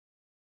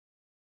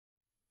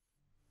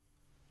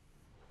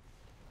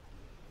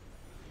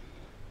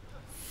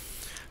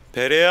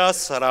베레아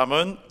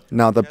사람은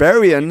Now the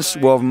Bereans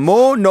were of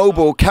more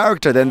noble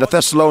character than the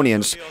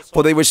Thessalonians,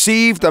 for they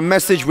received the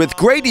message with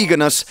great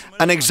eagerness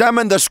and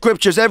examined the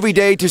scriptures every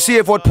day to see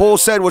if what Paul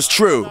said was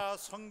true.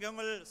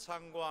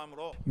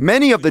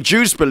 Many of the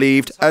Jews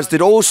believed, as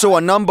did also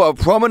a number of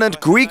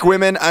prominent Greek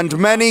women and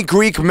many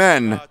Greek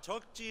men.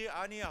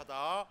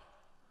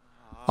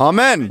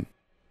 Amen.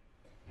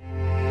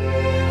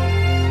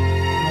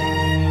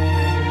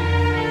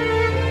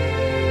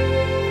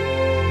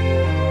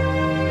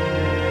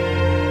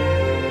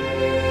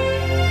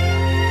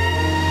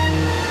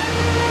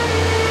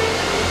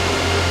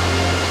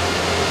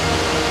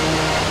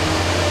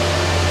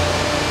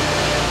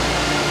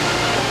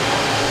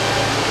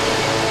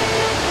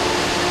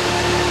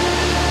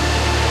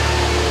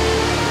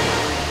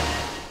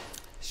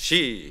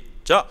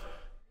 시작.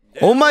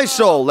 O my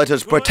soul, let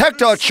us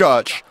protect our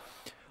church.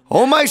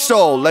 O my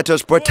soul, let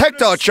us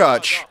protect our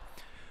church.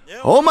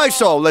 O my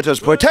soul, let us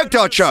protect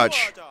our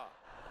church.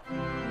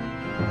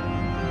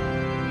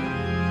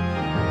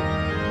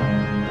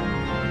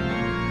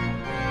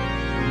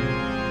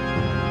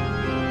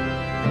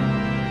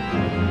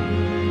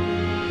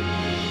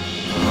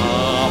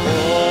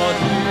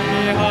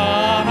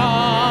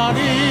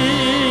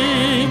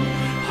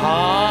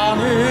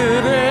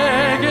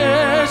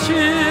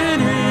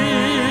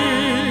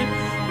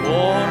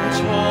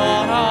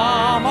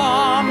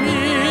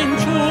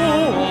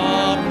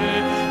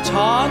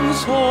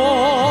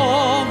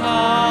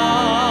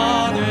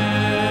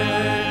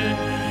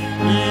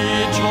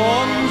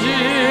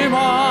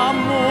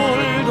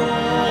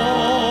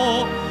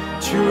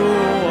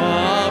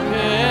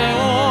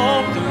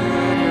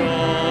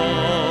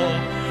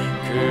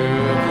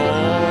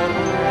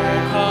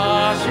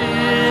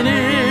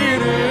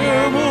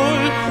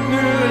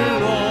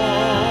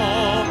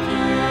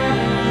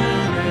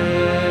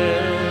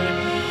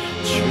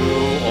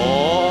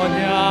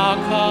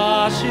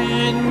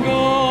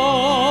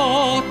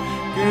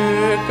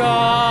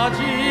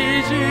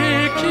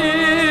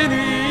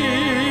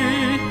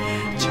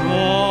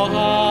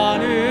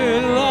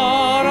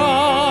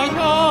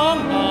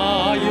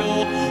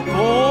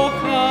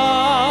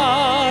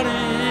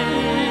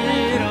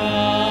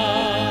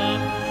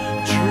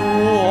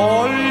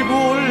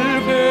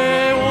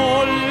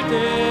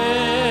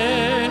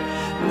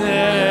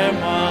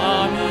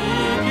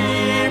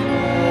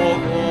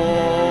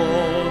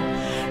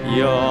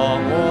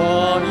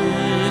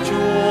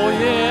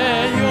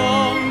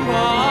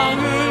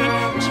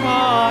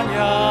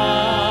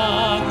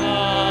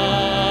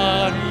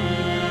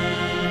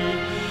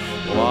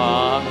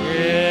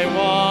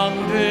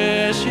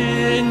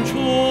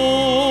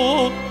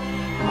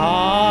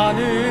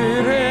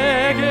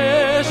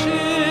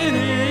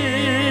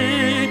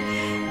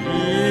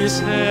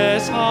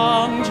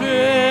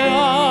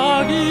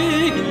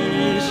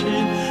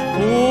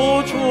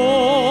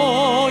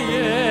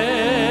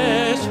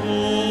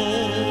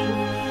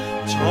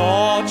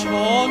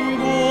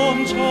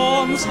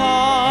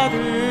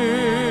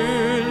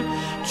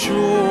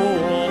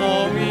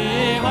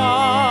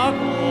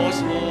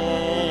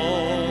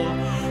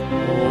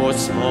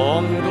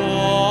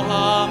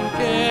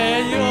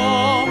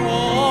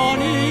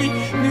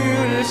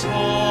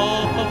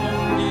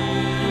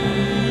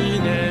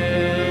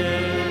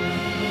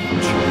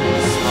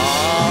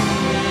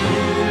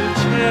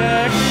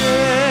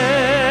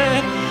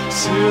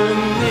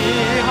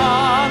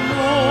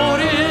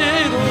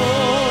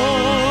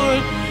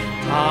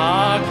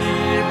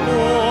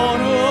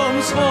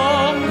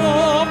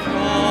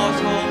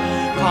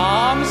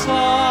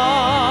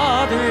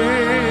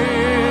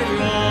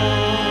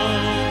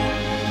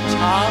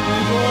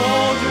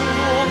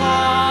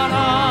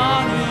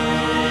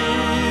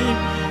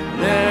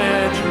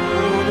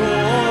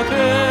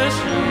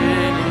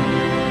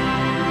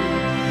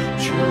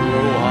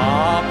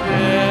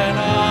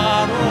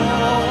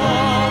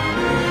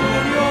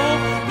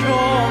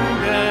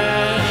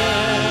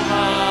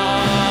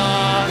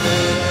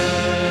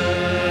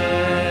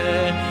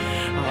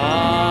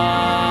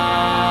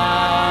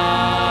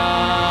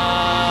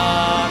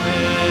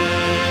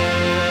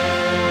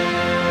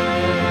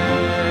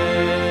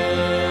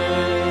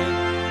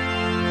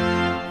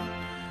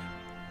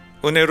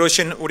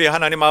 은혜로우신 우리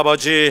하나님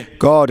아버지,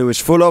 God who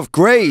is full of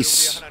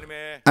grace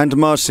and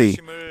mercy,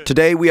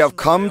 today we have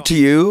come to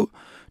you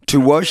to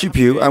worship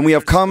you, and we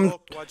have come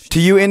to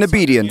you in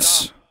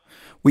obedience.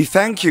 We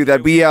thank you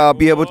that we are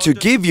able to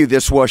give you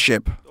this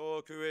worship.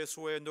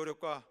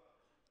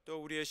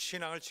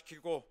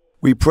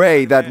 We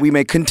pray that we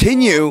may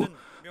continue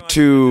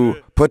to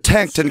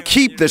protect and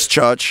keep this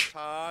church.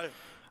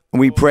 And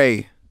we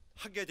pray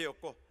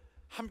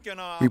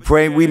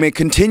we may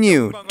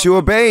continue to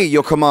obey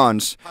your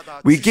commands.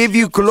 We give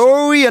you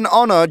glory and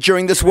honor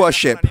during this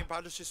worship.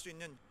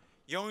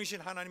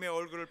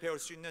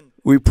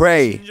 We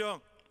pray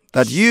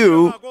that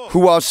you,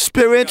 who are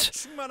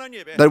Spirit,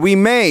 that we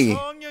may,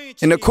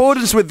 in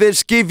accordance with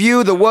this, give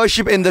you the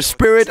worship in the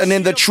Spirit and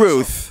in the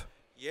truth.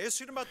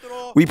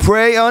 We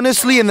pray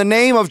earnestly in the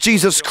name of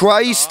Jesus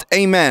Christ.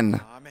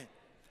 Amen.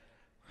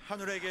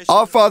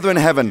 Our Father in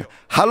heaven,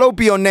 hallowed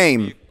be your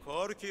name.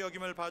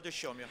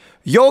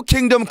 Your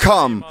kingdom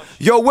come,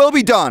 your will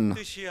be done,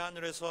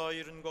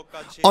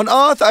 on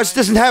earth as it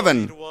is in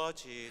heaven.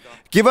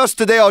 Give us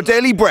today our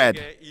daily bread.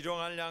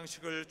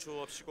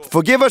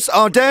 Forgive us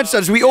our debts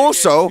as we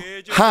also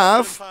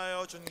have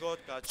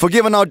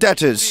forgiven our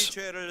debtors.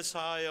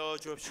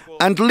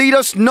 And lead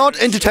us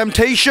not into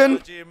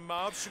temptation,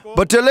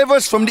 but deliver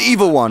us from the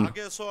evil one.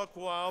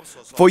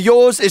 For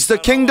yours is the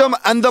kingdom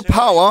and the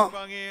power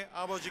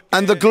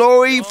and the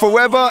glory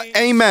forever.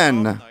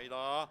 Amen.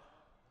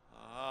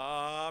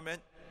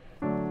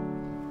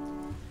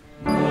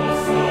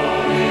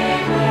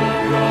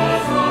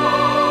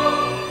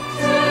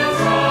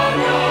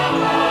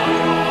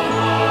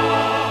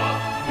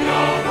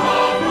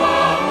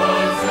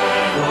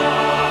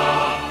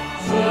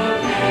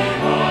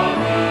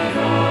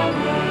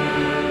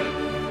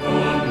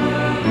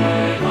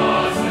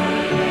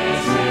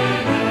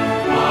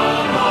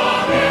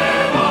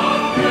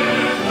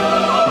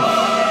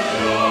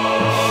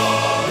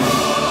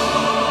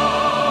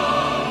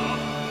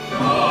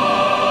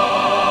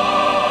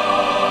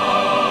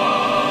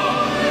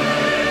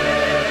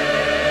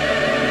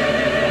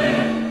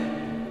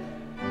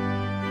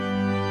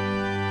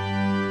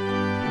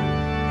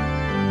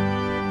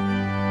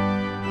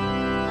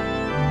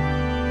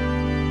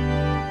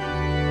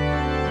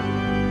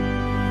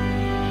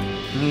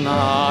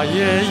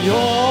 나의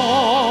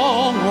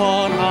영원하신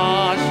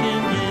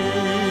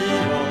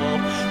이여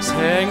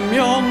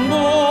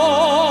생명보다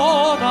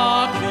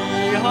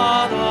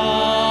귀하다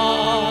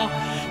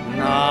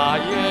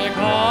나의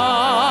갈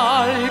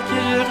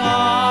길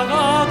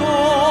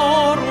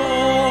다가도록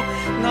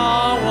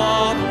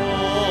나와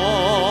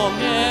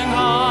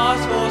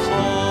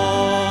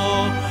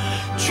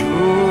동행하소서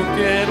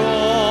주께로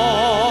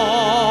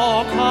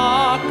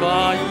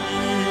가까이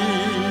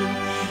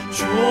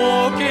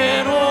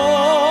주께로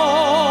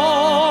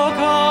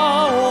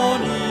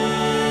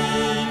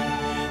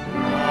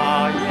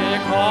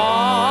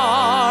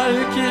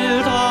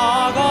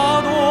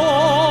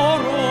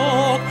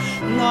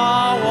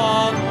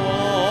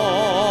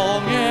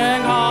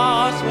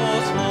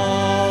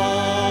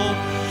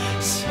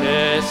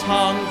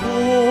세상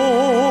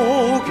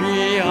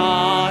복이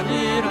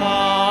아니람과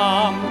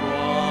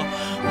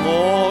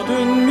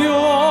모든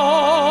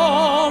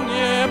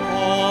명예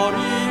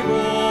버리고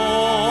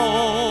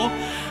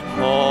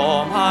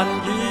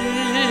험한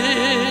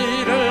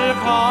길을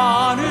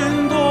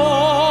가는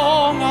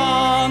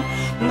동안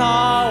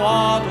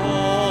나와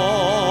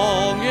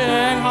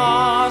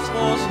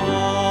동행하소서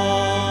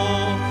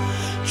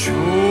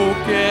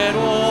주께로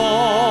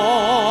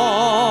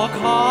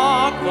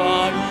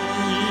가까이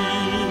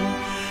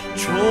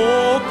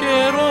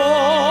주께로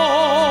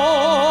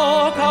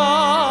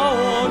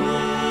가오니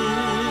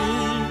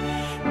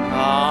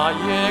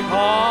나의 갈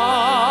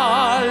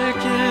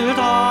길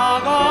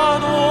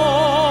다가도록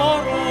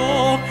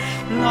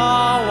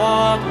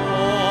나와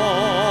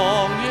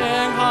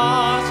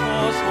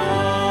동행하소서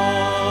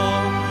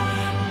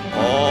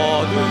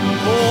어둠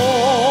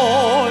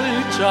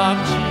골짝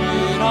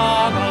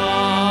지나가며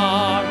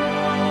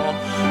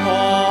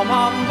험한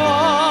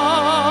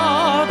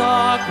바다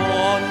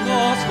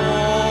건너서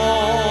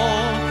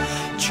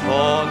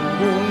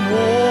천국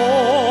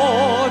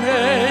문에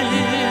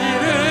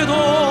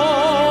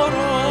이르도록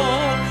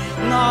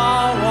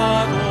나와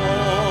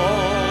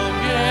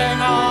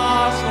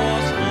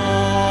동행하소서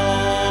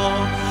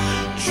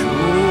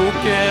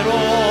주께로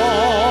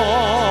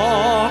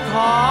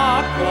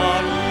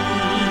가까이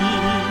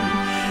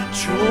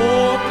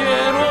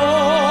주께로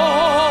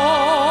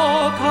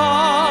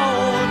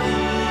가오니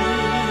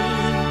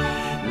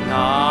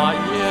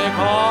나의 갈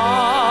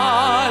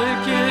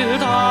길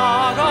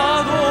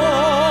다가도록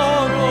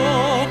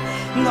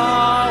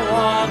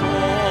나와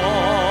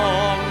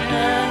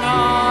동행하소서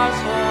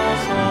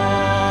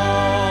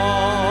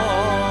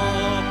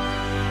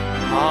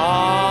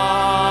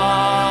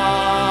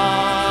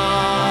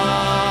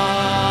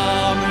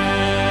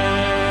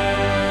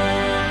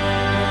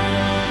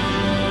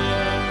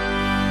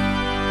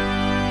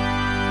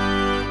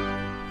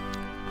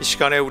아멘. 이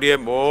시간에 우리의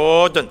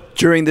모든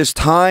During this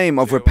time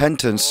of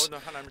repentance,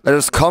 let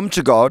us come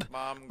to God.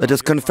 Let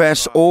us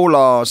confess all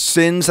our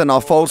sins and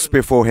our faults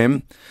before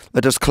Him.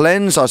 Let us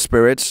cleanse our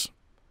spirits.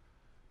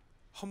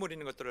 허물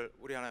있는 것들을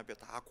우리 하나님 앞에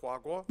다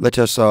고하고 Let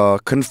us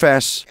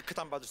confess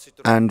깨끗함 받을 수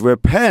있도록 and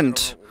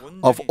repent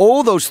of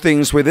all those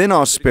things within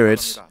our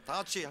spirits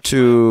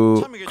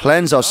to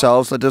cleanse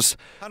ourselves. Let us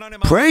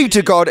pray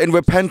to God in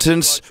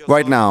repentance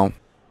right now.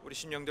 우리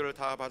심령들을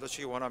다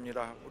받으시기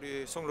원합니다.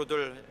 우리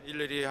성도들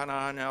일일이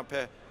하나님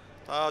앞에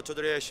다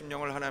저들의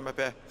심령을 하나님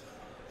앞에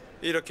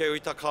이렇게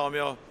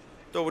의탁하오며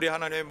또 우리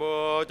하나님의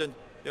모든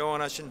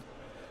영원하신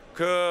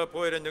그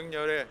보혈의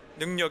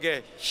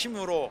능력의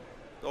힘으로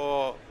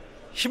또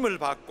힘을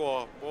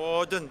받고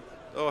모든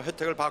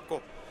혜택을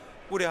받고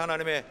우리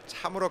하나님의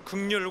참으로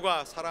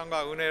긍휼과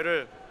사랑과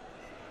은혜를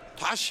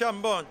다시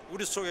한번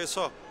우리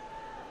속에서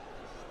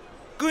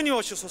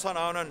끊임없이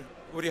솟아나오는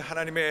우리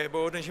하나님의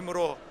모든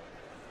힘으로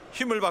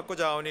힘을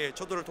받고자 하오니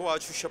저들을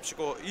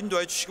도와주시옵시고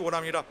인도해 주시기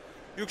원합니다.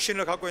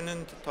 육신을 갖고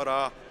있는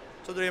터라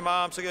저들의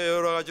마음속에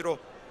여러 가지로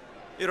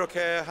이렇게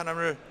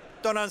하나님을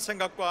떠난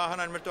생각과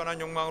하나님을 떠난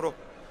욕망으로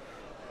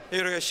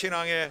이렇게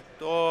신앙에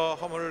또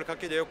허물을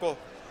갖게 되었고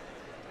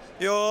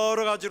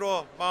여러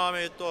가지로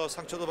마음에 또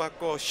상처도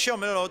받고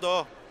시험을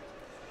얻어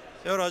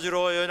여러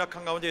가지로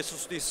연약한 가운데 있을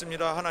수도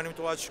있습니다. 하나님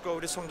도와주시고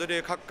우리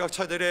성들이 각각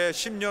자들의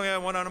심령에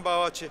원하는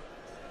바와 같이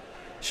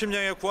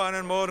심령에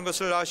구하는 모든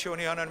것을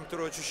아시오니 하나님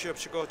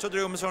들어주시옵시고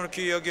저들의 음성을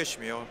귀히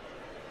여기시며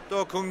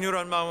또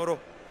긍휼한 마음으로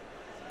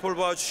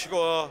돌보아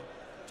주시고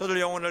저들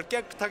영혼을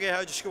깨끗하게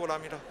해주시기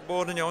원합니다.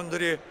 모든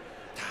영혼들이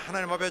다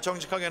하나님 앞에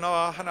정직하게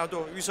나와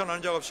하나도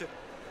위선한 적 없이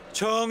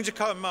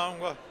정직한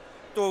마음과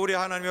또 우리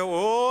하나님의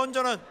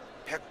온전한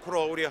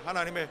 100% 우리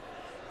하나님의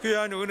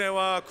귀한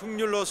은혜와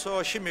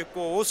긍휼로서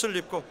힘입고 옷을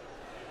입고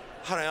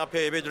하나님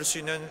앞에 예배드릴 수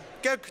있는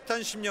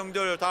깨끗한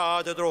심령들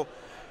다 되도록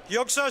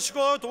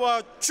역사하시고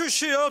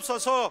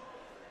도와주시옵소서.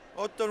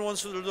 어떤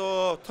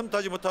원수들도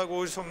틈타지 못하고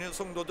우리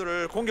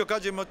성도들을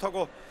공격하지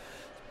못하고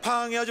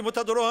방해하지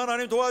못하도록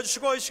하나님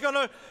도와주시고 이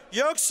시간을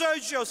역사해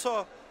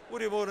주셔서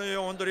우리 모든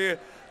영혼들이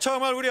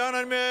정말 우리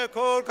하나님의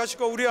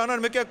거룩하시고 우리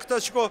하나님의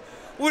깨끗하시고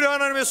우리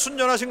하나님의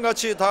순전하신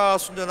같이 다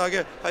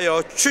순전하게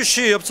하여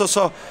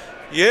주시옵소서.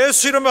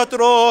 예수 이름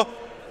받들어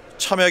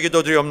참여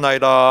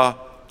기도드리옵나이다.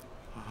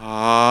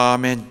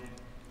 아멘.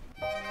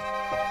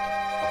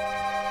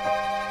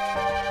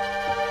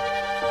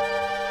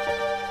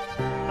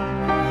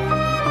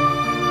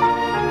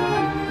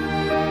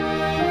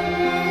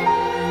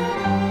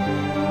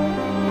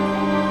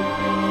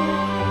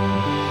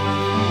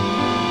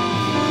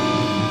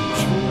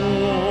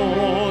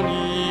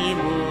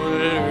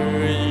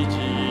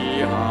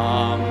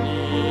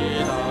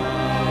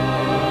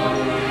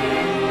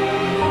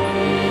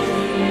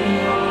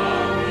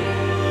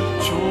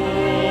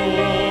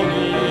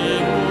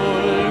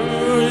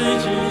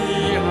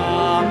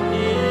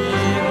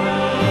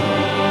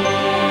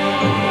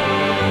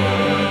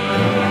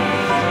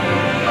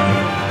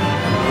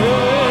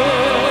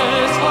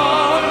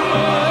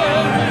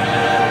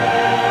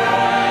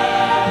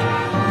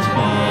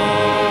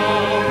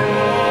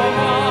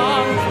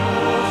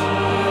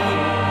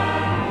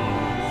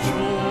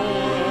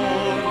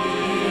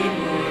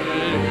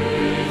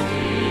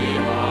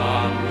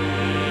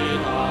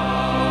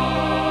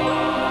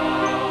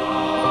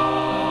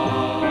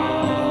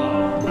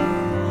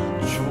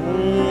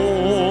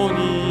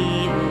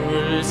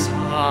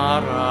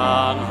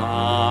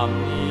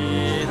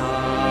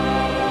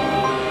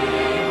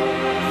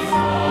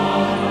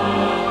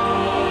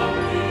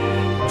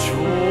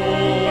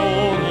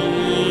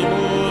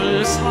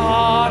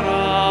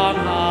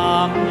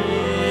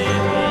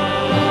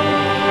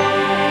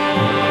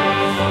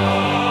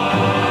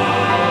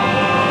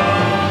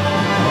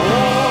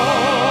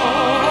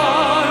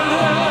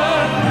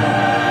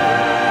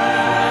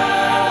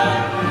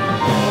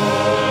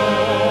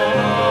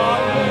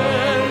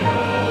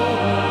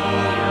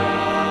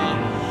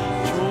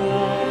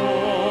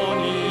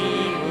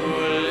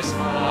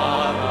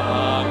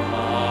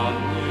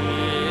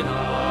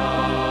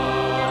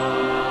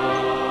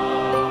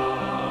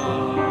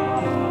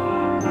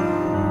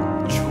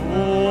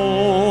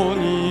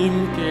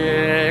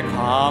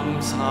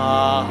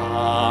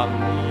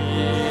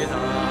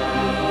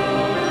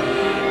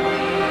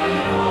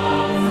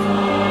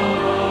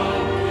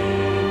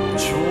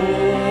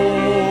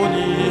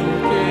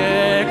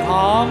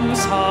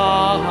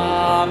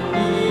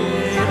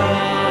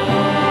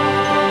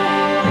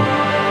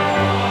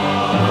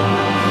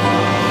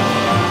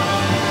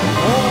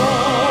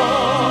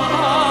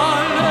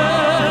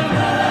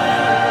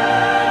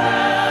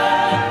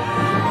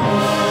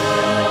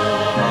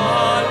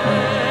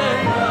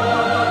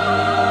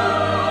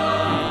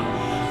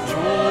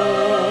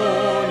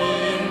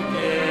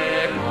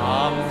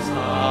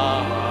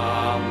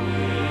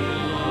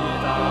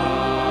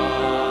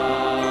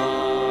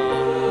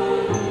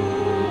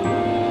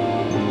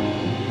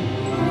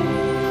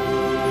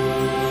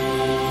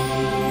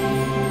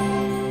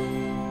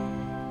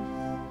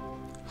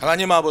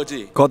 하나님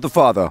아버지, God the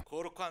Father,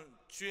 거룩한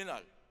주의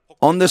날,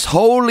 on this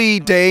holy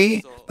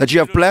day that you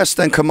have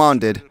blessed and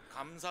commanded,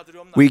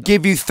 we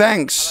give you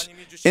thanks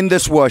in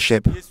this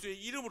worship. 예수의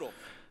이름으로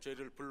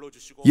저희를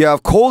불러주시고 You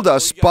have called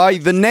us by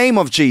the name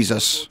of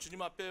Jesus,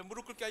 주님 앞에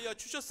무릎 꿇게 하여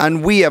주셨습니다.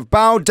 and we have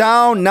bowed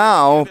down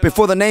now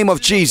before the name of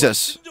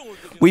Jesus.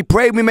 We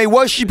pray we may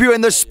worship you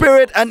in the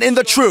Spirit and in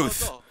the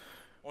truth.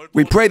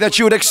 We pray that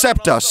you would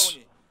accept us.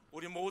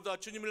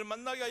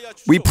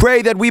 We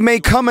pray that we may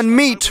come and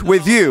meet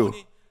with you.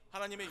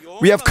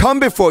 We have come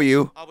before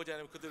you,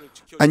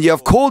 and you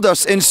have called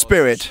us in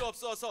spirit.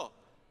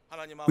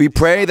 We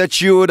pray that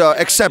you would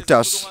accept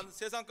us.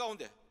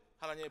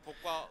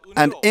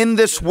 And in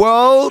this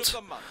world,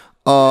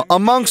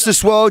 amongst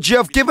this world, you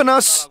have given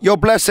us your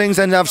blessings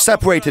and have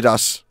separated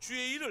us.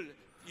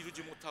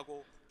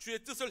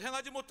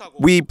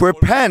 We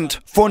repent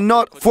for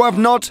have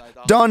not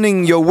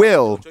done your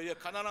will,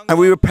 and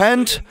we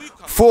repent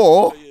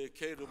for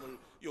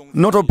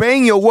not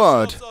obeying your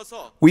word,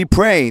 we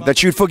pray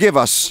that you'd forgive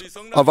us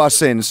of our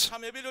sins.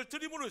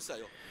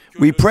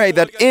 We pray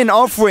that in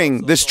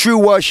offering this true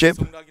worship,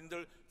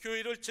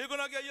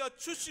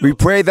 we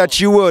pray that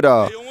you would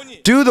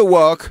do the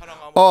work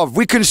of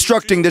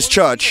reconstructing this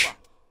church.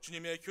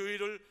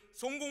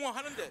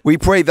 We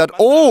pray that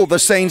all the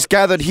saints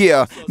gathered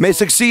here may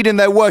succeed in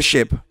their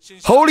worship.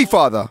 Holy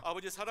Father,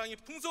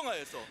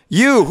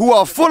 you who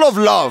are full of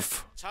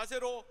love,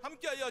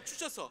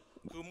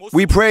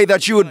 we pray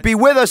that you would be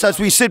with us as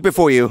we sit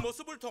before you.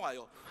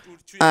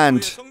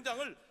 And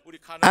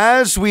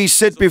as we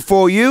sit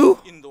before you,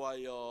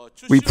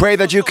 we pray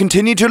that you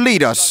continue to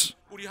lead us.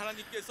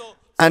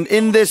 And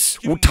in this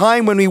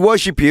time when we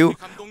worship you,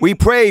 we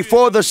pray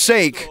for the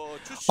sake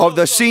of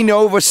the senior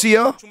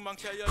overseer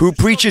who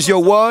preaches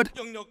your word,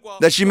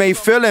 that you may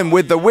fill him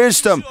with the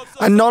wisdom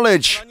and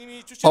knowledge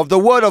of the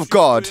word of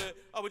God.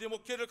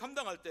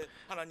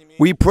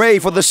 We pray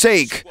for the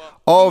sake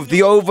of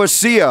the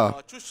overseer,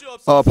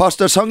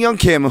 Pastor Sungrak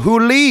Kim, who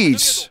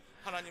leads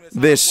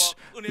this,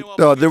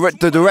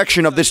 the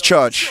direction of this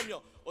church.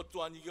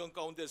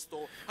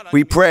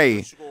 We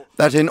pray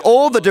that in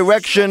all the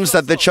directions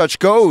that the church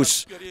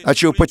goes,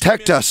 that you'll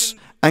protect us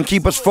and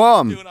keep us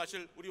firm.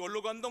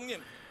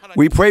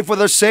 We pray for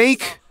the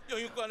sake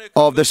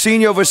of the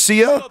senior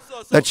overseer,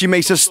 that you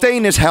may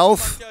sustain his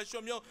health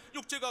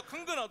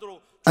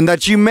and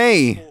that you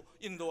may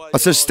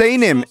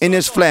sustain him in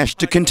his flesh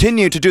to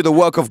continue to do the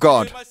work of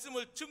God.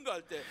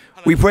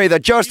 We pray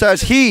that just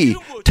as he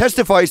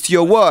testifies to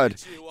your word,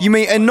 you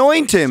may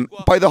anoint him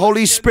by the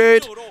Holy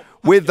Spirit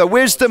with the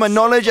wisdom and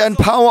knowledge and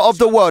power of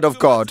the word of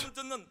God.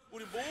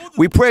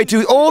 We pray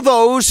to all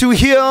those who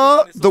hear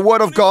the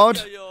word of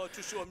God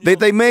that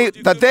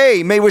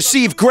they may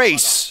receive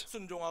grace.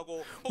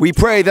 We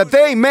pray that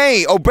they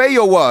may obey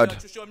your word.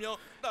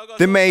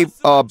 They may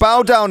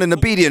bow down in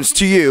obedience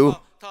to you,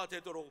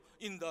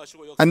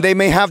 and they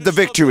may have the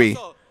victory.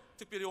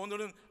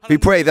 We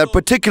pray that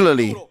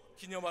particularly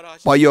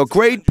by your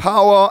great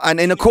power and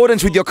in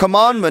accordance with your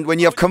commandment, when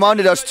you have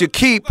commanded us to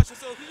keep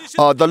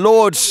the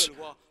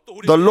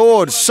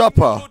Lord's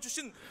Supper,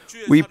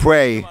 we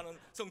pray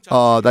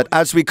that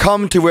as we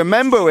come to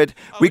remember it,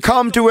 we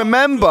come to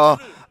remember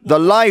the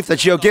life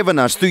that you have given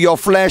us through your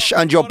flesh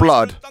and your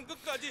blood.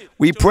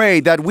 We pray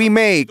that we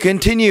may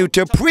continue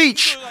to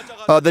preach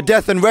the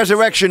death and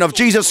resurrection of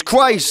Jesus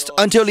Christ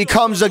until he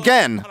comes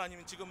again.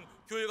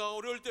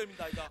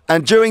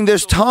 And during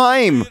this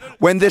time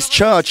when this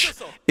church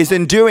is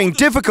enduring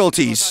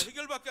difficulties,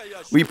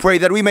 we pray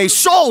that we may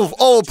solve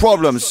all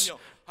problems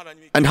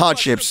and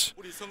hardships,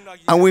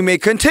 and we may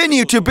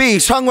continue to be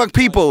Sungrak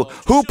people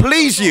who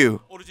please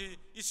you.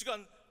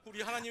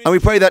 And we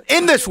pray that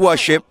in this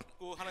worship,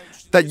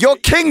 that your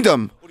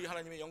kingdom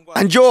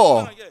and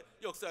your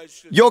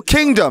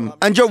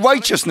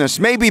righteousness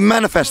may be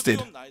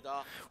manifested.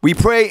 We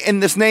pray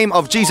in this name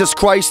of Jesus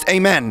Christ.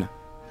 Amen.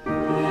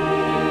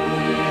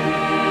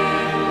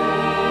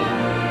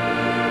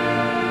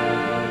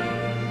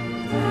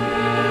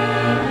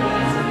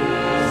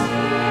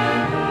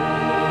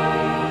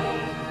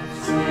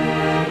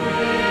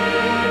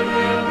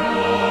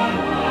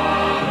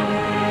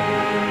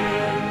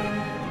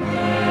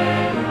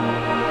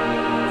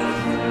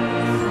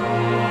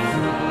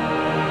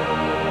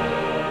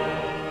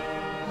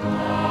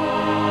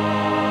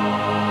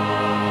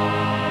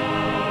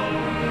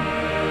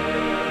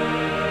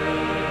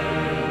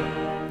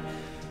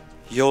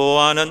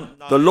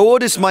 The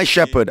Lord is my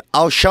shepherd,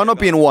 I shall not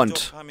be in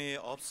want.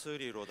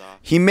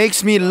 He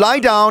makes me lie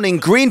down in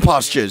green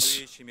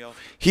pastures.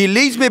 He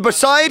leads me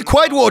beside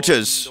quiet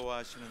waters.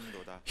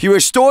 He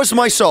restores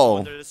my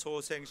soul.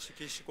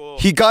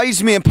 He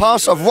guides me in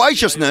paths of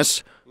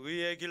righteousness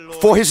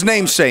for his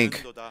name's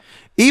sake.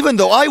 Even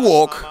though I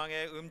walk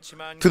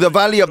through the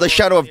valley of the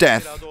shadow of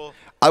death,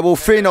 I will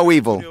fear no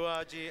evil,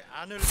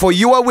 for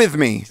you are with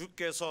me.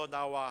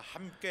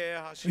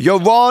 Your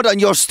rod and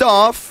your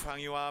staff,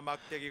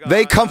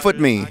 they comfort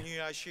me.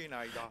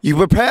 You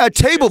prepare a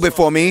table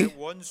before me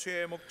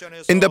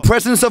in the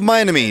presence of my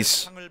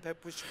enemies.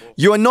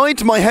 You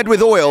anoint my head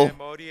with oil.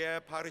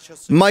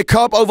 My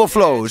cup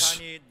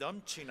overflows.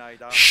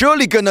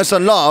 Surely goodness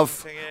and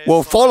love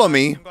will follow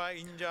me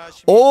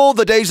all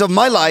the days of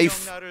my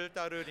life,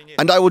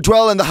 and I will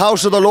dwell in the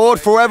house of the Lord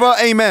forever.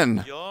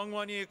 Amen.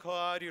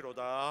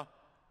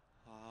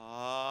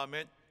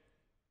 아멘.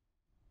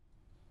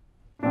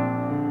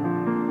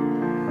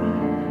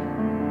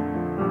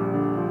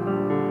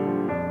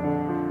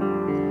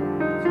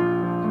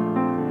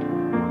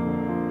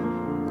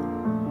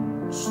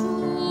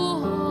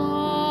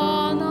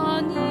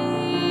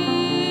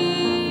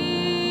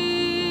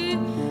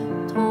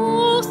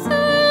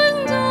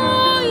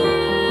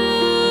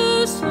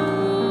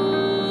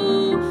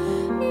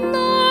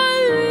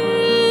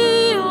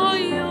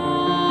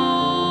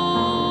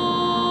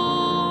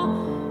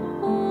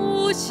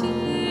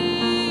 오시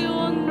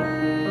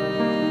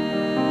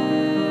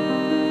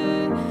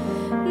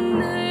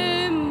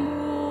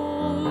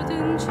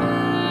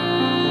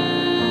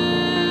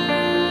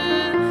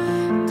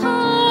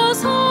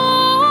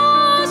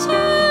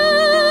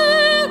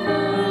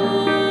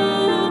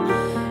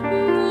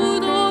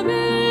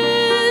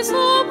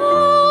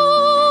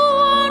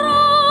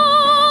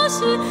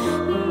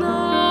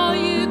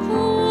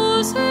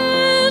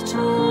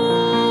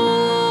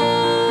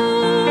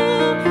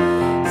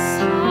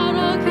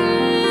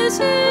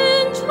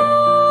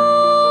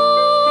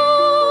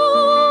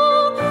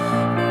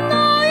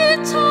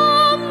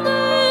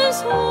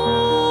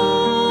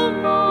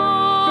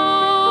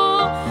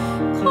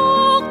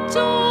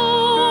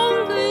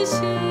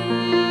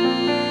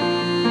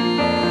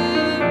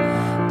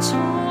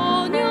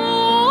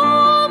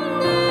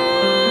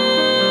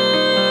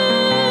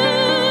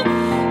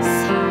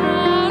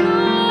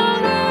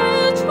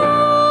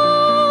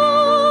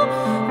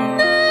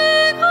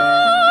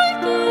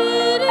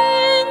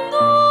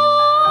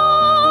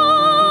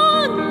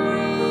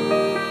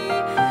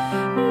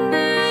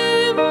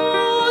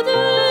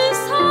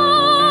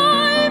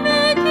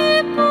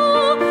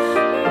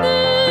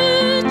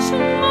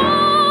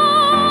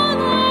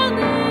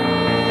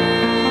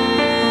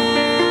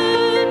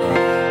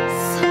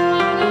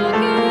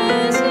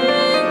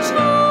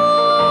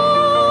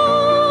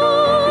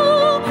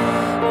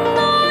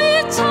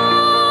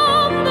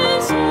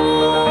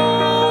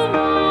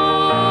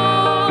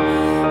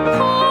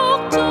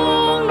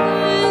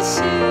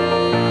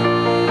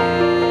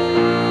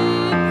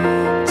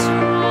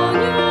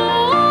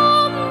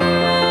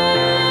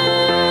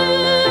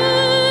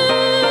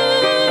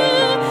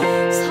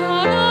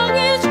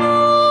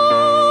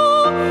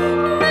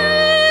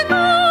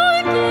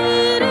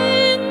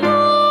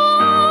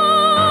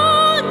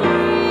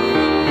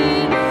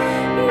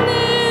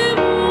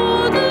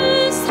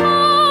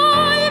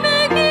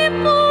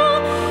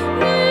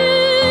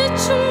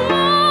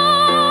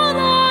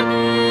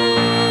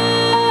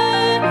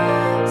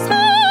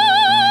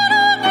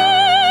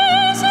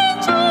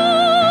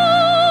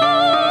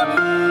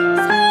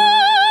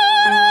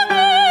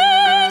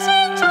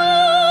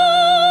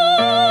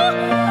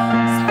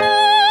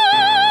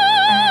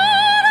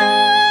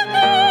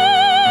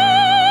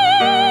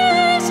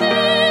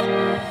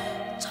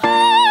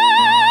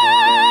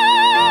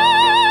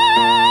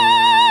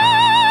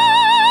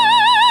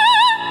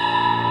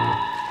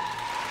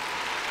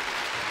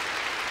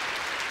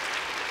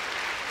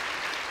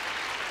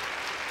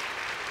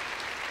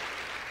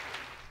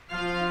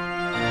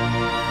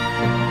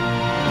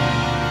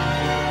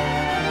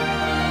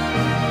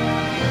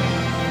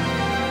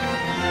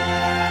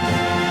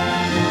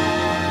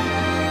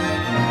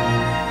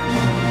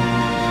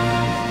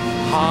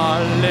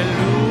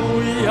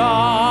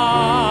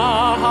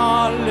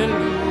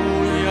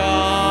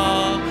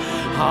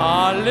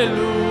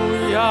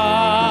할렐루야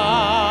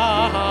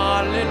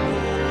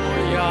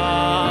할렐루야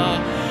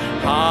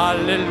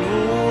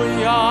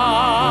할렐루야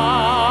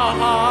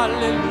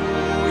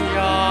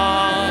할렐루야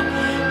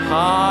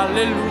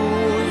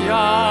할렐루야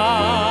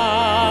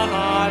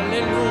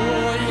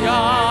할렐루야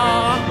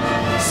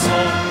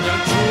성령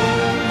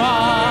충만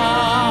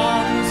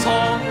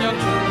성령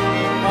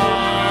충만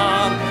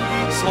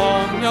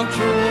성령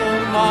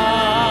충만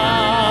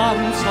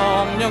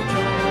성령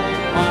충만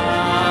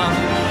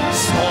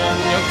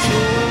성령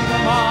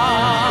충만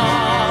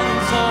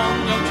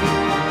성령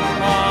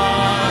충만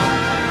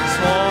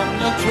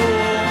성령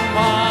충만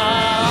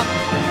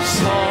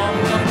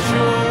성령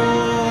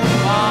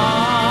충만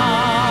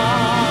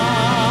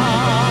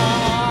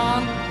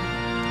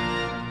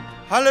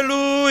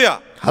할렐루야.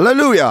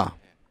 Hallelujah.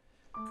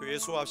 교회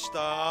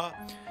수합시다.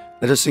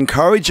 Let us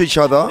encourage each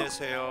other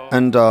내세요.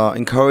 and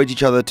encourage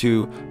each other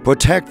to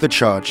protect the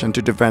church and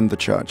to defend the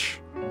church.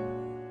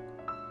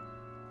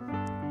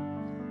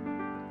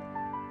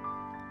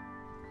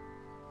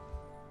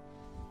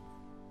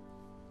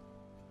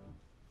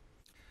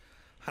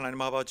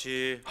 하나님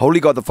아버지, Holy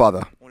God the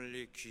Father, 오늘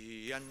이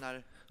귀한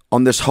날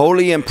on this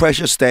holy and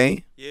precious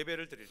day,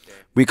 예배를 드릴 때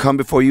we come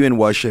before you in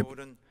worship.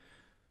 모든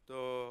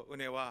또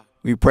은혜와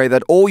We pray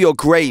that all your 좋은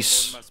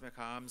grace 말씀에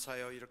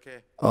감사하여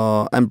이렇게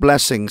and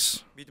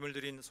blessings 믿음을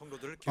드린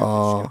성도들을 기억해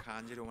주시길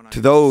간절히 원합니다.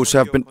 to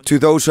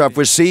those who have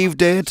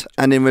received it,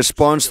 and in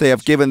response they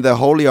have given their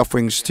holy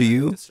offerings to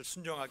you.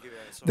 순종하기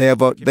위해서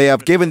They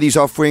have given these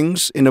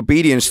offerings in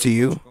obedience to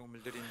you.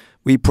 공을 드린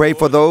We pray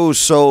for those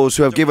souls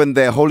who have given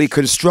their holy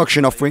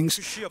construction offerings.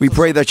 We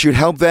pray that you'd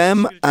help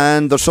them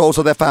and the souls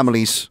of their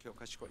families.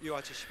 기억하시고 이와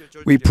같이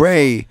 11절 We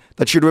pray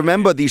that you'd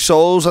remember these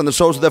souls and the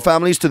souls of their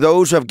families to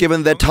those who have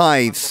given their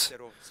tithes.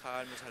 대로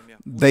삶을 살며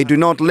They do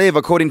not live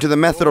according to the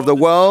method of the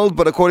world,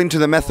 but according to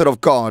the method of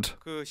God.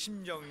 그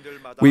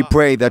심정들마다 We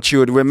pray that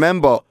you would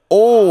remember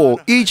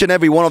each and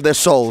every one of their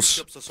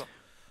souls. 주옵소서.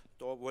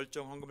 또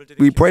월정 헌금을 드린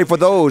We pray for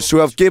those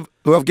who have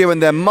given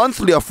their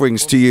monthly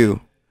offerings to you.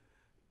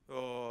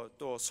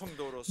 또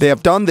성도로서 They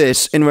have done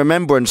this in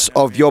remembrance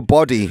of your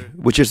body,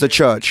 which is the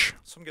church.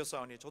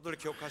 섬겼사오니 저들을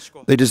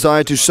기억하시고 They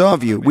desire to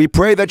serve you. We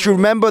pray that you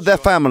remember their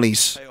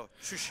families 하여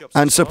주시옵소서.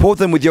 and support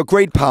them with your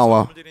great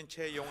power. 헌금을 드린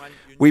제 영한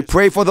We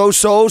pray for those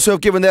souls who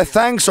have given their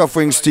thanks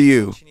offerings to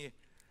you. 신이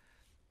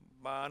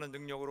많은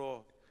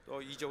능력으로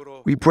또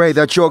이적으로 We pray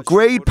that your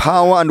great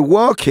power and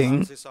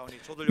working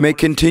may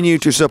continue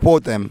to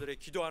support them. 저들의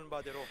기도한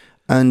바대로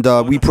And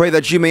we pray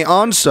that you may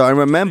answer and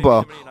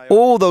remember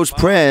all those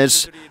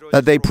prayers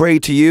that they pray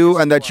to you,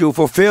 and that you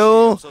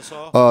fulfill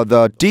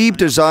the deep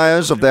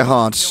desires of their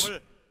hearts.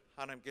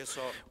 하나님께서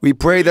We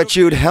pray that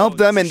you would help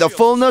them in the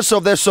fullness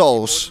of their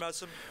souls.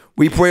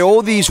 We pray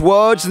all these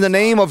words in the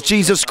name of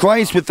Jesus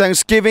Christ with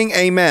thanksgiving.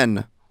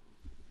 Amen.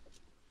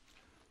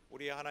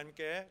 우리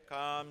하나님께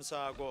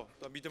감사하고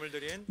또 믿음을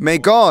드린 May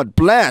God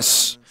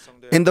bless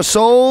in the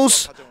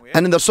souls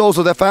and in the souls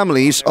of their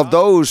families of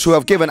those who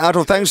have given out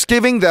of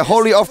thanksgiving their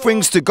holy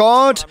offerings to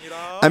God,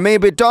 and may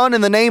it be done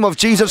in the name of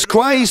Jesus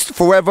Christ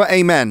forever.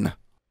 Amen.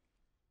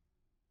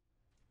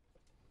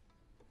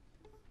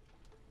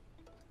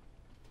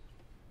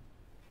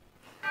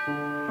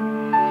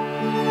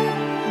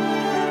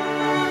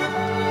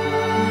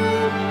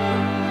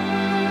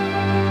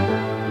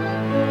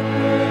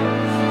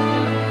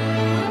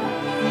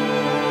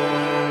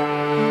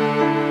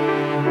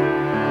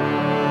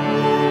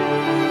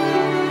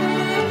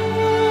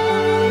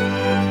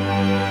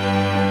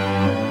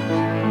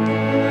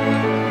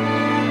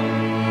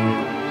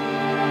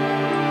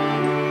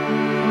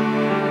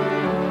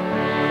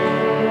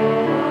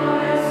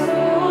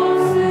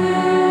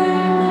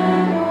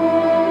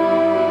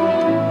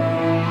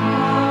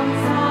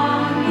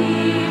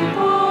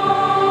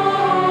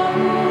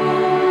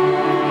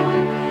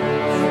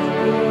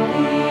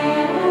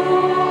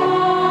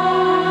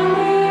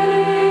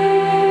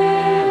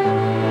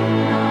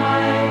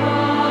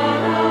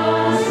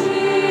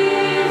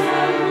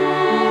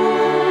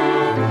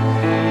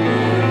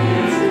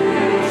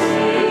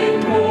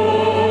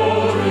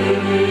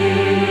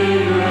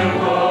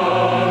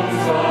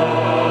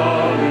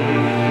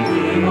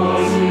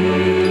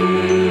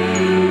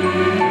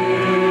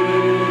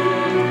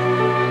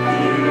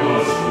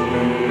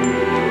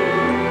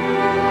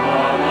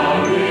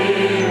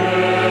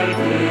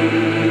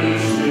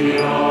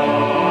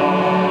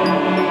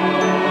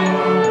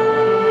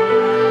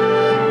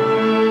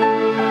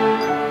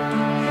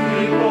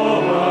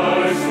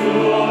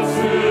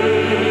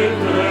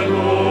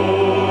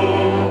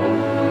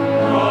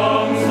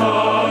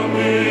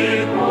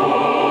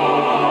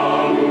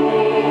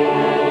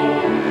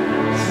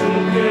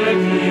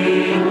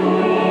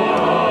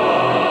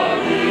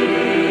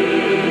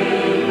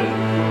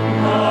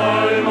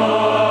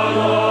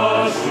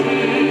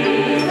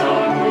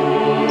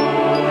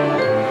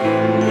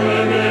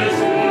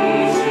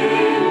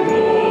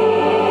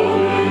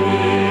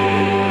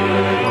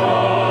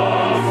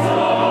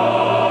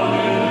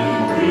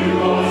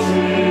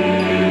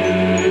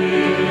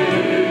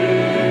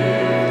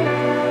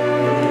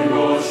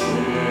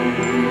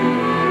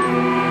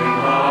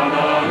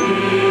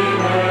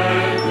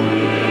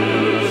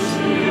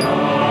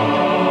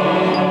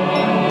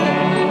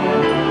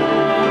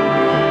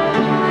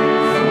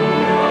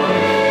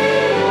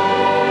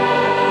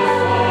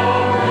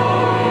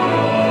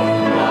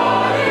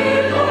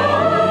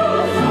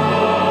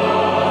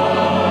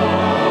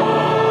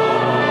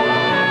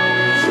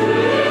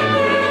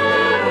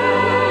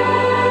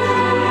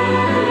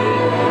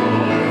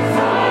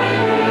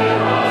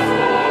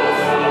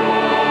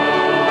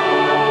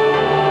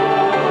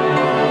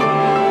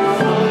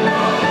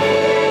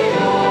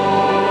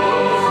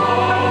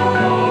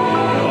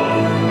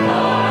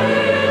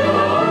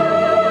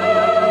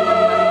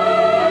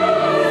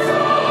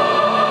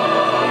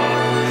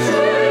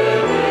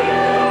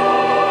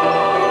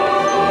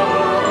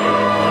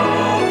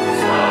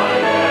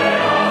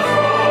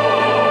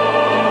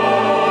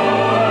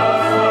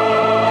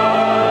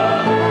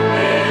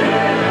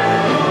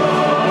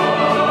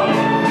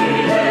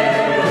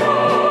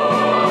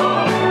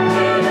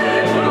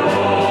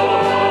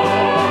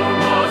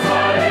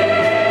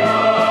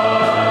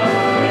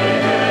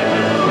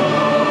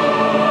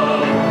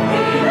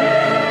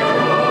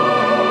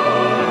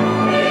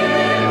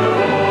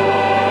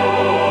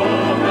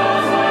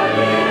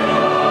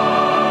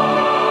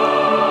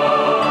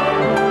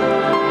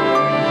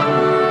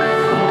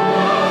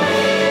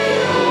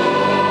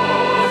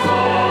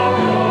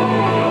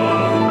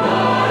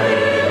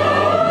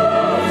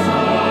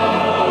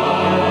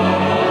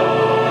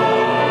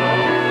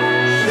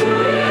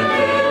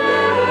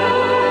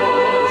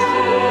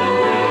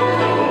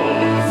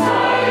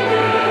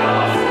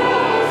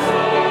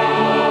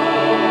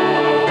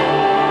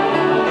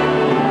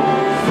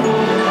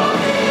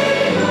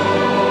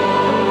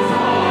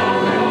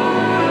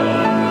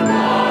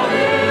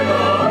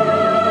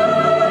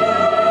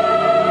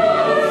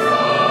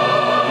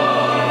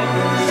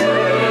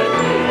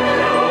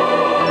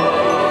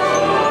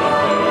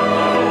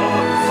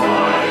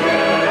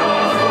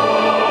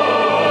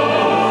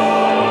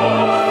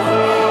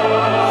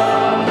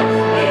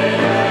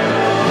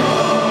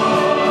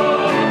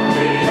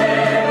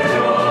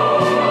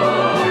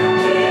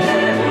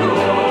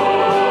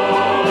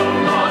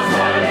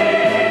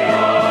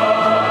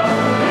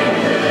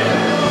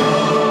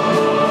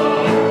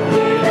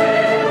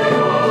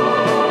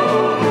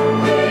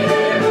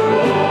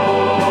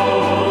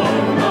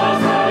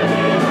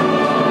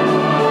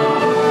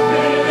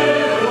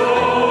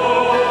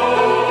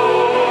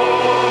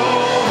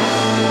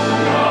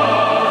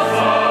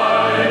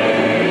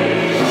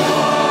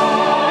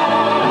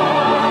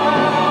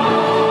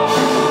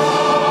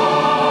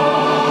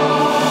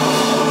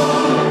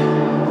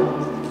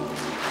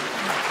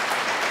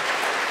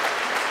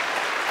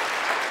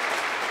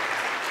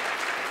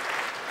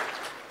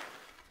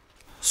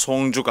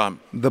 송주감.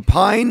 The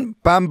Pine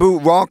Bamboo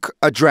Rock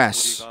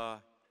Address.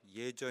 우리가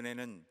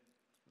예전에는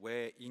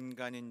왜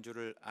인간인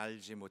줄을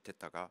알지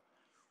못했다가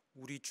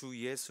우리 주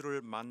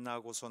예수를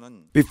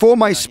만나고서는 Before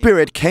my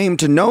spirit came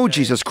to know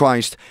Jesus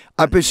Christ,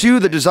 I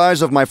pursued the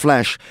desires of my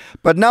flesh.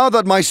 But now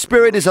that my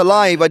spirit is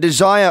alive,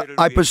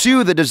 I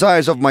pursue the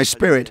desires of my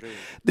spirit.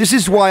 This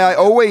is why I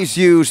always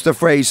use the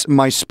phrase,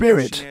 my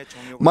spirit.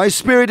 My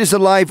spirit is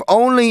alive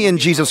only in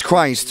Jesus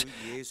Christ.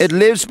 It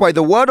lives by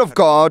the Word of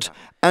God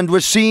and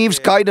receives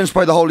guidance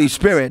by the Holy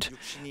Spirit.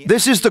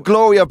 This is the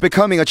glory of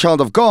becoming a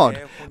child of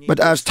God. But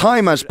as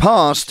time has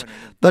passed,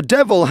 the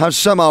devil has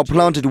somehow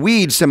planted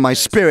weeds in my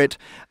spirit,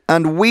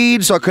 and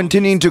weeds are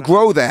continuing to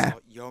grow there.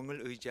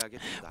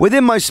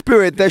 Within my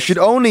spirit, there should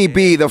only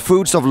be the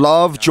fruits of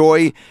love,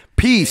 joy,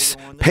 peace,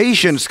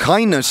 patience,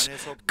 kindness,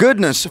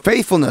 goodness,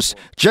 faithfulness,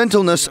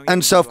 gentleness,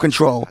 and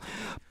self-control.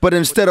 But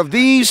instead of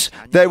these,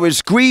 there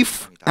is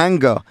grief,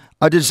 anger,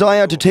 a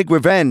desire to take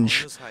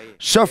revenge,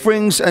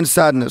 sufferings, and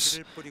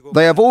sadness.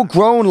 They have all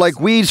grown like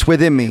weeds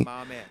within me.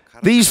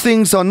 These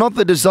things are not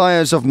the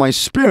desires of my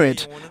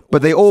spirit,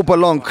 but they all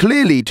belong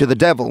clearly to the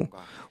devil.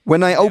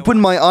 When I open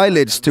my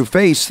eyelids to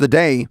face the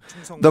day,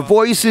 the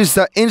voices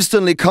that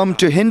instantly come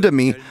to hinder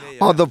me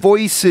are the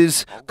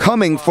voices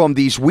coming from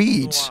these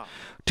weeds.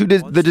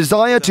 The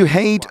desire to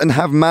hate and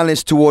have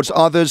malice towards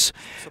others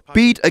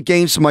beat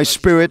against my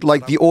spirit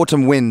like the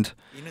autumn wind.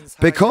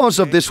 Because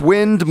of this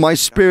wind, my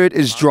spirit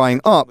is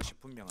drying up.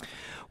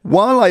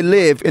 While I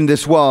live in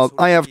this world,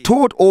 I have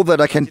taught all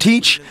that I can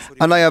teach,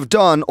 and I have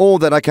done all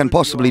that I can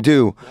possibly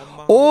do.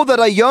 All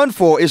that I yearn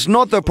for is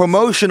not the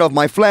promotion of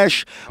my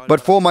flesh, but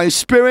for my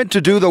spirit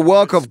to do the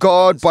work of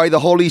God by the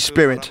Holy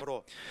Spirit.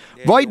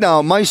 Right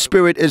now, my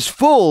spirit is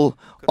full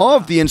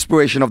of the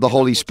inspiration of the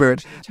Holy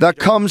Spirit that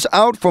comes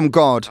out from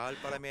God.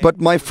 But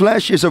my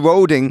flesh is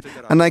eroding,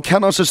 and I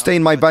cannot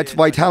sustain my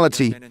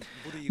vitality.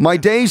 My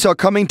days are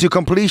coming to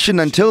completion.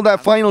 Until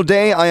that final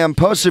day, I am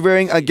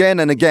persevering again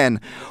and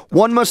again.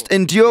 One must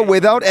endure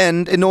without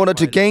end in order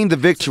to gain the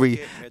victory.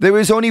 There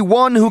is only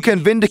one who can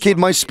vindicate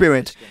my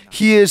spirit.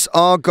 He is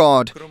our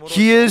God.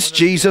 He is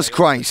Jesus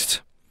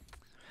Christ.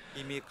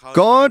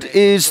 God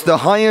is the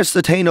highest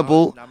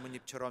attainable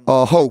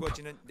hope,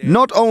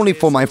 not only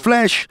for my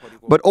flesh,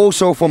 but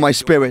also for my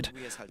spirit.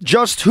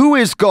 Just who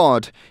is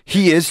God?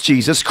 He is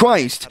Jesus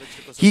Christ.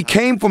 He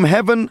came from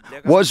heaven,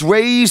 was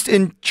raised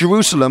in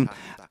Jerusalem,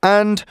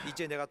 and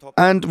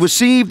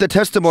received the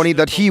testimony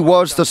that he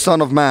was the Son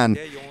of Man.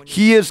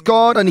 He is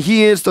God and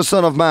he is the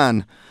Son of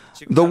Man.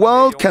 The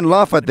world can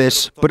laugh at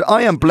this, but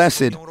I am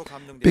blessed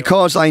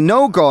because I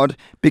know God,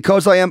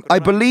 because I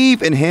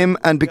believe in him,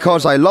 and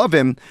because I love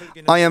him.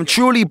 I am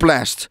truly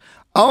blessed.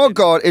 Our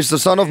God is the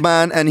Son of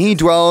Man and he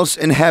dwells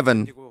in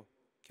heaven.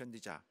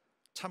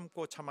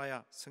 참고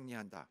참아야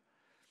승리한다.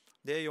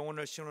 내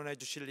영혼을 신원해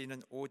주실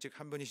이는 오직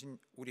한 분이신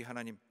우리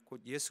하나님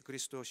곧 예수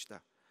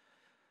그리스도시다.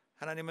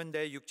 하나님은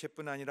내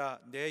육체뿐 아니라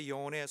내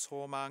영혼의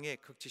소망의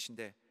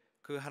극치신데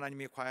그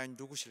하나님이 과연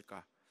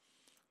누구실까?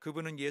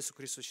 그분은 예수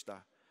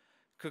그리스도시다.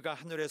 그가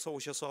하늘에서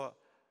오셔서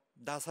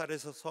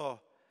나사렛에서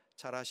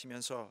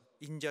자라시면서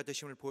인자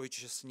되심을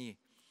보여주셨으니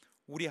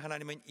우리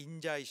하나님은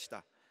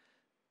인자이시다.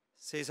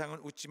 세상은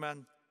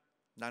웃지만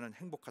나는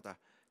행복하다.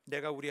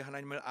 내가 우리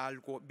하나님을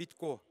알고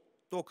믿고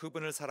또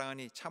그분을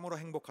사랑하니 참으로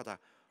행복하다.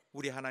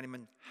 우리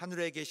하나님은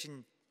하늘에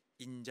계신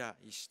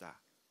인자이시다.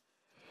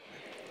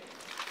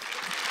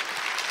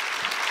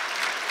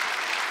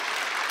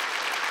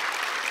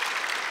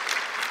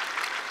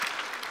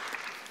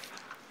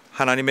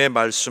 하나님의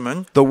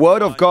말씀은 The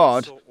word of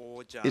God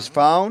is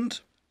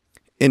found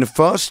in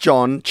 1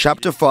 John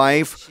chapter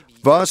 5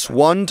 verse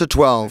 1 to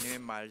 12. 하나님의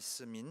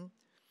말씀인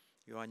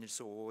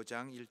요한일서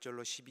 5장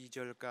 1절로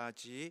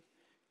 12절까지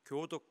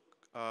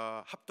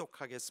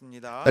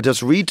합독하겠습니다. Let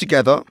us read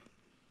together.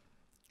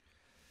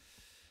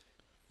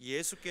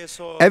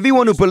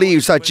 Everyone who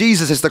believes that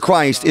Jesus is the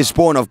Christ is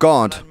born of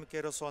God.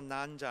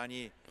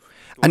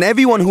 And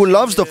everyone who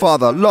loves the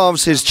Father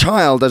loves his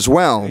child as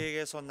well.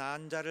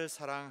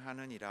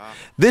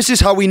 This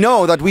is how we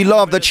know that we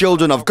love the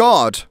children of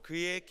God,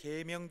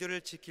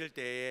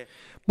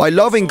 by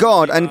loving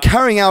God and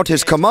carrying out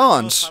his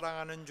commands.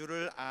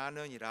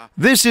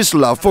 This is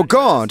love for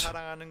God,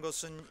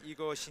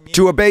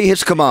 to obey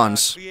his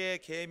commands.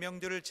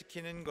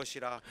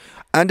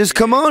 And his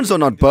commands are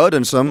not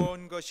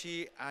burdensome,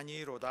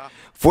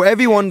 for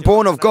everyone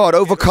born of God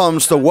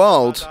overcomes the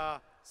world.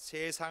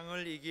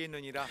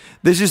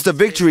 This is the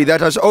victory that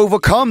has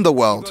overcome the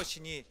world,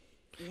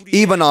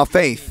 even our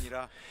faith.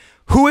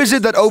 Who is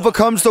it that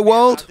overcomes the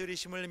world?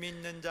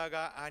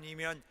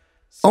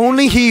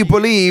 Only he who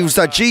believes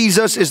that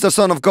Jesus is the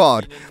Son of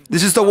God.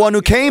 This is the one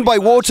who came by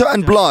water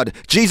and blood,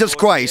 Jesus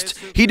Christ.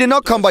 He did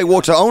not come by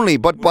water only,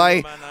 but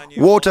by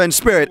water and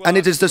spirit. And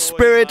it is the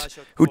Spirit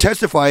who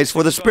testifies,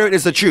 for the Spirit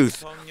is the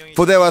truth.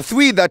 For there are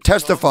three that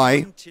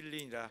testify,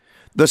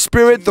 the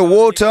Spirit, the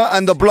water,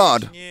 and the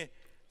blood.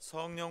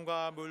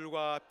 성령과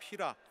물과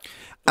피라.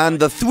 and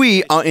the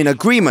three are in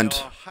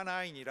agreement.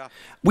 하나이니라.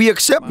 We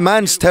accept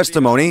man's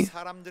testimony,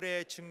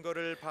 사람들의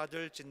증거를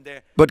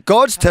받을진대 but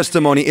God's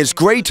testimony is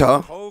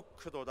greater 더욱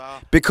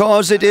크도다.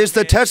 because it is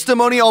the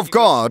testimony of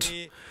God,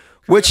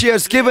 which He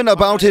has given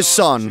about His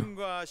Son.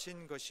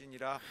 증거하신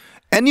것이니라.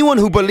 Anyone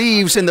who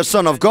believes in the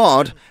Son of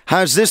God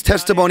has this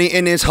testimony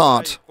in his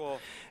heart.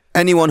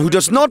 Anyone who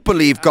does not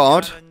believe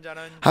God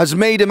has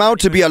made him out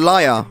to be a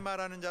liar,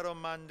 말하는 자로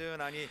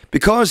만드나니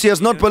because he has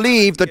not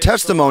believed the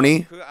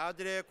testimony 그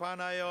아들에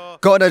관하여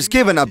God has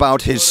given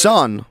about His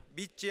Son.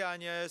 믿지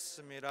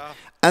아니하였습니다.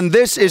 And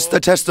this is the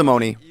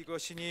testimony.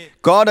 이것이니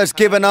God has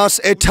given us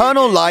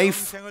eternal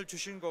life, 영생을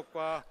주신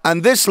것과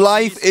and this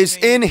life is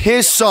in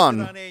His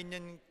Son. 안에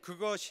있는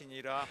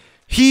그것이니라.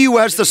 He who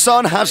has the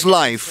Son has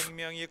life.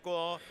 생명이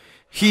있고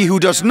He who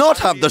does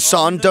not have the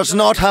Son does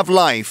not have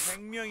life.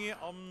 생명이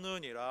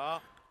없느니라.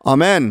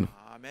 Amen.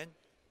 아멘.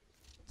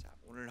 자,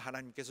 오늘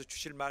하나님께서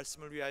주실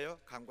말씀을 위하여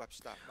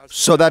간구합시다.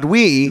 So that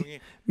we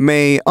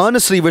may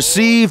honestly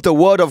receive the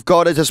word of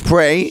God, let us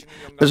pray.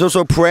 Let's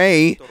also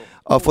pray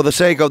for the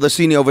sake of the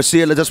senior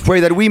overseer. Let us pray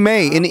that we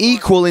may, in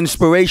equal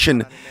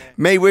inspiration,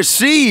 may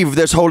receive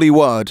this holy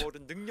word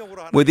모든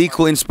능력으로 with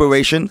equal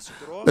inspiration.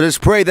 Let us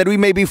pray that we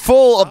may be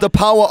full of the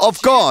power of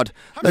God.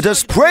 Let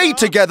us pray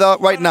together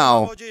right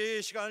now.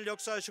 아버지 시간을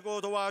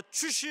역사하시고 도와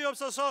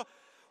주시옵소서.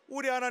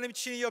 우리 하나님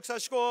친히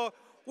역사하시고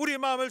우리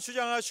마음을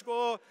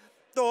주장하시고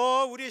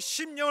또 우리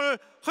심령을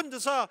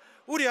흔드사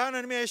우리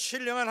하나님의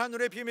신령한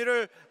하늘의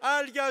비밀을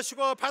알게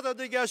하시고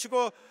받아들이게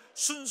하시고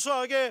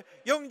순수하게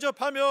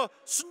영접하며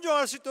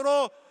순종할 수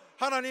있도록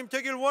하나님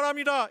되길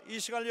원합니다. 이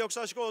시간을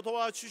역사하시고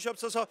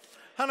도와주시옵소서.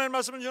 하나님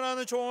말씀을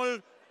전하는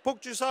종을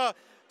복주사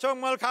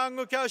정말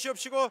강력케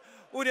하시옵시고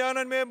우리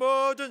하나님의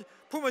모든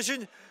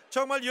품으신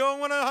정말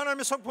영원한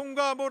하나님의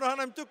성품과 모든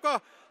하나님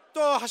뜻과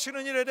또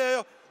하시는 일에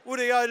대하여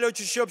우리에게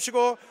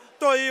알려주시옵시고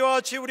또 이와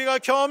같이 우리가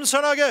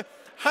겸손하게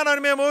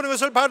하나님의 모든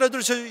것을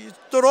받아들일 수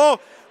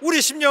있도록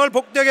우리 심령을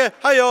복되게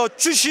하여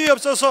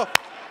주시옵소서.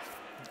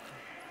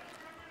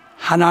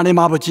 하나님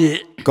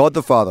아버지, God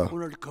the Father,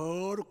 오늘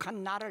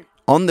거룩한 날을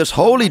on this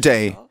holy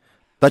day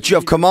that you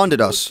have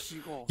commanded us,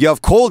 you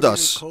have called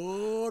us.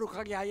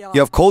 거룩하게 하여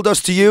You have called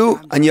us to you,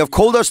 and you have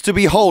called us to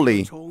be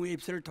holy. 종의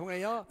입술을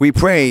통하여 We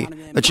pray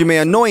that you may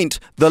anoint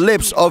the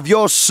lips of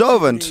your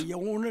servant,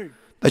 영혼을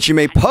that you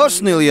may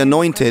personally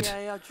anoint it,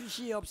 하여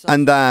주시옵소서.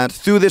 and that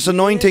through this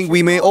anointing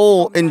we may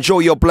all enjoy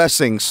your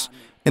blessings.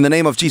 In the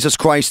name of Jesus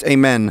Christ,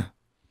 amen.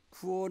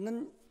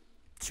 구원은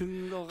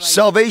증거가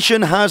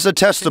Salvation has a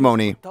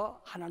testimony. 더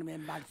하나님의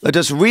말씀. Let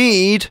us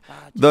read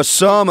the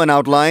sermon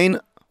outline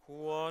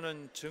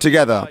구원은 증거가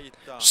together.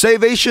 있다.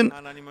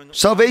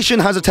 Salvation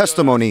has a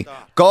testimony.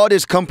 God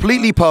is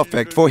completely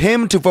perfect. For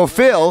Him to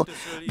fulfill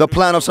the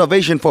plan of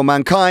salvation for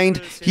mankind,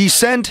 He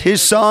sent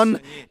His Son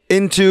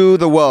into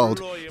the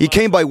world. He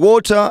came by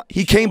water,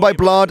 He came by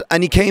blood,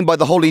 and He came by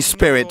the Holy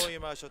Spirit.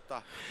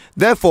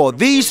 Therefore,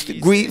 these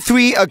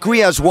three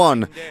agree as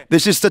one.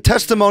 This is the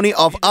testimony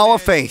of our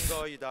faith.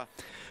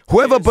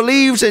 Whoever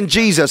believes in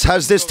Jesus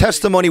has this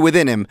testimony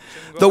within him.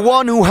 The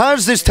one who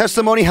has this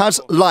testimony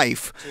has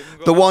life.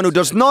 The one who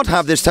does not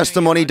have this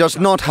testimony does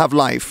not have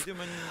life.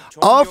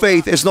 Our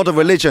faith is not a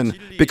religion,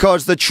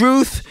 because the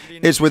truth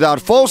is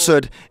without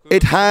falsehood.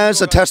 It has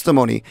a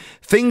testimony.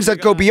 Things that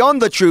go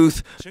beyond the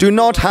truth do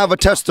not have a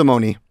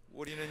testimony.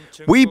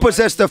 We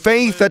possess the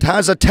faith that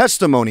has a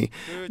testimony.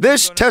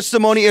 This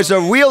testimony is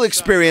a real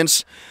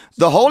experience.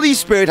 The Holy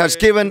Spirit has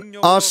given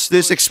us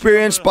this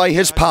experience by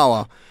His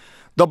power.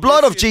 The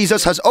blood of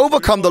Jesus has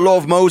overcome the law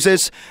of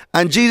Moses,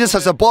 and Jesus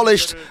has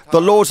abolished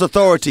the law's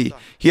authority.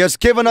 He has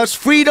given us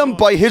freedom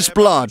by His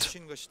blood.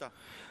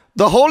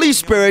 The Holy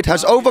Spirit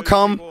has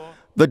overcome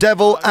the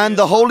devil, and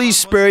the Holy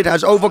Spirit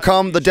has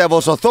overcome the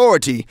devil's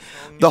authority.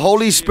 The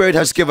Holy Spirit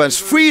has given us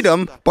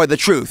freedom by the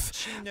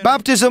truth.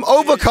 Baptism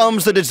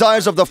overcomes the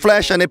desires of the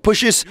flesh, and it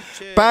pushes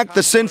back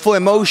the sinful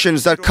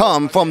emotions that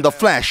come from the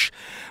flesh.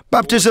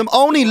 Baptism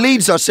only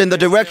leads us in the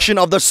direction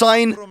of the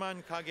sign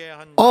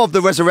of the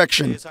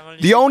resurrection.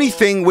 The only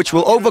thing which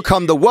will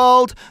overcome the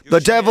world, the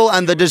devil,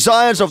 and the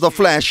desires of the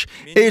flesh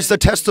is the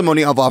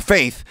testimony of our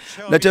faith.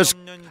 Let us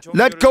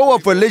let go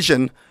of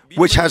religion,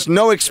 which has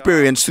no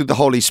experience through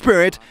the Holy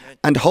Spirit,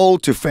 and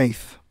hold to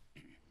faith.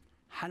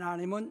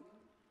 하나님은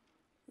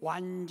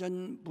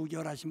완전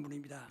무결하신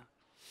분입니다.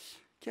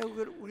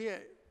 결국 우리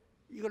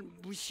이걸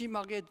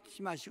무심하게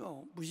듣지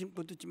마시고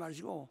무심코 듣지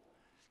마시고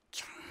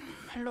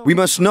정말로 We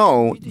must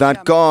know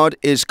that God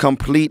is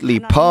completely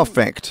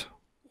perfect.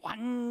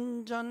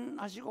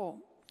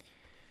 완전하시고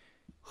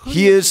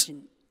He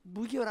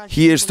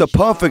is the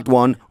perfect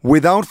one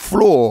without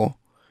flaw.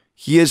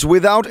 He is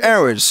without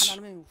errors.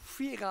 하나님은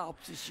후회가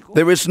없으시고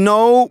There is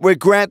no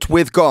regret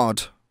with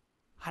God.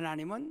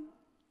 하나님은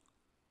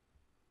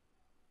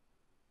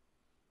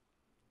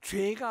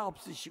죄가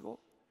없으시고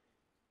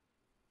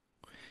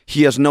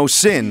He has no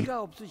sin.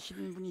 죄가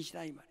없으신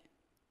분이시다 이 말이에요.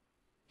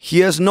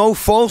 He has no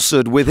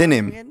falsehood within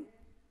him. 하나님은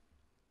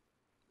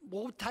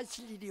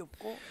못하실 일이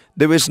없고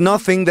There is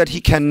nothing that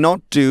he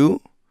cannot do.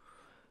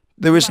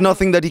 There is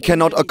nothing that he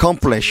cannot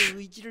accomplish.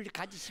 의지를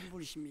가지신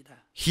분이십니다.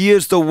 He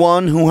is the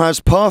one who has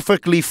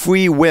perfectly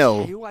free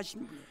will.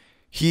 자유하신 분이에요.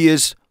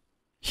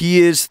 He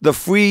is the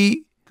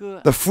free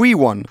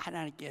one.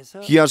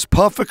 하나님께서 He has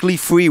perfectly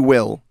free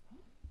will.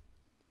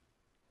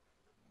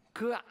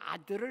 그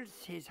아들을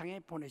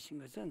세상에 보내신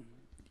것은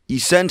He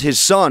sent his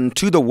son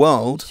to the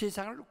world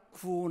세상을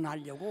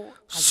구원하려고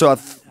so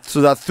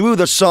that through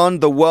the son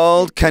the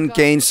world can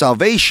gain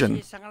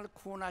salvation. 세상을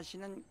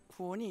구원하시는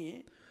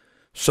구원이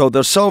So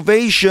the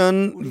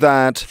salvation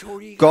that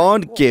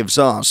God gives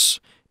us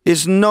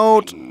is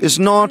not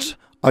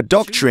a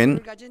doctrine,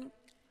 주님을 가진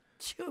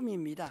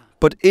체험입니다.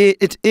 but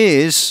it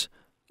is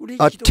우리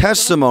a 기독교는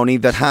testimony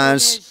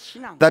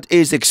that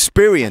is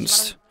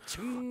experienced.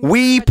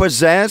 We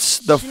possess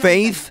the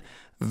faith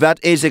that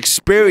is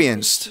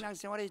experienced.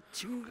 신앙생활의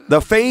증거가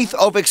The faith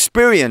of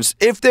experience.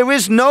 If there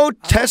is no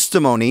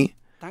testimony,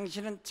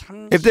 당신은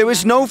참 if there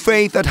is no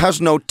faith that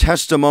has no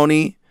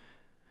testimony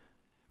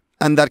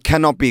and that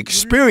cannot be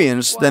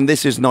experienced, then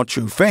this is not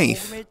true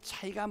faith. 복음의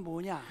차이가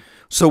뭐냐?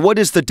 So what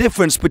is the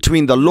difference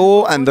between the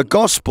law and the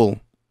gospel?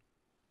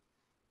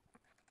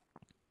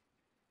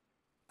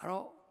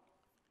 바로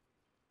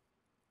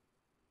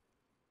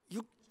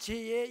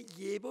육체의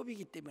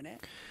예법이기 때문에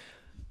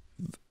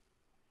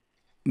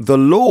The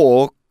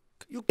law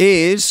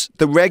is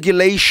the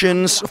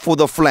regulations for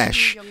the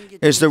flesh,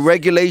 is the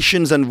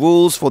regulations and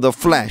rules for the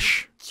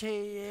flesh.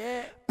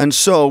 육체의 And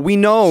so we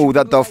know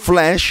that the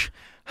flesh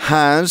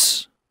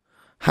has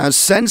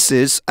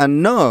senses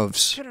and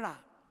nerves. 그러나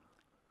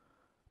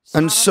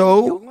And 사람의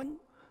so 영은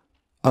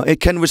it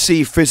can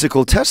receive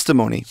physical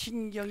testimony.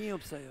 신경이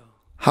없어요.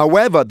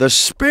 However, the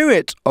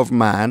spirit of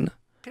man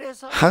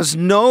그래서 has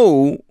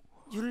no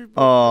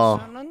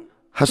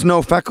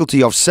율법에서는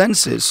faculty of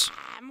senses.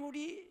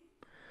 아무리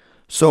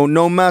So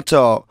no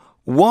matter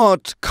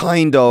what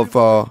kind of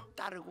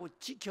따르고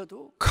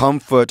지켜도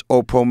comfort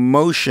or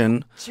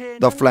promotion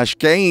the flesh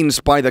gains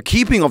by the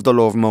keeping of the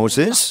law of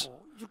Moses,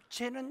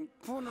 육체는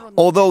구원으로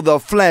although the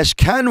flesh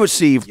can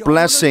receive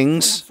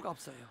blessings 수가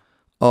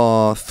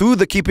없어요. through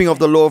the keeping of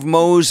the law of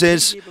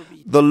Moses,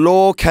 the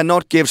law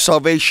cannot give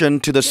salvation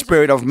to the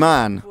spirit of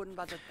man.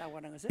 구원받았다고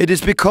하는 것은 It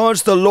is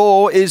because the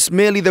law is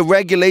merely the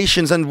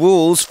regulations and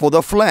rules for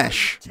the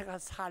flesh. 육체가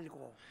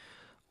살고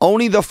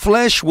Only the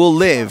flesh will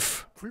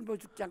live. 굶어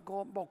죽지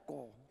않고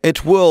먹고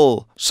It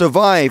will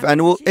survive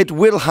and it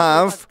will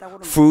have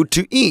food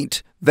to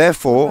eat.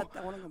 Therefore,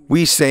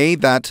 we say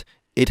that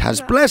it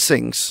has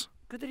blessings.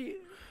 그들이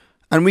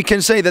And we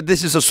can say that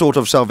this is a sort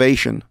of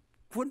salvation.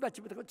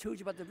 구원받지 못하고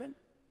저주받으면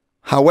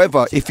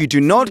However, if you do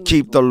not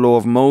keep the law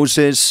of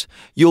Moses,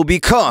 you'll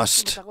be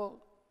cursed. 못하고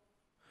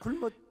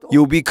굶어 또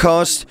You'll be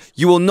cursed.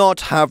 You will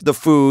not have the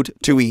food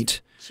to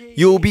eat.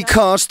 You'll be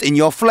cursed in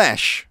your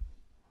flesh.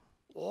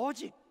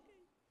 오직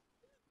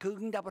그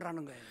응답을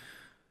하는 거예요.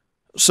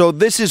 So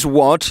this is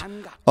what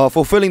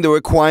fulfilling the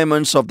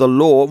requirements of the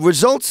law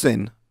results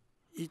in.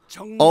 이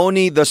정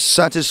Only the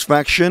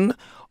satisfaction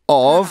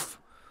of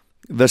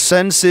the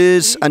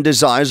senses and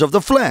desires of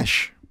the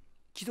flesh.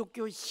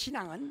 기독교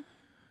신앙은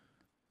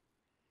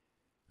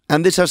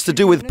And this has to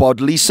do with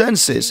bodily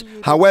senses.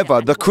 However,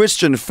 the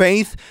Christian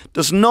faith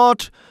is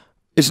not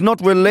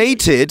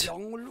related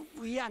영을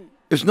위한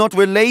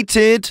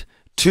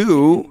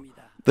to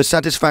the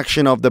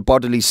satisfaction of the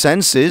bodily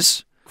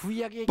senses,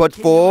 구약의 but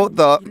for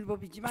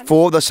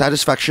율법이지만 the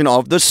satisfaction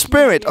of the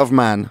spirit of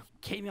man.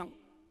 계명은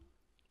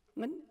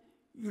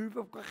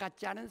율법과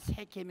같지 않은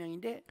새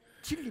계명인데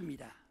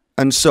진리입니다.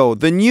 And so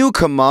the new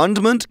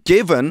commandment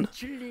given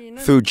진리는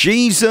through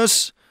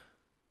Jesus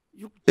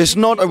is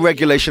not a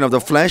regulation of the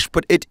flesh,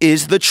 but it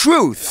is the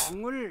truth.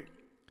 영을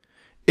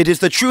It is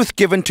the truth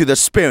given to the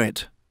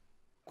spirit.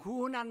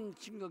 구원하는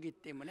증거이기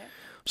때문에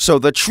So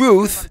the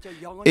truth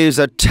is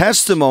a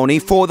testimony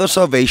for the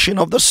salvation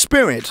of the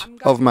spirit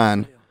of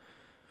man.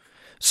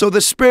 So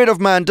the spirit of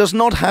man does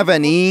not have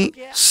any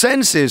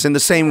senses in the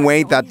same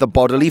way that the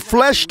bodily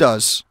flesh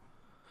does.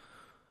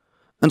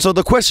 And so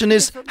the question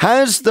is,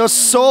 has the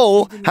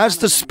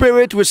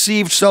spirit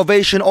received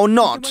salvation or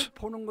not? 믿음을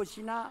보는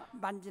것이나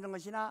만지는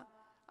것이나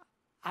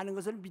아는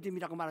것을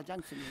믿음이라고 말하지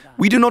않습니다.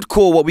 We do not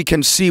call what we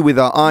can see with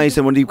our eyes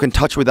and what we can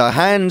touch with our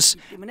hands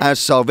as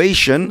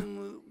salvation.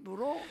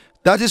 믿음으로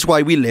That is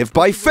why we live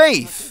by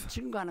faith.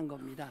 증거하는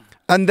겁니다.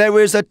 And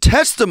there is a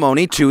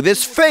testimony to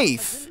this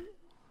faith.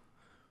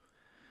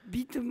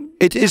 믿음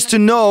It is to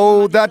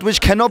know that which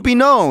cannot be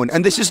known,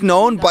 and this is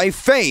known by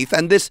faith,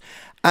 and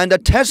a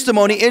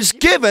testimony is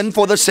given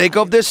for the sake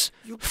of this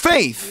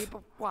faith.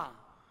 율법과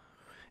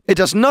It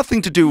has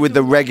nothing to do with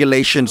the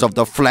regulations of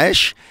the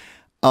flesh,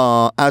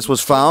 as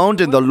was found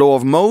in the law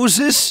of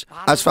Moses,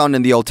 as found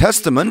in the Old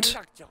Testament.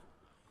 감각적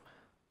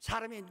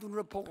사람의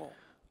눈으로 보고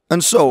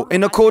And so,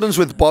 in accordance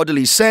with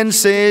bodily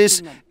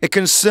senses, it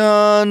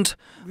concerned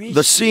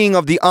the seeing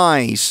of the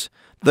eyes,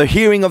 the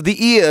hearing of the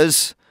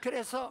ears,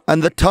 그래서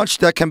and the touch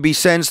that can be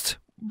sensed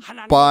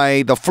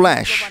by the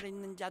flesh, 하나님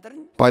있는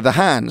자들은 by the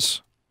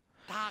hands.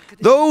 다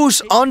그들의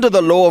Those under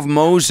the law of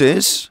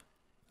Moses,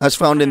 as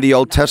found in the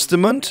Old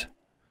Testament,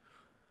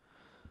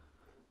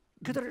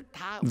 그들을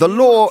다 the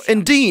law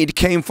indeed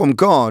came from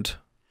God.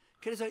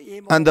 그래서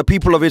이 And the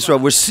people of Israel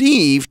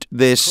received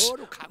this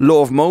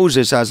law of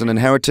Moses as an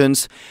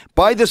inheritance.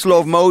 By this law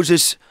of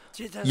Moses,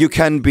 you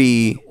can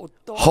be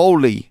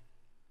holy.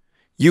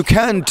 You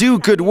can do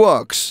good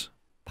works.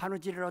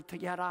 바느질을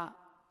어떻게 하라.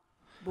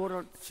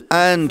 뭐를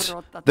And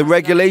스스로 the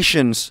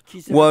regulations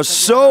were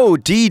so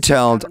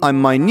detailed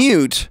and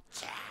minute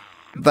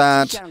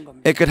that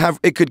it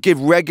could give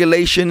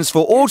regulations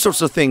for all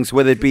sorts of things,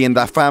 whether it be in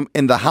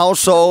the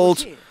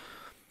household,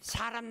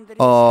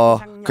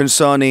 사람들의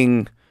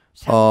concerning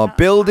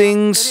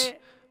buildings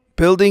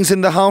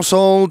in the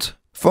household,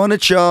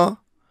 furniture.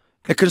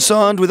 It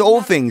concerned with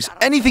all things,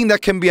 anything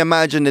that can be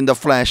imagined in the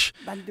flesh.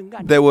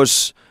 There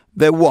was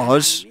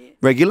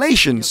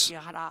regulations.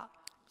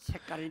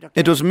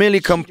 It was merely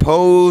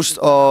composed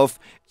of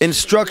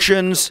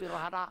instructions,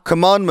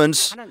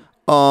 commandments,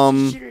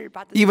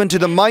 even to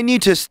the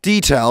minutest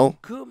detail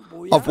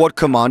of what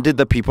commanded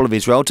the people of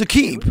Israel to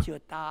keep.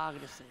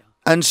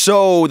 And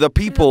so the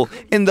people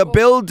in the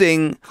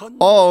building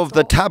of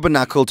the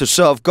tabernacle to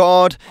serve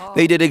God,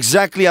 they did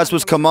exactly as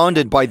was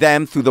commanded by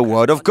them through the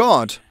word of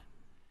God,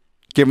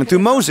 given through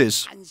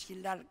Moses.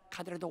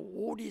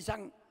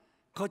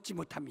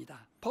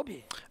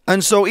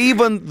 And so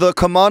even the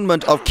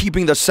commandment of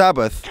keeping the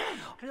Sabbath,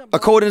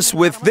 accordance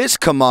with this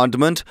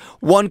commandment,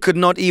 one could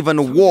not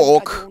even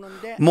walk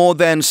more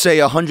than,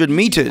 say, 100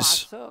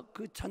 meters.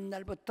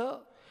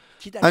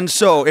 And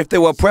so, if there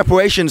were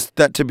preparations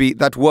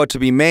that were to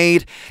be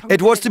made,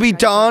 it was to be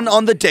done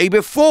on the day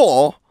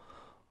before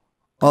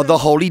the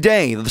holy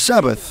day, the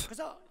Sabbath.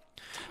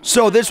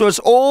 So this was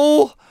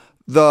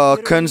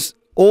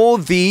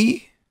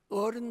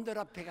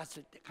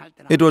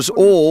it was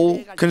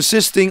all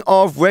consisting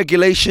of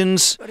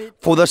regulations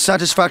for the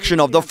satisfaction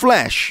of the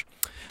flesh.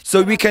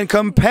 So we can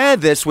compare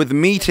this with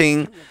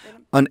meeting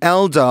an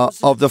elder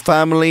of the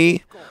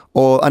family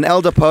or an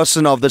elder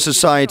person of the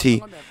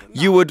society.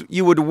 You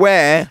would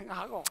wear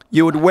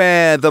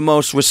the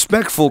most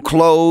respectful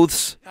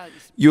clothes.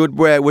 You would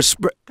wear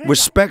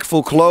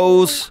respectful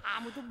clothes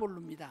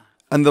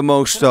and the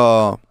most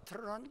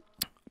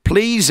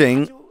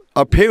pleasing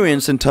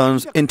appearance in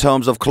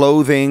terms of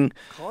clothing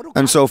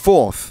and so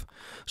forth.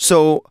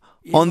 So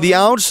on the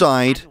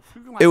outside,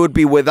 it would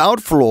be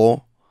without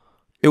flaw.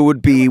 It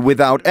would be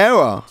without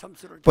error.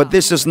 But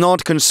this does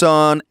not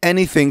concern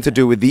anything to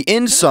do with the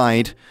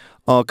inside,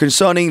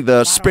 concerning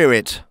the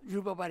spirit.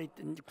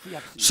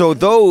 So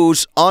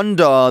those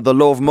under the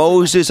law of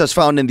Moses as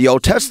found in the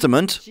Old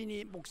Testament,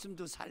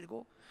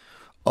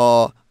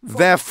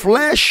 their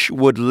flesh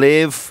would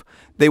live,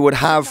 they would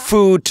have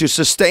food to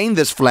sustain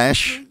this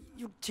flesh,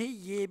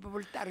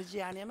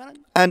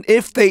 and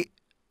if they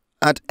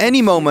at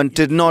any moment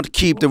did not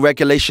keep the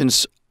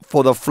regulations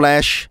for the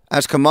flesh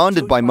as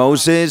commanded by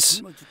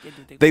Moses,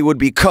 they would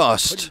be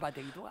cursed.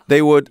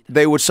 They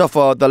would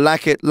suffer the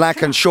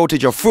lack and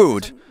shortage of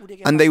food,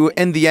 and they would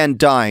in the end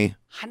die.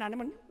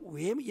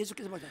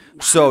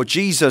 So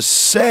Jesus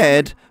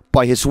said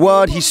by his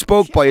word, he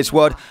spoke by his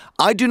word,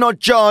 I do not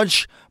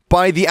judge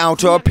by the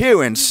outer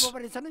appearance.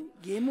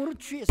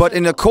 But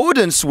in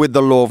accordance with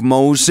the law of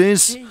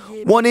Moses,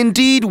 one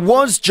indeed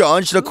was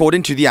judged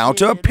according to the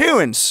outer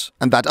appearance,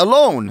 and that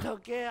alone.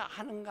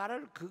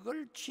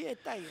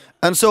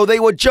 And so they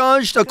were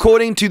judged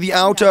according to the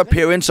outer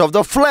appearance of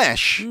the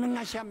flesh,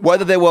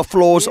 whether there were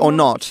flaws or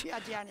not.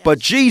 But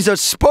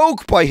Jesus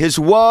spoke by his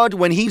word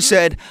when he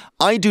said,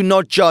 I do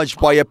not judge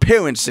by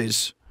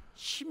appearances.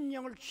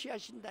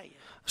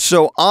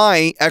 So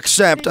I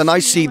accept and I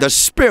see the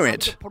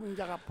Spirit.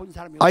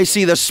 I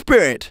see the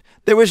Spirit.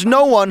 There is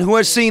no one who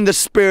has seen the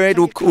Spirit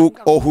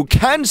or who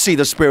can see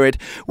the Spirit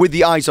with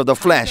the eyes of the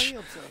flesh.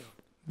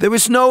 There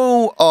is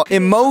no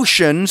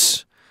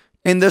emotions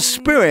in the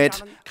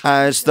Spirit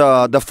as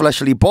the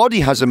fleshly body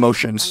has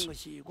emotions.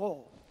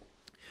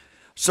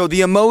 So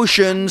the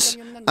emotions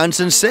and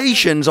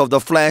sensations of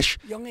the flesh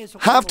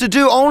have to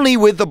do only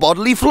with the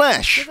bodily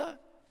flesh.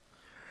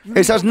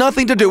 It has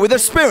nothing to do with the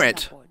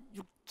Spirit.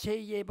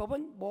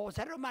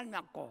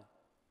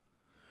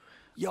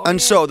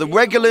 And so the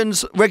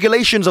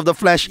regulations of the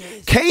flesh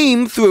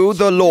came through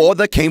the law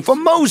that came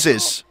from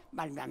Moses.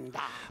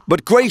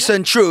 But grace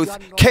and truth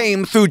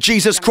came through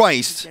Jesus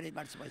Christ,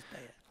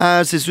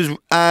 as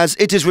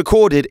it is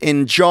recorded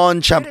in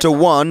John chapter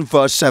 1,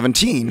 verse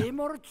 17.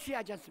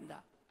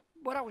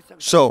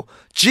 So,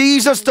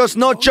 Jesus does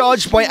not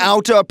judge by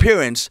outer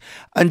appearance.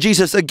 And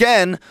Jesus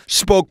again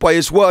spoke by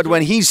his word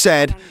when he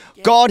said,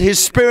 God, his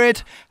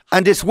Spirit,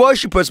 and his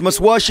worshippers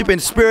must worship in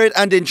spirit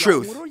and in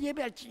truth.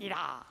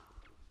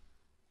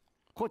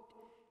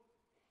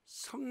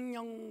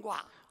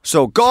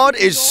 So God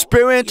is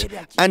spirit,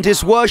 and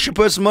his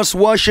worshippers must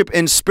worship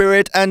in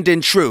spirit and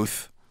in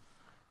truth.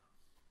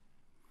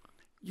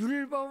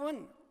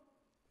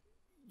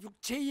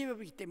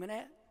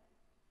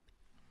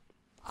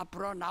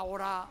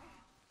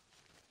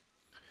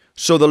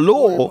 So the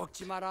law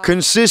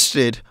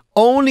consisted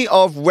only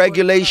of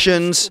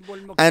regulations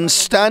and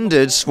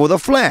standards for the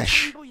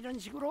flesh.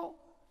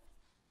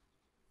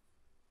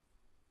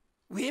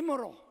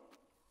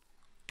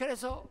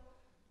 그래서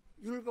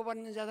율법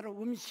받는 자들은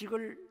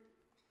음식을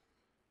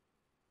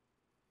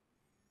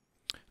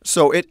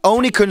So it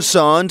only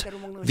concerned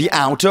the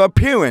outer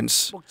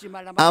appearance,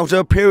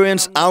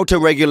 outer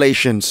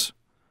regulations.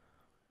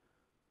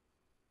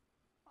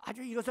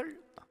 아주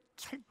이것을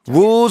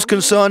Rules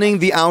concerning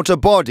the outer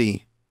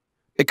body.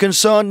 It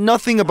concerned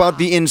nothing about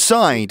the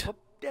inside.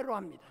 법대로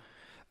합니다.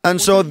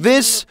 And so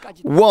this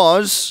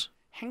was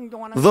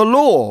행동하는 the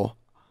law.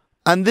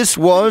 And this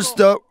was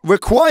the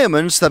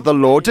requirements that the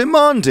law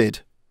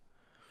demanded.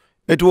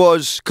 It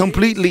was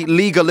completely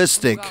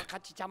legalistic.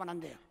 같이 자면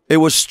안 돼요. It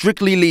was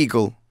strictly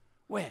legal.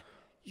 왜?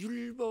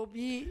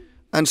 율법이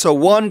And so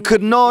one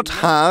could not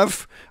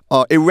have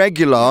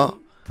irregular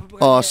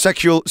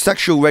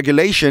sexual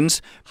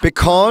regulations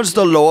because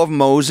the law of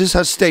Moses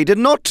has stated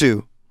not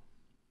to.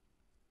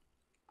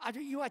 아주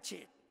이와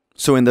같이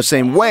So in the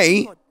same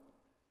way,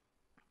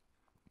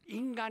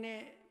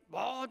 인간의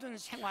모든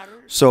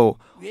생활을 so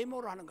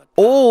외모로 하는 것.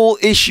 all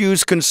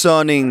issues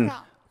concerning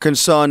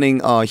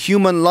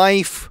human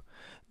life,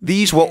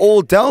 these were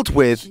all dealt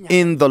with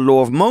in the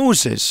law of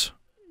Moses.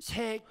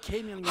 새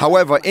계명이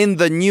However, in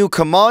the new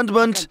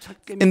commandment,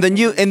 in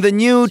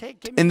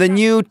the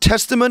New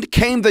Testament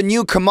came the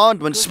new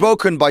commandment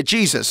spoken by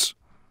Jesus.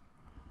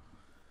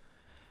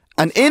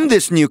 And in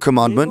this new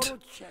commandment, 외모로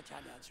취하지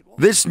아니하시고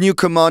this new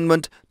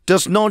commandment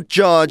does not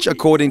judge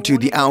according to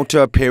the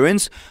outer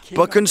appearance,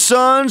 but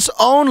concerns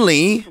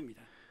only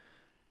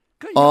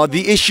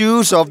the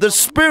issues of the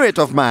spirit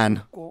of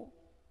man.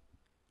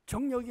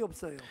 정욕이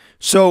없어요.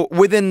 So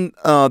within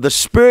the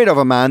spirit of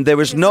a man,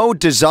 there is no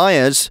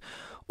desires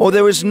or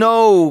there is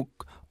no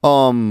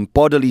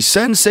bodily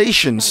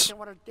sensations.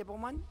 생활할 때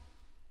보면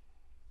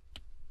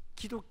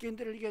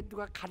기독교인들을 이게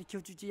누가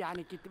가르쳐 주지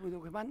않았기 때문에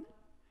그만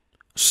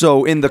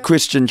So in the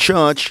Christian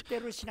church,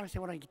 때로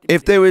신앙생활하기 때문에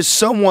if there is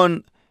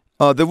someone,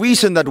 the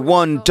reason that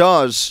one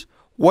does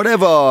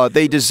whatever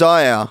they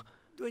desire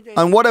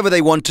and whatever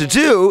they want to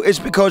do is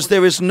because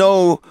there is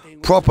no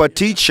proper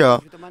teacher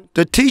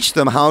to teach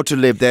them how to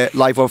live their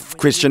life of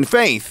Christian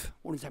faith.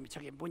 오는 사람이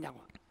저게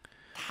뭐냐고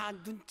다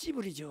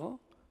눈찌부리죠.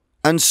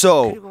 And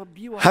so,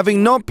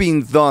 having not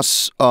been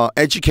thus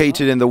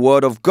educated in the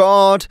Word of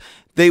God,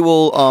 they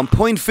will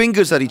point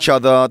fingers at each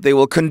other, they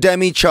will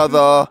condemn each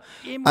other,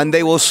 and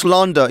they will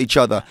slander each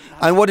other.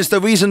 And what is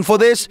the reason for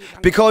this?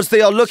 Because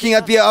they are looking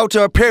at the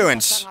outer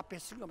appearance. 앞에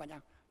쓴거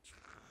마냥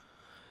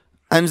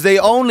And they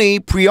only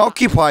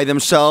preoccupy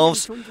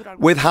themselves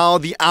with how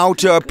the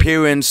outer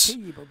appearance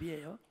이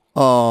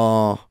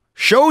법이에요.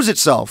 shows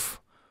itself.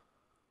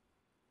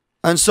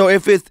 And so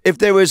if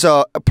there is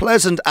a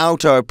pleasant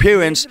outer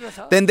appearance,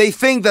 then they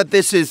think that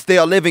they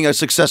are living a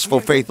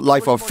successful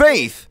life of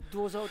faith.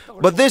 누워서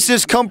떡을 But this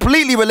is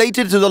completely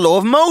related to the law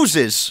of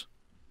Moses.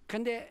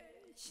 근데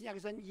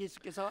신약에서는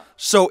예수께서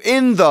So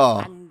in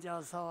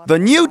앉아서 the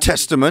New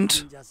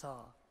Testament,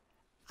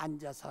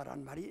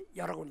 앉아서라는 말이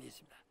여러 군데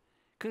있습니다.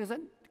 그래서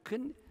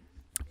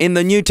in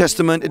the New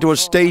Testament, it was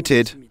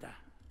stated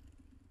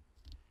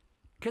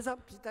그래서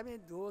비tam에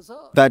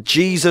누워서 that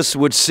Jesus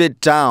would sit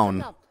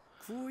down.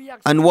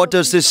 And what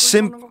does this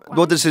symbolize?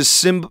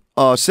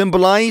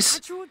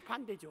 아주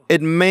반대죠.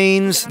 It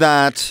means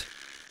that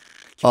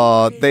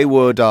they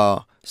would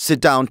sit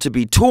down to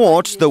be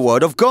taught the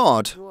Word of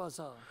God.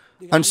 누워서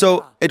And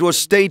so it was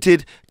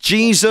stated,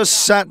 Jesus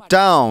sat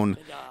down.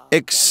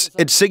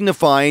 It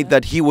signified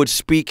that he would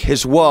speak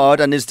his word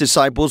and his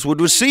disciples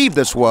would receive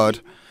this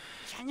word.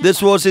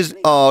 This was his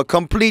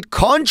complete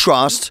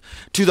contrast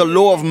to the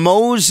law of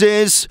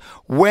Moses,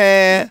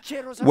 where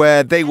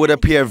they would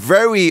appear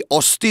very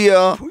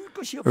austere,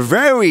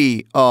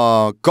 very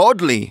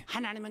godly.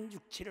 하나님은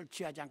육체를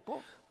취하지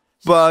않고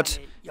But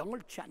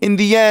영을 취하는 in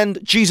the end,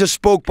 Jesus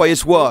spoke by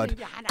his word.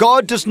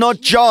 God does not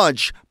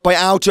judge by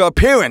outer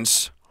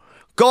appearance.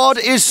 God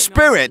is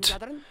spirit,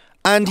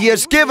 and he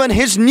has given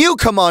his new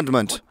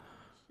commandment,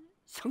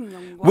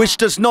 성령과 which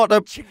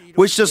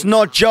does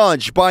not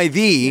judge by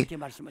the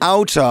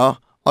outer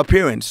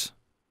appearance.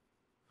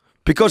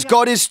 Because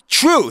God is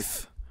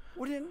truth.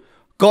 우리는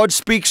God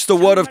speaks the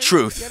word of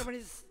truth.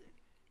 여러분이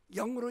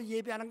영으로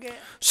예배하는 게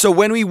So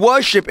when we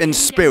worship in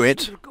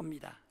spirit, 힘들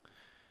겁니다.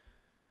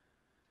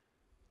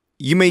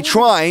 you may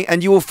try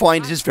and you will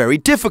find it is very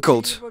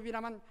difficult.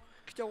 율법이라면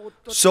그저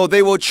옷도 So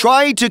they will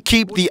try to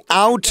keep the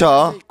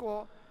outer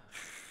입고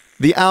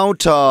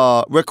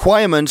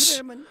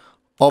requirements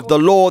of the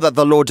law that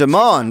the law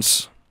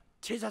demands.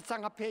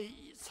 제사장 앞에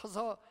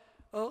서서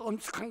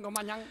엄숙한 것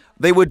마냥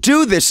They would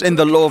do this in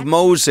the law of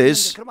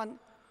Moses, 그러면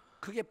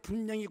그게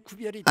분명히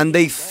구별이 and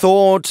they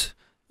thought,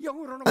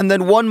 영으로는 and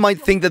then one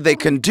might think that they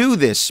can do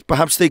this.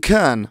 Perhaps they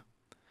can.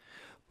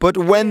 But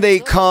when they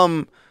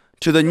come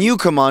to the new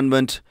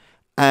commandment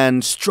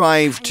and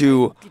strive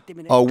to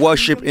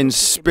worship in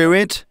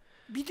spirit,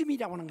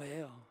 믿음이라고 하는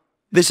거예요.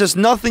 this has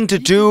nothing to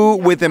do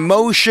with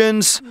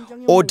emotions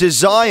or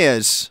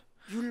desires.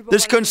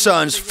 This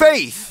concerns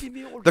faith,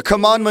 the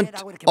commandment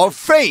of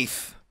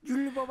faith.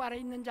 율법 아래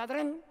있는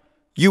자들은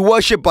You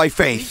worship by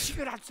faith.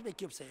 의식을 할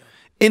수밖에 없어요.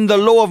 in the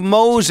law of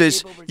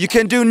Moses, you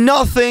can do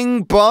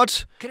nothing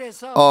but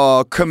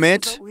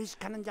commit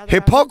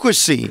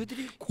hypocrisy.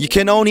 You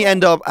can only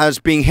end up as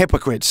being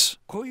hypocrites.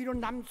 고의로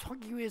남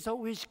속이기 위해서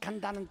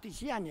의식한다는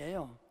뜻이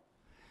아니에요.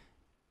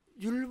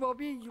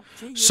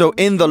 So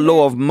in the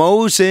law of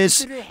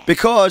Moses,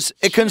 because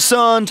it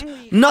concerned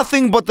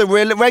nothing but the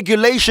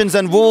regulations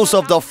and rules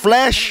of the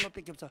flesh,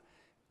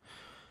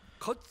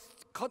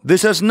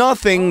 this has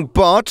nothing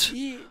but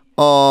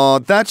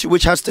that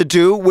which has to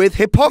do with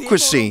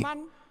hypocrisy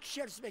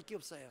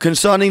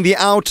concerning the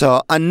outer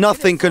and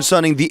nothing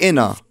concerning the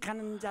inner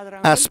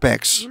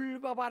aspects.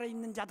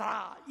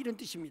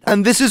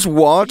 And this is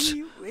what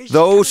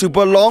those who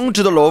belong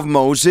to the law of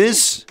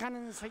Moses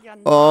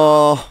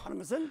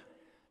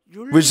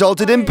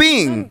resulted in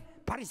being.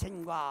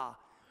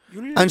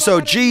 And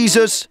so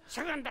Jesus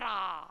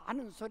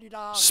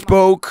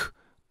spoke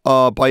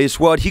by his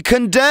word. He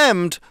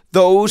condemned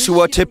those who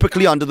were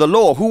typically under the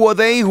law. Who were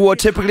they who were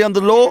typically under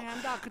the law?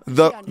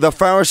 The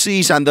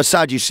Pharisees and the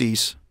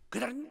Sadducees.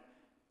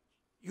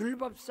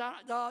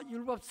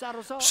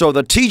 So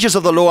the teachers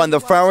of the law and the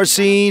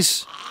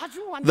Pharisees,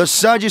 the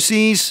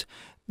Sadducees,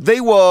 they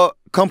were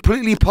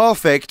completely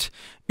perfect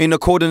in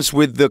accordance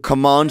with the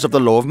commands of the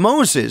law of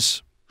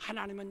Moses.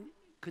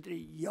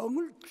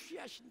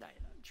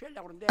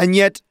 And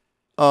yet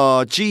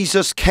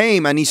Jesus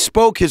came and he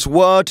spoke his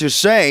word to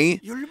say,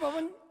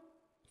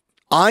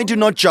 I do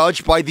not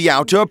judge by the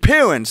outer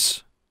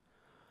appearance.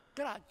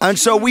 And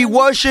so we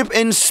worship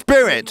in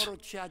spirit.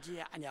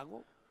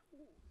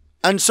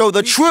 And so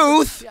the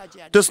truth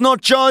does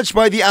not judge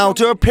by the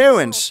outer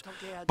appearance,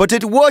 but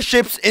it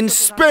worships in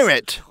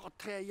spirit.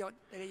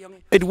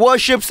 It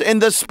worships in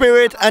the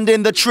spirit and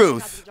in the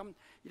truth.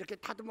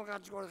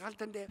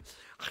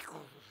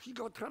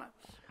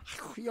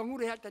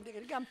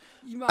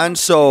 And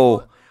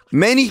so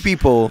many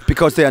people,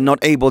 because they are not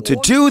able to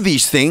do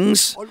these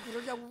things,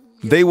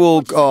 they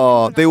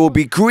will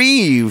be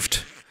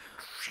grieved,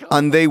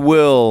 and they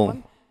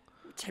will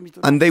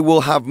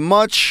have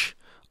much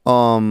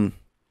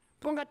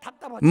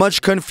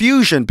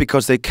confusion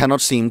because they cannot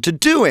seem to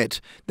do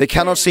it. They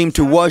cannot seem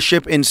to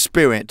worship in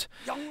spirit.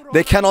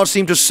 They cannot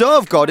seem to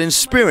serve God in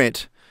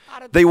spirit.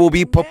 They will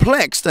be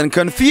perplexed and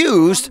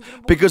confused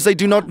because they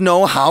do not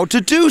know how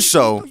to do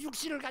so.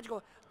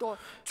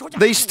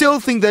 They still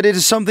think that it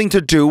is something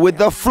to do with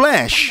the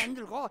flesh.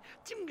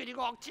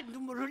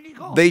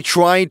 They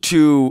try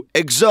to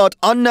exert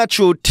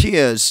unnatural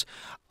tears,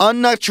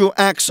 unnatural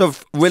acts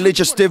of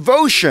religious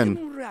devotion.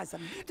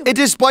 It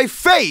is by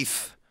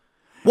faith.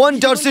 One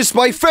does this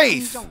by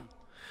faith.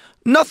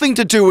 Nothing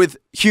to do with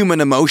human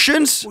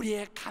emotions.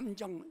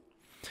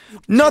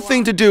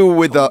 Nothing to do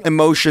with the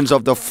emotions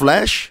of the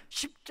flesh.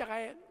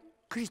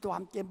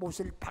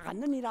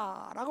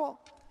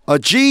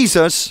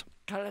 Jesus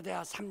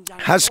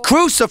has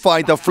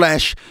crucified the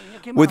flesh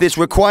with its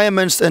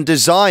requirements and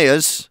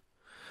desires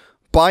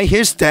by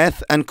his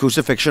death and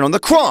crucifixion on the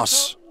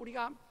cross.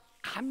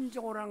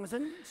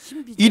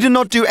 You do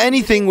not do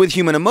anything with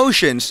human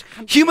emotions.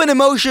 Human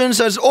emotions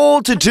has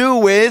all to do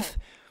with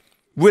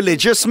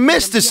religious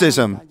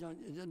mysticism.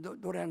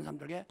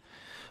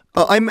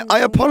 I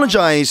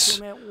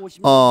apologize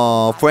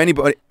for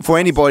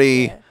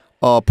anybody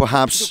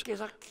perhaps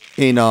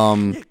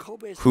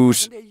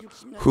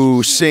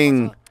who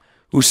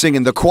sing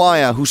in the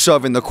choir, who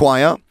serve in the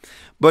choir.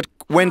 But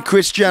when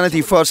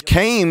Christianity first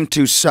came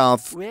to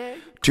South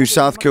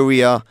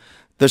Korea,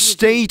 the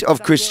state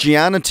of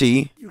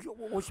Christianity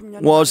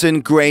was in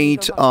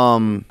great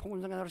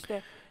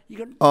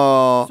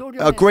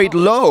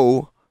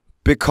low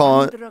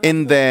because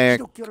in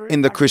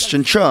the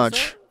Christian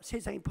church.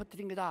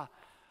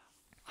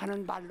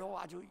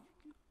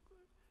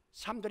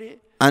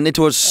 And it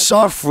was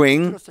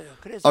suffering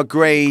a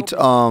great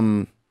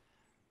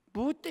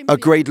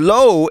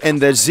low in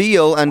their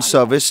zeal and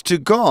service to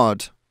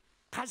God.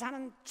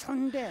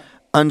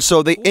 And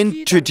so they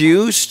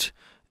introduced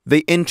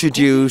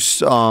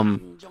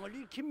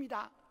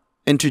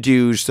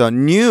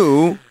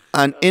new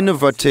and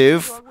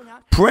innovative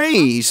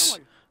praise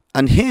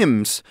and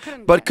hymns.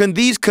 But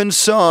these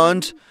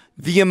concerned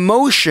the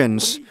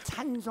emotions.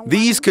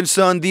 These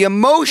concern the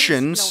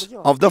emotions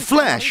of the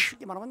flesh.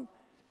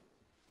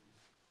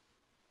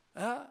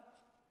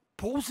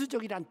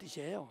 보수적이란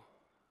뜻이에요.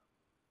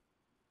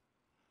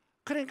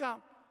 그러니까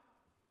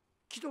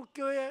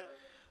기독교에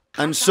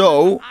And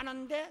so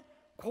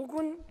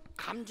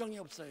감정이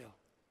없어요.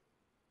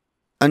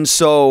 And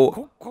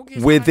so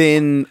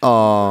within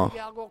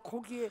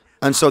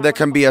and so there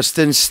can be a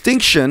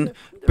distinction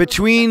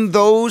between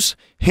those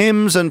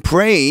hymns and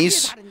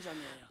praise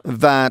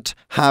that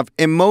have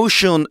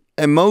emotions,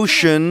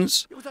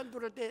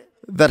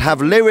 that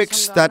have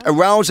lyrics that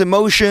arouse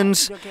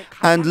emotions,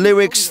 and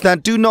lyrics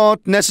that do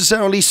not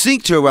necessarily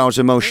seek to arouse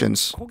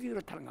emotions.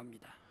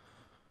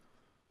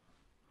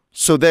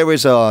 So there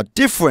is a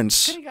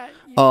difference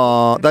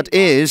that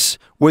is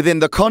within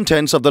the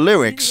contents of the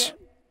lyrics.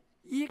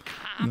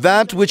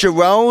 That which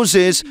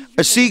arouses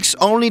seeks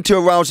only to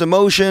arouse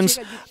emotions,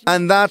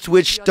 and that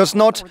which does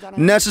not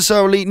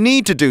necessarily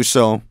need to do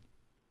so.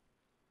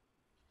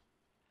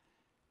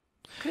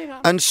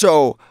 And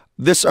so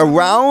this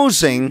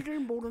arousing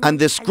and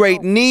this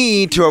great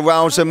need to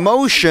arouse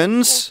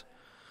emotions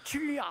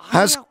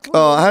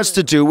has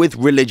to do with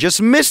religious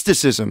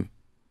mysticism.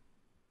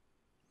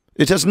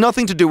 It has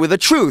nothing to do with the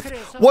truth.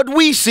 What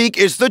we seek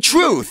is the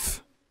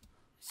truth.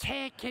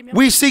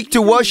 We seek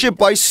to worship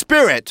by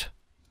spirit.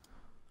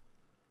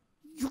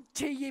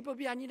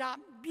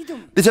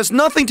 This has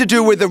nothing to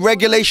do with the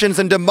regulations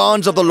and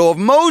demands of the law of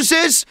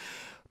Moses,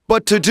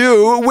 but to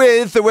do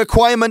with the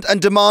requirement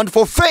and demand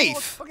for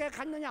faith.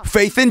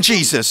 Faith in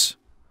Jesus.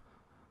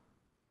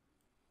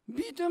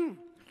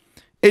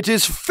 It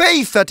is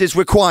faith that is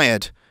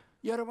required.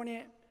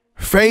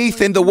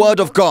 Faith in the Word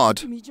of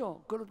God.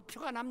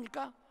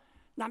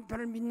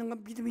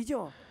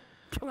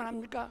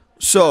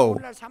 So,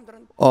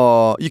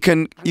 you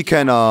can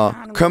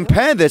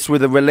compare this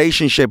with a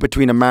relationship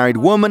between a married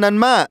woman and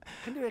man.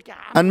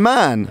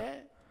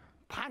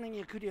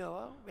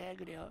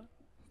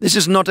 This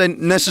is not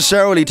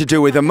necessarily to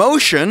do with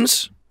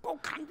emotions,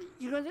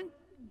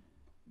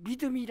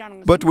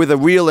 but with a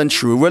real and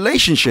true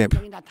relationship.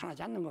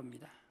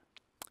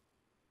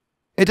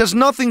 It has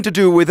nothing to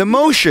do with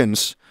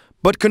emotions,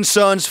 but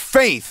concerns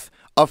faith,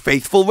 a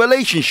faithful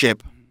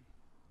relationship.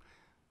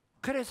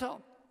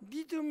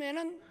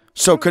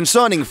 So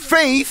concerning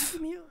faith,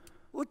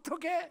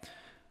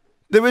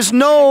 there is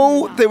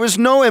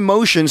no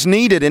emotions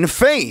needed in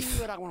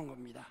faith.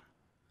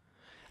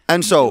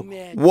 And so,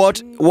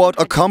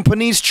 what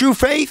accompanies true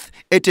faith?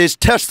 It is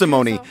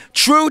testimony.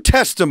 True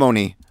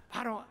testimony.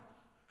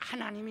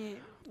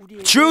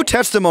 True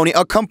testimony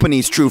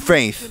accompanies true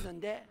faith.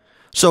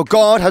 So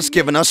God has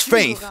given us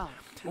faith.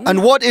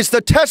 And what is the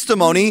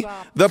testimony,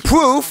 the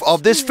proof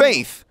of this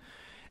faith?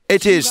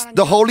 It is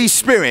the Holy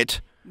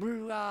Spirit.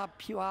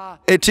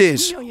 It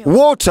is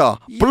water,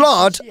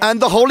 blood,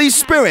 and the Holy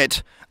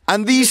Spirit.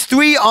 And these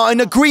three are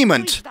in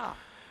agreement.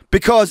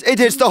 Because it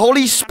is the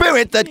Holy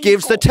Spirit that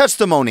gives the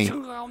testimony.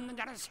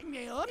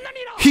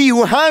 He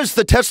who has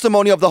the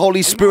testimony of the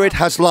Holy Spirit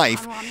has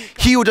life.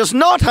 He who does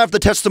not have the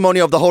testimony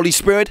of the Holy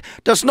Spirit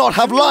does not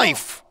have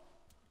life.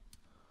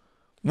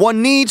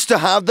 One needs to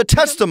have the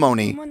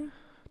testimony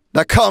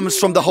that comes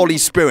from the Holy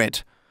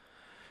Spirit.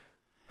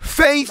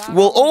 Faith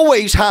will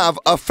always have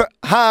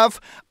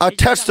a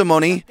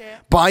testimony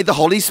by the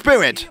Holy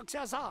Spirit.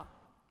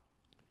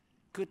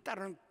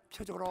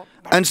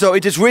 And so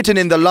it is written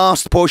in the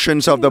last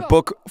portions of the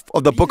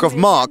book of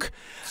Mark.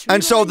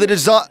 And so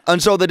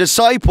the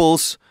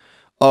disciples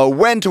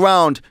went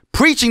around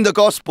preaching the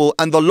gospel,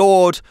 and the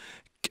Lord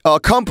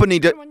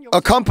accompanied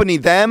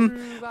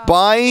them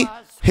by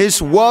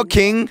His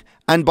working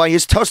and by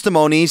His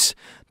testimonies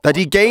that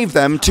He gave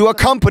them to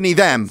accompany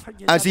them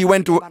as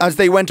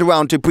they went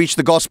around to preach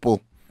the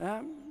gospel.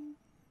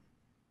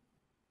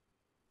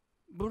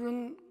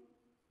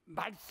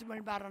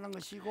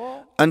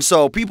 And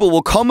so people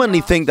will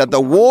commonly think that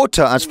the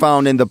water as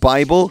found in the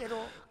Bible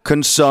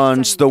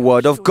concerns the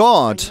Word of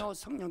God.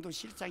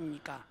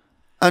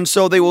 And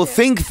so they will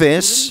think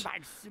this,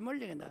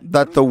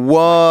 that the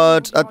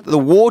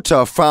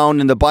water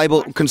found in the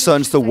Bible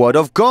concerns the Word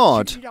of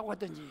God.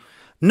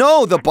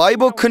 No, the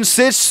Bible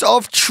consists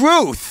of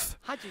truth.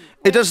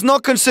 It does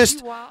not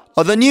consist,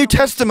 or the New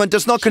Testament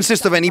does not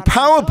consist of any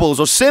parables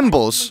or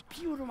symbols.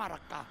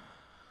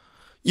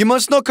 You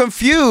must not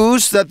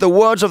confuse that the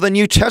words of the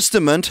New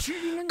Testament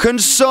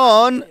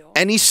concern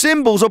any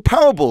symbols or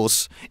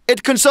parables.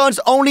 It concerns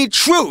only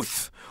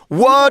truth,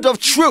 word of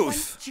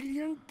truth.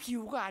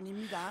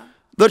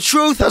 The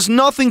truth has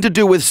nothing to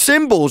do with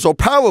symbols or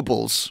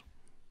parables.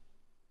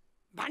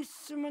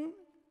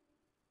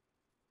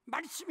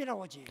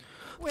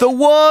 The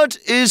word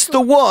is the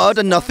word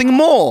and nothing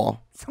more.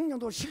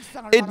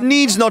 It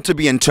needs not to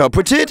be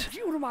interpreted.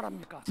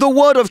 The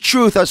word of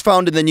truth as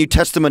found in the New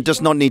Testament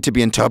does not need to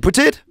be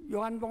interpreted.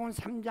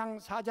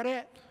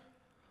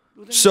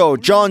 So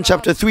John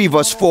chapter 3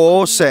 verse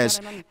 4 says,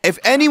 if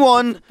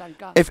anyone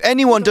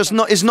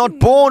is not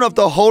born of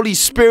the Holy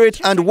Spirit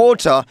and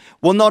water,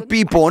 will not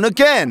be born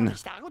again.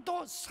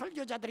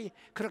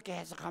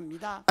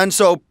 And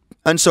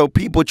so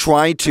people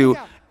try to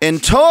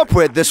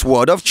interpret this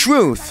word of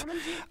truth.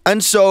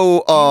 And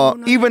so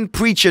even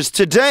preachers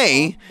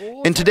today,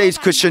 in today's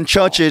Christian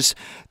churches,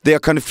 they are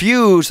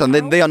confused, and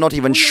then they are not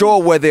even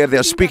sure whether they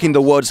are speaking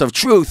the words of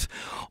truth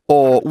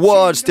or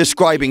words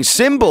describing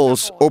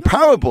symbols or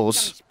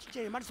parables.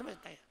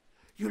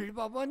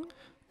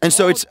 And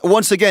so it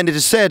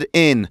is said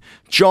in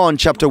John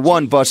chapter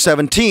 1 verse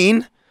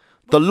 17,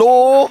 the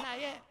law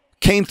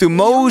came through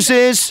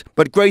Moses,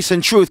 but grace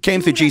and truth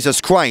came through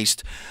Jesus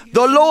Christ.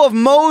 The law of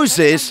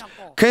Moses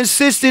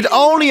consisted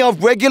only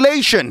of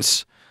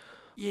regulations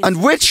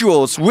and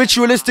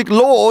ritualistic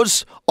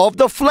laws of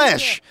the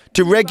flesh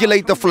to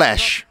regulate the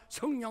flesh.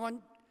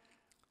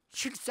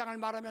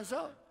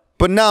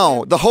 But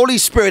now the Holy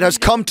Spirit has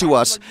come to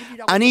us,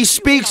 and He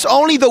speaks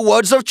only the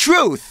words of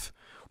truth.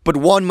 But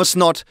one must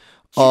not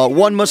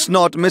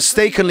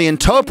mistakenly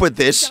interpret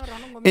this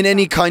in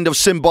any kind of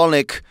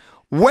symbolic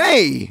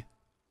way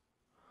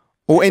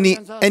or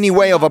any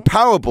way of a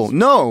parable.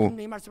 No.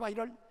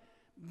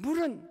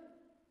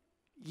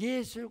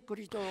 예수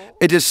그리스도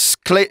It is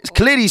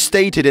clearly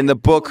stated in the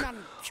book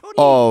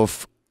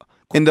of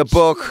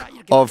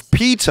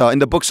Peter, in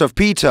the books of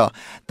Peter,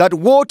 that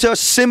water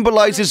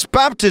symbolizes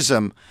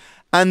baptism,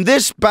 and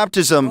this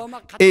baptism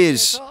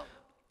is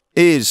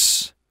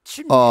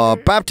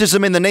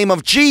baptism in the name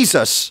of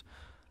Jesus.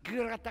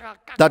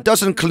 That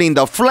doesn't clean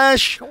the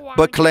flesh,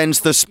 but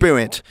cleanse the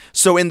spirit.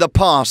 So in the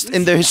past,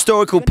 in the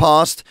historical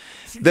past,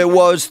 there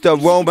was the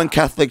Roman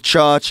Catholic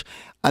Church,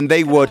 and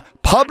they would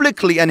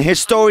publicly and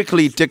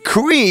historically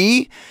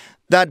decree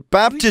that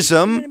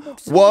baptism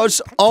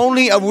was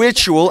only a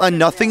ritual and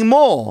nothing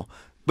more.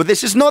 But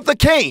this is not the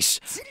case.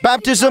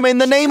 Baptism in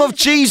the name of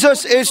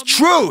Jesus is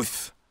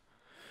truth.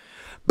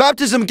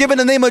 Baptism given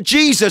in the name of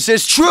Jesus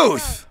is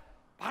truth.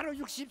 바로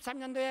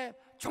 63년도에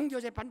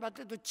종교재판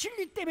받을 때도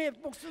진리 때문에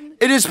목숨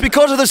It is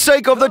because of the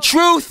sake of the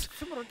truth,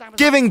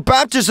 giving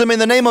baptism in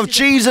the name of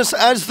Jesus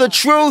as the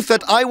truth,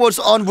 that I was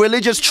on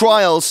religious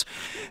trials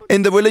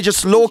in the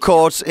religious law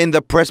courts in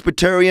the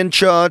Presbyterian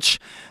Church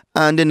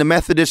and in the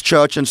Methodist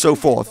Church and so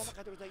forth.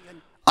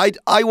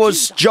 I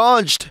was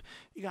judged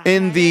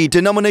in the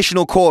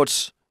denominational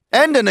courts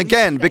and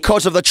again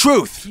because of the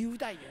truth.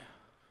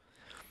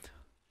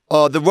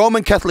 The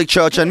Roman Catholic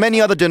Church and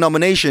many other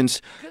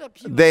denominations,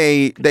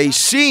 they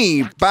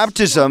see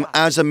baptism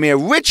as a mere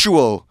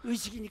ritual,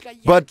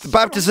 but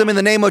baptism in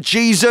the name of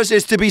Jesus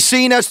is to be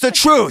seen as the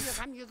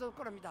truth.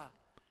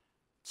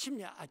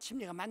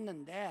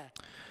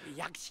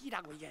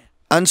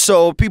 And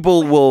so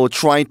people will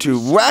try to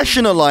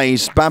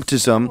rationalize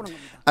baptism,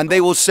 and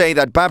they will say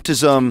that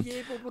baptism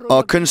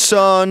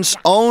concerns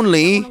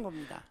only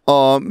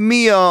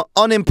mere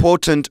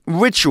unimportant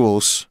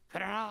rituals,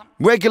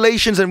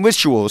 regulations and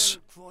rituals.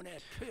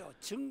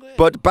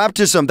 But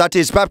baptism, that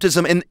is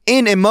baptism in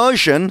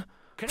immersion,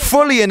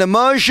 fully in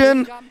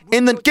immersion,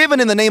 given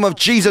in the name of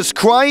Jesus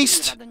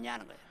Christ,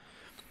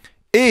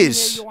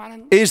 is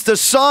the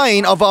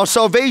sign of our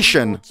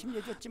salvation,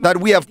 that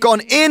we have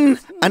gone in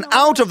and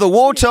out of the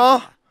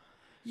water,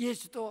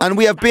 and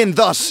we have been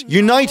thus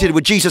united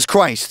with Jesus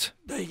Christ.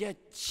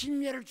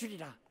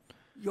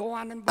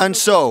 And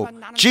so,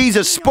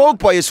 Jesus spoke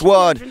by His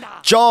word.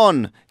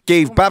 John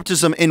gave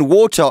baptism in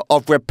water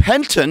of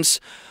repentance,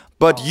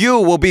 but you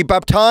will be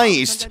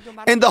baptized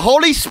in the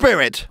Holy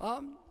Spirit.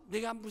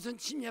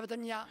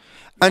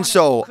 And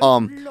so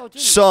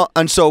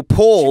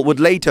Paul would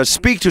later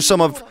speak to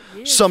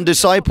some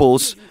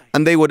disciples,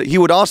 and he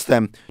would ask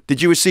them,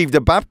 Did you receive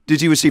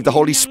the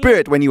Holy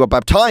Spirit when you were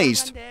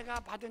baptized?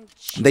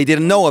 They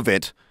didn't know of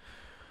it.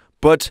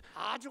 But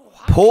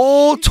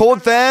Paul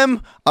taught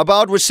them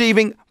about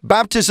receiving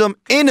baptism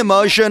in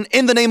immersion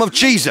in the name of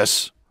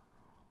Jesus.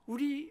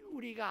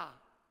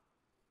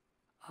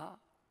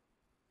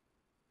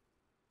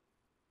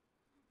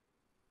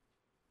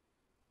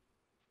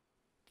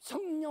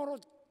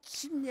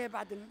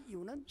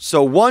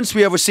 So once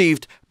we have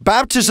received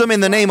baptism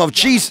in the name of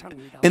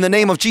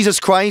Jesus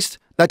Christ,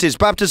 that is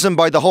baptism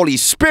by the Holy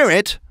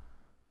Spirit,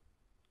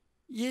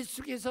 you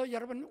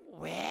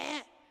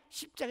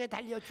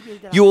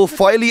will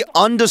finally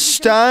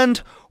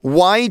understand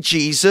why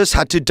Jesus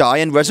had to die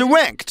and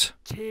resurrect.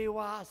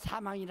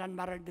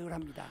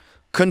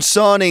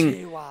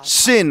 Concerning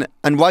sin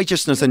and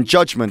righteousness and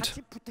judgment.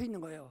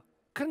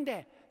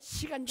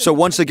 So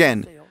once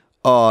again,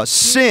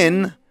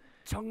 sin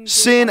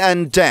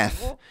and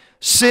death.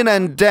 Sin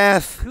and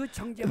death,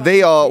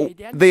 they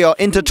are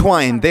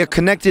intertwined. They are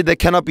connected. They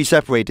cannot be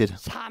separated.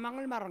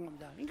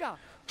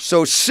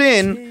 So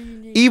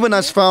sin, even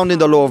as found in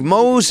the law of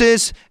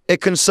Moses, it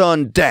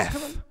concerned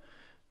death.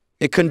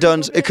 It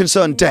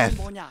concerned death.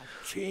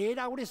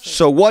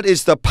 So what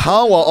is the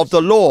power of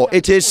the law?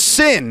 It is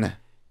sin.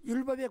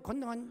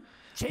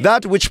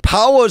 That which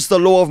powers the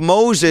law of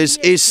Moses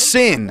is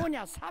sin.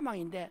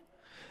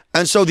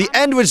 And so the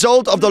end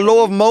result of the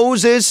law of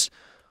Moses,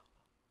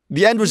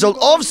 the end result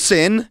of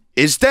sin,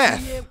 is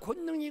death.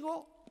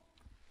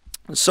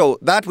 So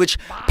that which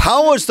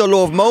powers the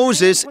law of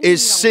Moses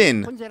is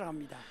sin.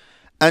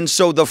 And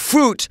so the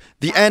fruit,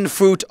 the end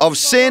fruit of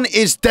sin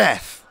is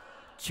death.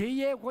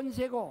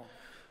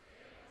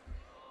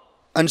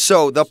 And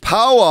so the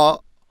power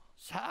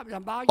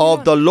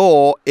of the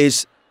law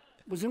is,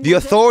 the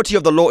authority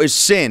of the law is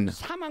sin.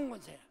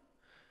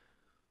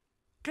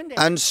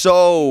 And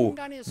so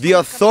the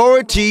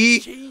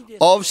authority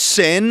of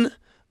sin,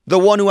 the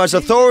one who has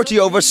authority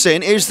over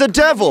sin, is the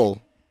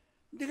devil.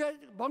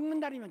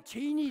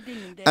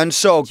 And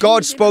so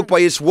God spoke by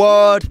His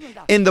word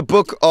in the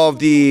book of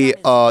the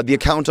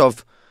account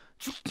of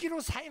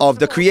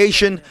the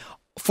creation.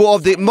 For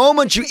the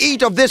moment you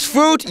eat of this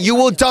fruit, you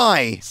will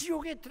die.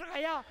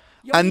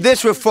 And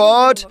this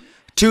referred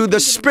to the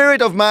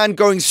spirit of man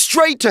going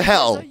straight to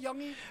hell.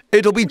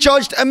 It will be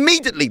judged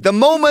immediately. The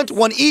moment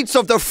one eats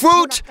of the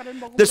fruit,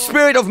 the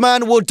spirit of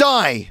man will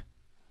die.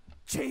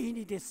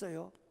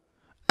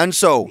 And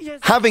so,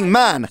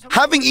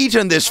 having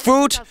eaten this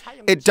fruit,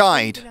 it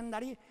died.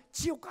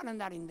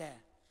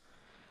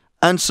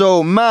 And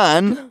so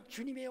man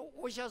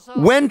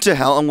went to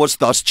hell and was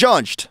thus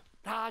judged.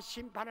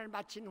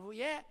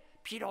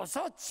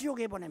 비로소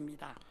지옥에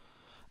보냅니다.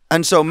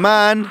 And so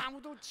man,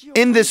 아무도 지옥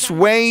in this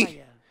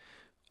way,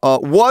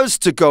 was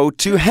to go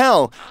to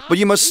hell. But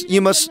you must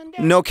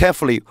know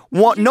carefully.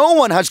 No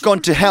one has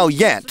gone to hell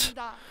yet.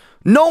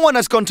 No one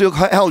has gone to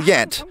hell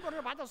yet.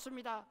 선고를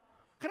받았습니다.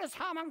 그래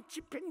사망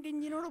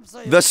집행된 이는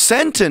없어요. The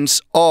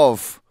sentence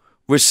of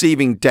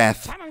receiving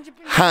death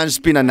has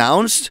been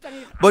announced,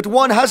 but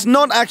one has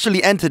not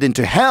actually entered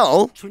into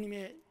hell.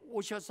 주님이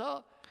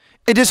오셔서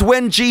It is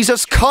when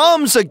Jesus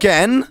comes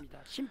again,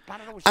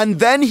 and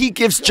then he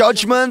gives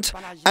judgment,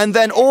 and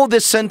then all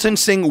this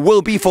sentencing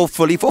will be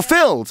fully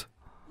fulfilled.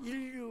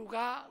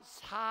 인류가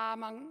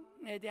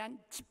사망에 대한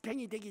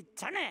집행이 되기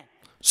전에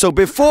So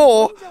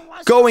before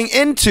going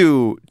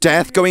into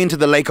death, going into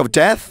the lake of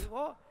death,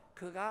 그리고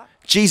그가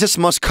Jesus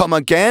must come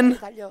again.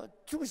 달려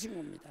죽으신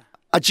겁니다.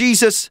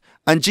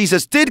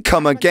 Jesus did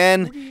come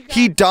again.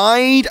 He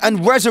died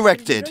and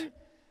resurrected.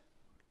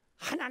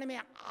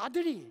 하나님의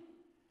아들이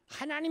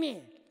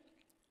하나님이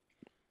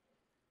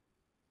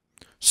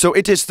So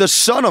it is the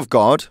Son of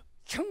God.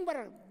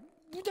 형벌을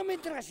무덤에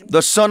들어가신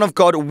The Son of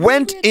God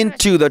went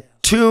into the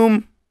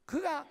tomb.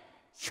 그가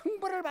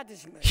형벌을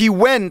받으신 거예요. He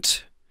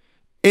went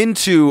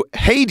into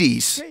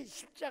Hades. 그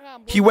십자가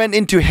He went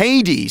into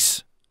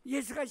Hades.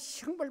 예수가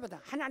형벌 받아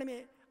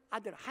하나님의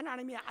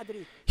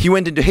아들이 He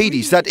went into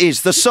Hades. That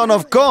is the Son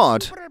of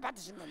God. 형벌을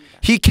받으신 겁니다.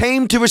 He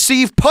came to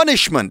receive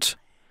punishment.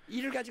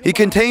 이를 가지고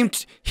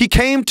He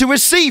came to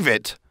receive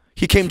it.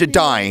 He came to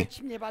die.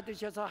 침례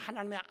받으셔서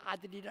하나님의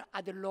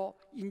아들로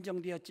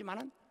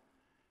인정되었지만은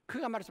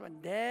그가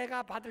말씀한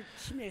내가 받을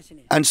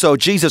침례였으니. And so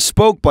Jesus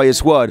spoke by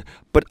his word,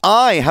 but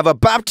I have a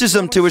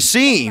baptism to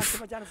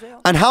receive.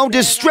 And how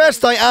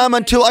distressed I am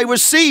until I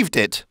received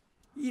it.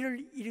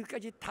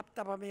 이를까지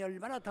답답함이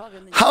얼마나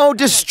더하겠느냐. How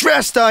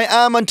distressed I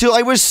am until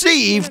I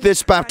received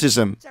this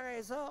baptism.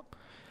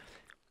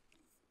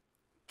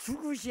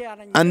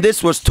 And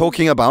this was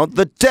talking about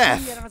the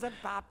death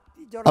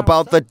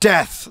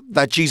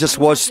that Jesus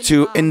was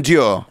to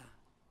endure.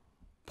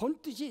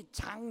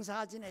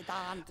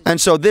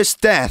 And so this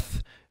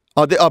death,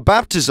 or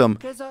baptism,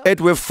 it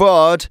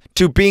referred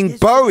to being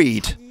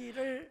buried.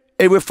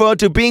 It referred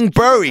to being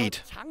buried.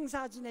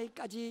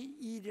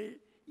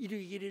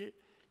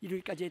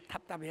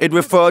 It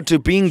referred to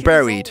being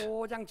buried.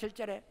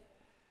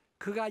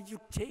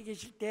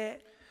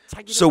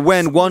 So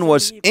when one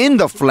was in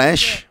the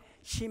flesh,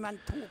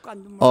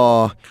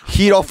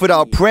 he offered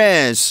out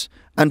prayers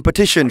and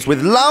petitions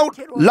with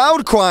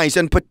loud cries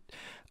and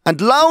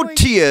loud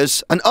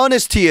tears and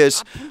earnest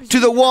tears to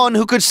the one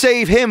who could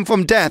save him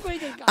from death.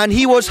 And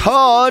he was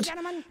heard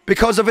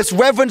because of his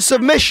reverent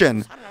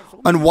submission.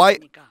 And why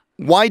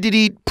did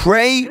he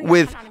pray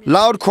with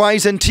loud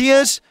cries and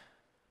tears?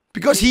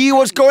 Because he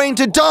was going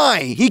to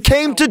die. He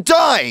came to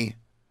die.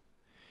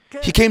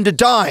 He came to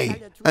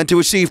die and to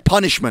receive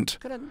punishment.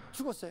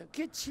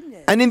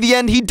 And in the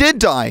end, he did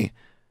die.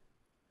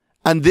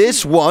 And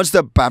this was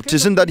the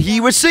baptism that he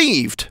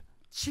received.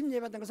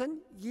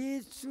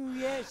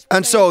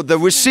 And so the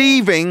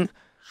receiving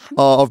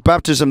of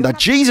baptism that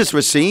Jesus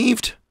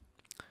received,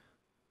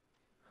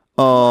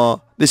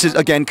 this is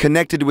again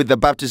connected with the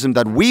baptism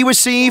that we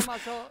receive.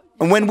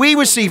 And when we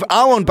receive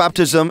our own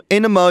baptism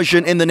in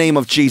immersion in the name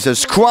of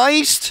Jesus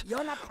Christ,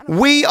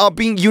 we are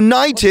being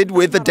united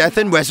with the death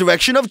and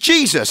resurrection of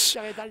Jesus.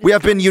 We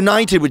have been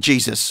united with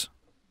Jesus.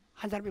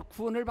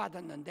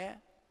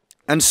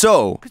 And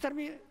so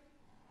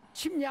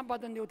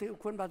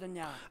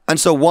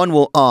one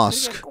will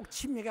ask,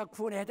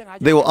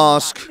 they will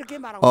ask,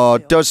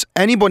 does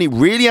anybody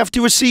really have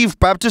to receive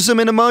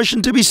baptism in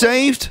immersion to be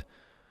saved?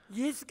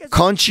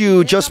 Can't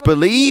you just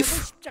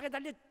believe?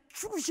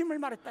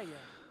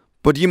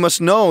 But you must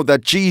know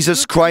that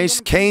Jesus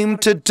Christ came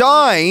to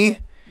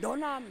die.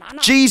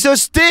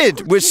 Jesus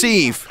did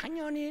receive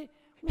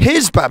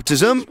his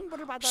baptism,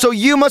 so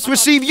you must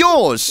receive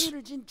yours.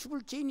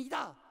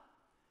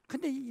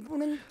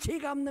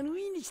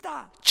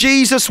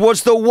 Jesus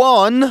was the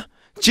one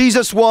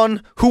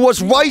who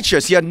was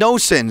righteous. He had no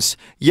sins,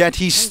 yet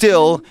he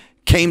still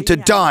came to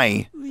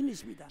die.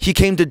 He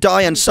came to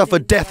die and suffer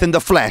death in the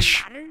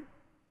flesh.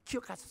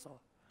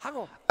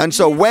 And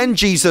so when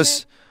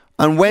Jesus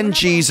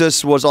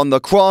was on the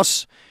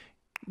cross,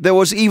 there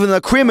was even a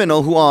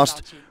criminal who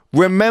asked,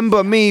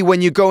 "Remember me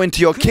when you go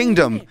into your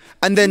kingdom."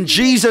 And then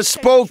Jesus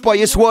spoke by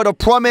his word of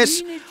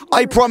promise,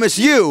 "I promise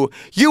you,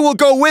 you will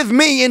go with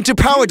me into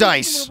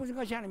paradise."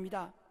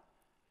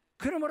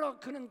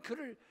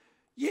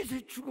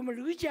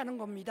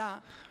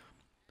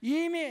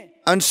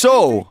 And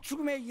so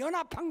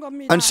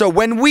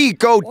when we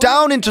go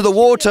down into the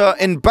water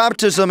in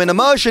baptism and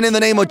immersion in the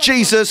name of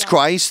Jesus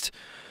Christ,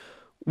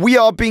 we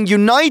are being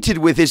united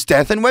with his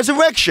death and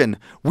resurrection.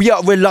 We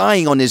are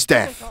relying on his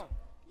death.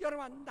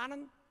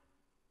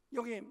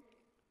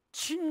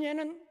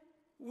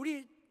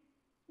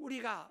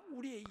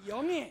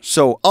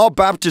 So our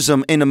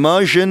baptism in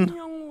immersion,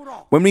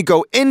 when we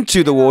go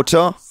into the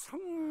water,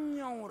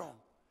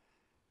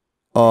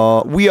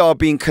 we are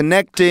being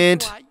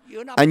connected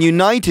and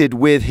united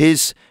with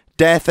his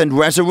death and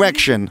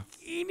resurrection.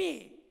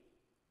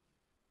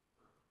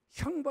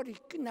 형벌이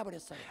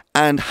끝나버렸어요.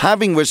 And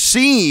having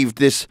received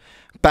this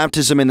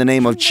baptism in the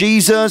name of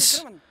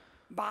Jesus,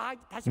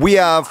 we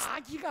have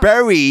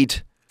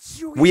buried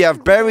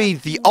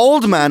the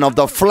old man of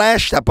the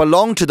flesh that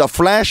belonged to the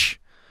flesh.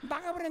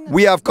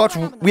 We have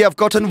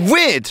gotten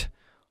rid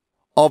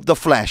of the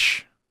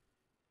flesh.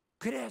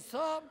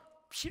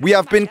 We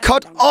have been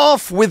cut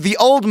off with the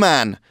old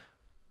man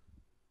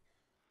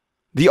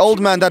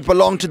that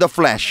belonged to the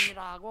flesh.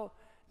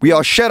 We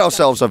are shed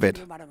ourselves of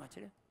it.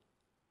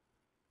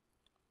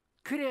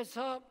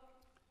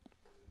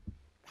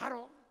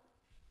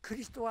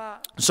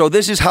 So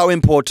this is how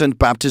important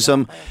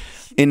baptism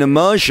in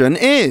immersion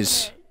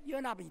is.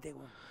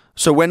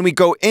 So when we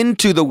go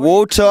into the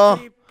water,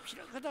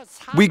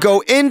 we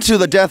go into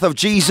the death of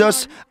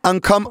Jesus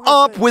and come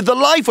up with the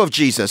life of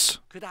Jesus.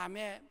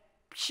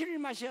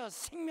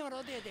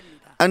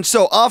 And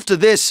so after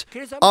this,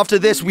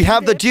 we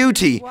have the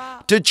duty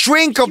to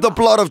drink of the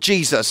blood of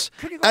Jesus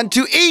and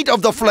to eat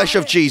of the flesh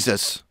of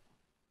Jesus.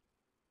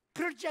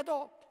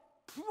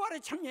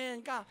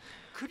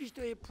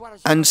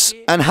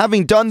 And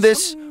having done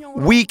this,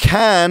 we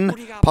can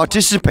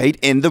participate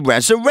in the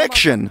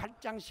resurrection.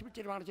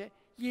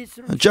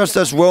 Just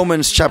as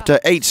Romans chapter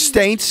 8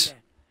 states,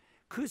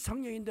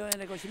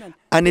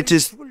 and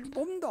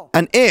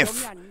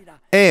if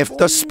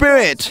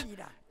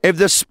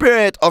the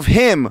Spirit of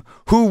Him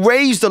who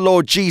raised the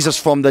Lord Jesus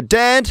from the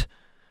dead,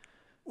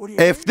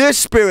 if this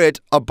Spirit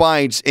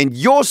abides in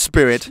your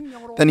spirit,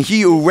 then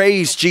He who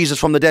raised Jesus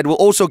from the dead will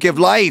also give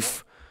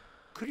life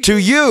to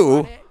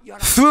you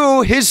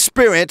through His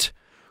Spirit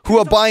who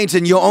abides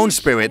in your own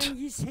spirit.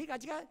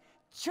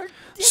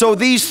 So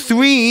these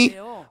three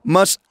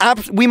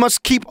we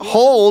must keep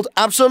hold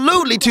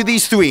absolutely to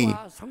these three.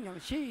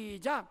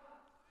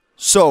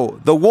 So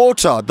the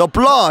water, the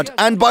blood,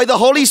 and by the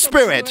Holy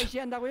Spirit.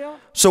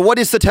 So what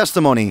is the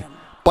testimony?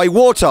 By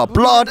water,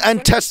 blood,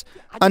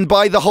 and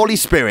by the Holy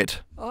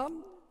Spirit.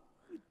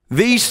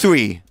 These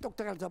three.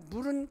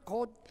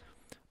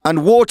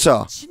 And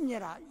water,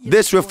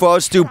 this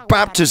refers to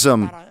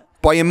baptism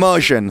by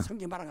immersion.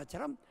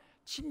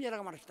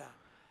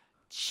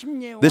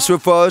 This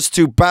refers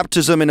to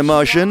baptism in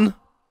immersion.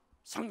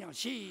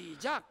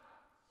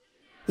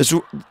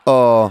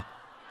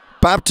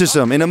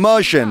 Baptism in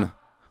immersion,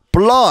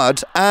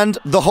 blood, and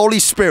the Holy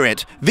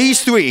Spirit.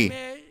 These three.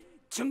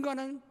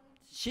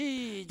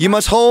 You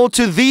must hold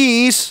to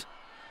these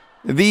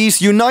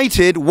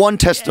united one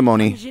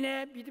testimony.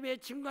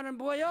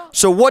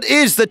 So what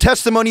is the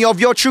testimony of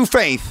your true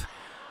faith?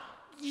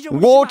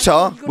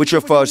 Water, which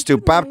refers to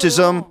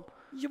baptism,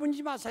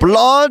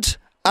 blood,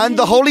 and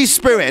the Holy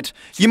Spirit.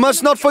 You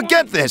must not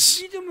forget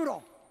this.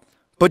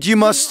 But you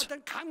must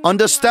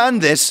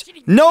understand this,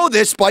 know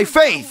this by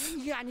faith.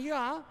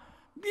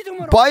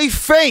 By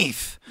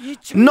faith,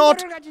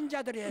 not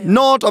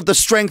of the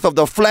strength of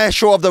the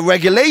flesh or of the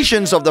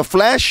regulations of the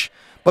flesh,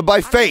 but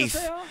by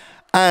faith.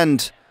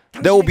 And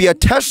there will be a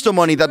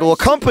testimony that will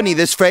accompany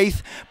this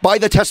faith by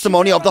the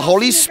testimony of the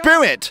Holy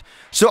Spirit.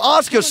 So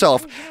ask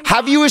yourself,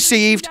 have you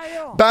received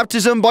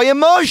baptism by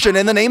immersion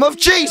in the name of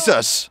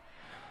Jesus?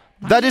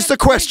 That is the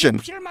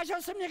question.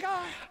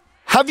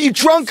 Have you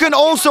drunken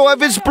also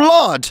of His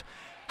blood?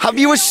 Have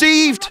you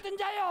received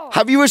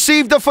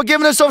the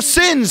forgiveness of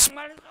sins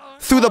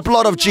through the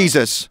blood of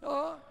Jesus?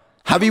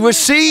 Have you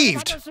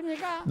received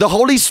the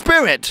Holy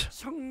Spirit?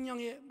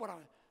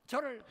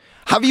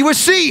 Have you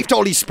received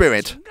Holy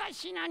Spirit?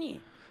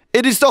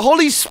 It is the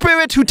Holy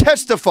Spirit who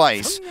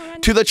testifies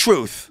to the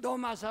truth.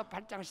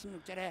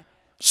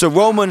 So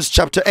Romans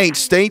chapter 8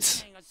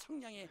 states,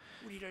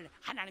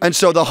 and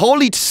so the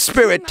Holy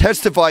Spirit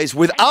testifies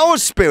with our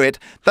spirit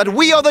that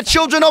we are the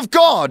children of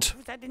God.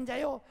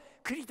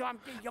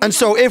 And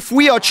so if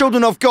we are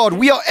children of God,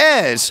 we are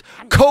heirs,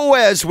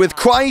 co-heirs with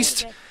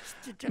Christ,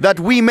 that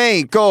we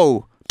may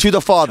go to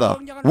the Father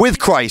with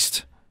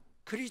Christ.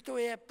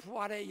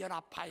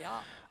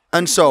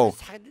 And so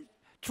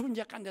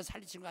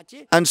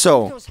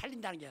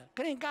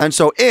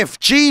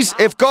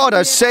if God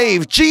has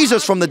saved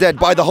Jesus from the dead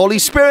by the Holy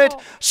Spirit,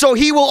 so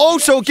He will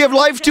also give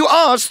life to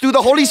us through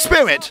the Holy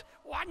Spirit.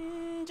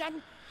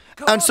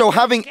 And so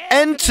having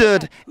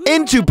entered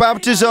into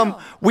baptism,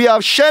 we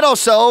have shed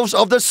ourselves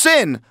of the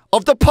sin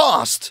of the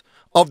past,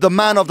 of the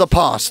man of the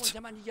past.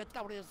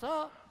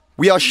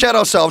 We are shed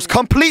ourselves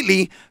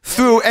completely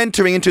through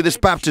entering into this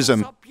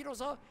baptism.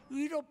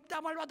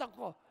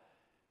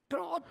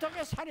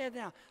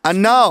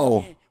 And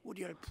now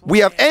we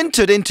have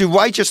entered into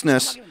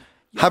righteousness,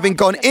 having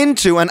gone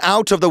into and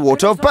out of the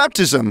water of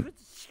baptism.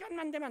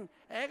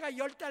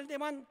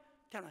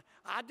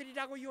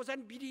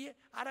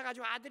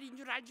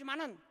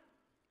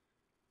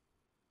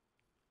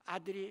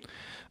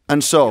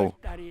 And so,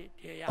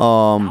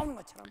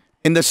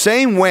 in the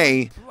same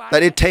way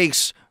that it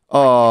takes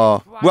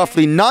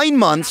roughly 9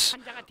 months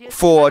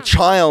for a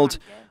child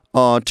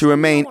to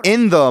remain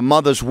in the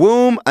mother's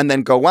womb and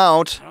then go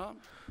out,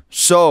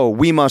 so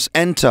we must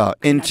enter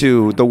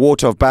into the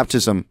water of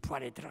baptism.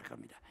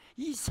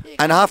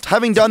 And after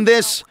having done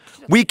this,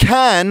 we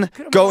can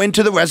go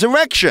into the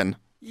resurrection.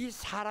 이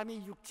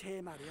사람의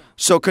육체에 말이요.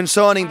 So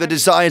concerning the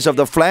desires of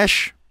the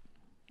flesh,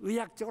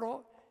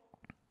 의학적으로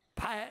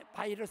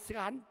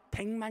바이러스가 한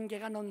 100만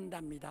개가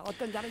넘는답니다.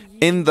 어떤 자는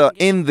in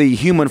the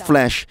human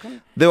flesh,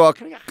 there are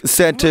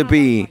said to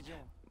be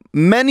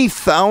many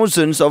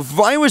thousands of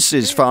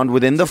viruses found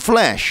within the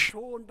flesh.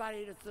 좋은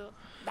바이러스,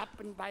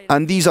 나쁜 바이러스.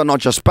 And these are not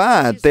just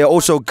bad, they are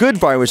also good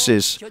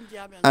viruses.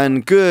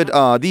 And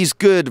these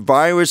good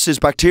viruses,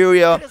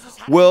 bacteria,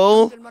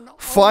 will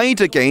fight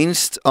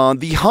against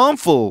the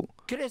harmful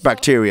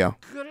bacteria.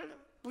 그걸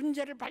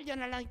문제를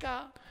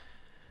발견하려니까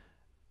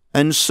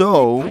And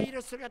so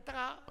바이러스를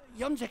갖다가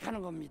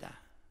염색하는 겁니다.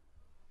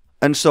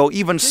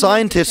 even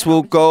scientists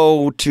will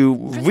go to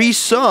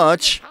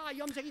research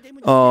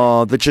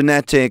the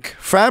genetic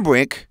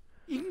fabric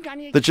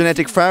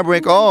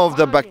of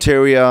the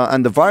bacteria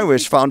and the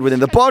virus found within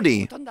the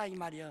body.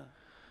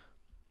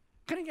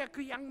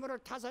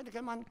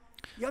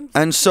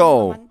 And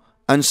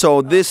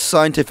so this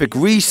scientific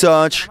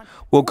research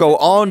will go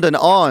on and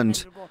on.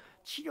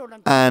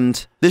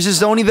 And this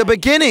is only the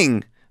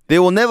beginning. They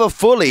will never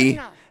fully,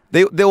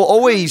 there will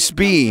always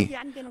be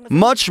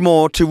much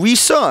more to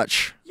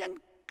research.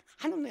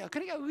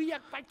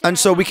 And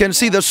so we can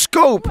see the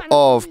scope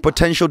of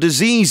potential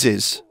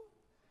diseases.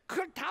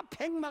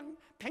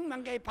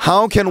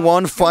 How can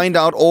one find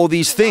out all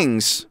these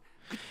things?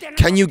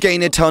 Can you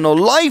gain eternal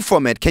life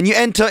from it? Can you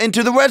enter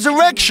into the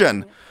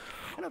resurrection?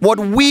 What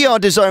we are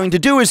desiring to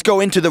do is go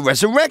into the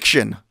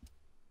resurrection.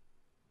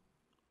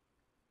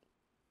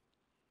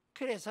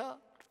 그래서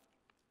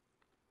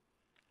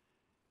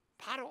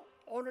바로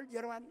오늘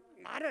여러분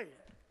나를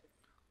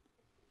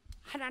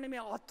하나님이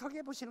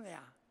어떻게 보시는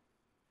거야?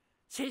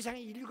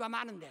 세상에 인류가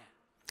많은데.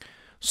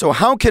 So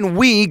how can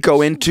we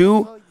go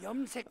into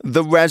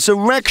the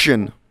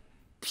resurrection?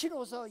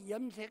 피로서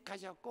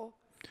염색하셨고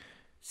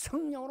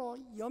성령으로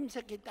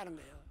염색했다는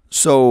거예요.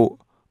 So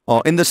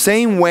in the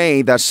same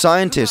way that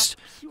scientists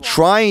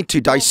try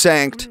to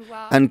dissect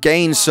and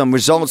gain some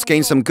results,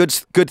 gain some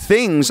good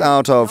things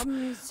out of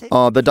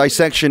the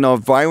dissection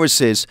of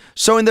viruses,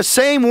 so in the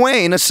same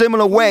way, in a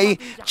similar way,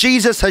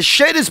 Jesus has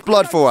shed his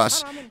blood for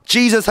us.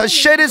 Jesus has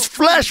shed his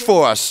flesh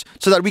for us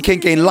so that we can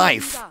gain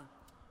life.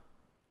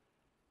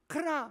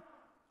 그러나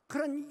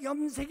그런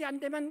염색이 안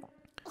되면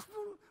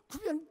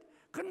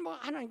그건 뭐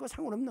하나님과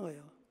상관없는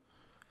거예요.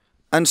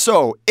 And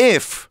so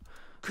if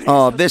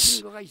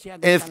this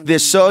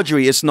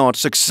surgery is not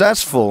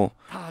successful,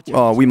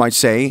 we might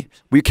say,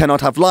 we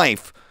cannot have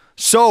life.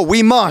 So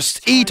we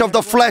must eat of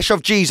the flesh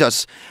of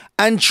Jesus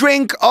and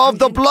drink of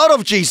the blood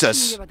of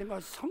Jesus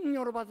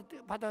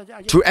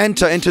to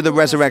enter into the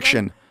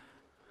resurrection.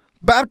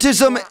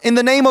 Baptism in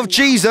the name of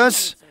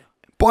Jesus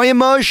by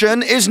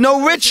immersion is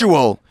no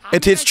ritual.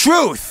 It is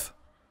truth.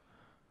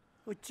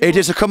 It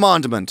is a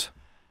commandment.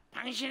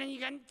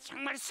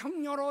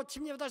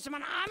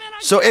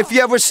 So if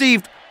you have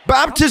received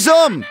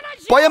baptism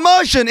by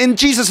immersion in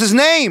Jesus'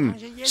 name,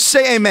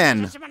 say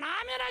amen.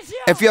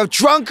 If you have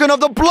drunken of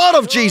the blood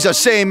of Jesus,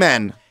 say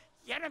amen.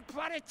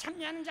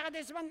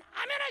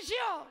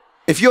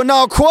 If you're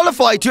now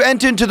qualified to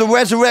enter into the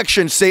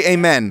resurrection, say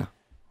amen.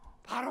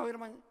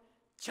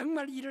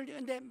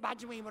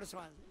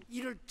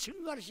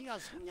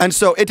 And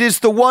so it is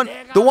the one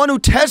who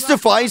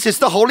testifies is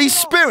the Holy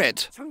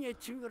Spirit.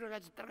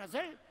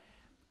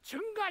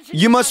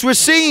 You must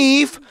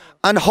receive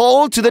and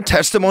hold to the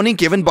testimony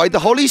given by the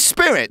Holy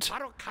Spirit.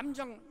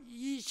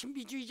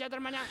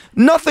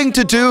 Nothing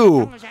to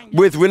do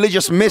with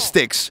religious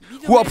mystics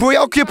who are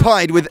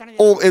preoccupied with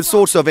all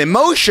sorts of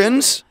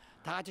emotions.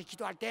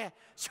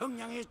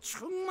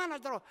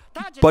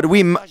 But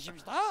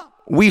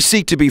we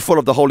seek to be full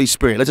of the Holy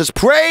Spirit. Let us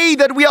pray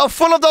that we are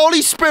full of the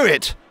Holy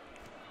Spirit.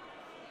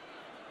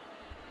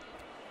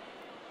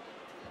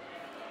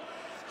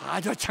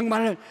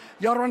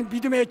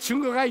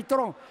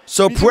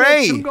 So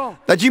pray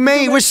that you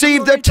may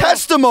receive the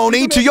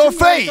testimony to your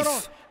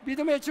faith.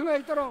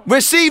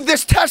 Receive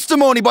this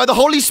testimony by the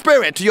Holy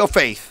Spirit to your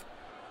faith.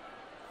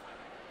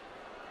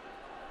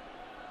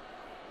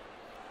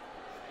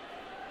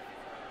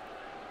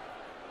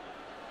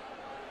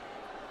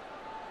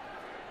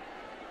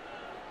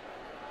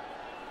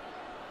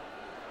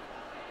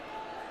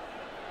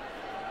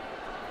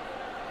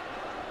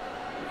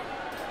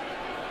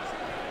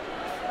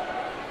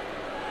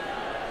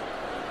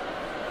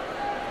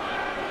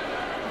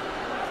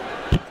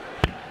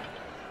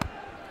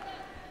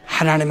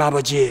 하나님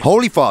아버지,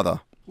 Holy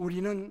Father,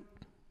 우리는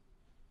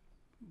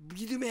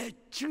믿음의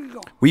증거,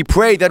 we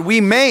pray that we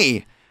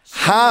may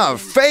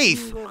have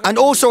faith and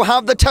also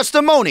have the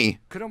testimony.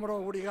 그러므로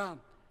우리가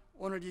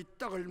오늘 이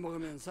떡을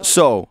먹으면서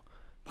So,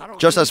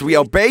 just as we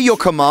obey your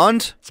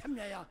command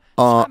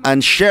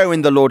and share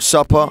in the Lord's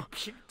Supper,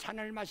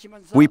 잔을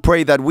마시면서 we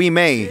pray that we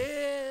may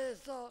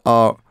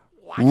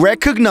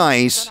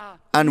recognize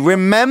and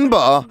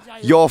remember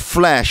your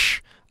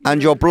flesh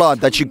and your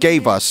blood that you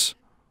gave us.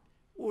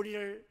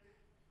 우리를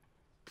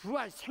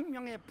부활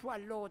생명의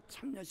부활로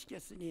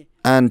참여시켰으니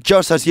And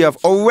just as you have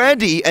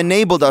already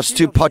enabled us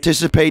to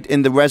participate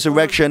in the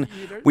resurrection,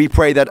 we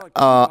pray that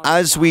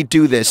as we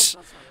do this,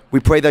 We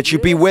pray that you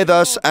be with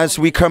us as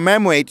we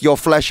commemorate your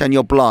flesh and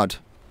your blood.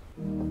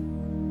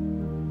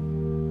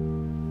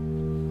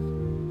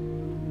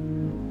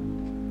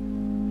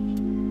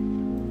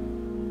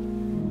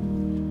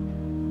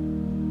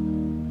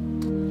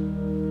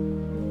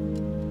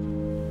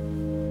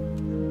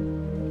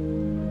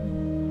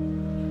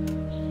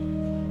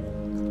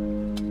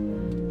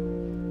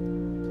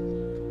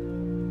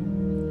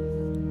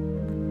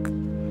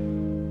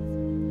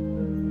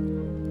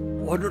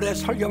 오늘의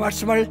설교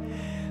말씀을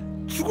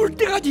죽을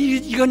때까지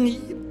이건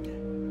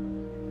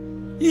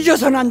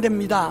잊어서는 안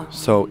됩니다.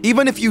 So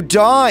even if you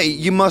die,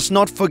 you must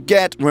not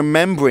forget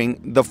remembering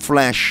the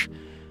flesh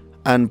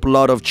and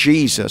blood of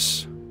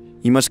Jesus.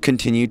 You must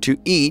continue to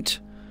eat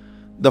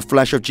the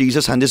flesh of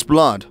Jesus and his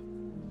blood.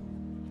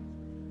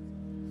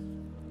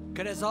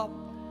 그래서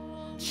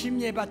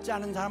침례받지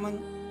않은 사람은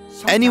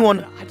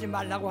Anyone- 성찬을 하지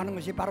말라고 하는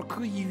것이 바로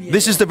그 이유예요.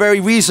 This is the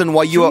very reason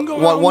why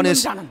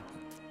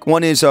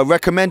one is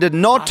recommended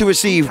not to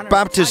receive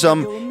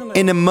baptism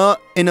in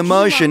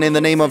immersion in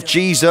the name of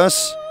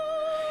Jesus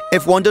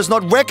if one does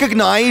not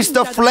recognize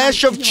the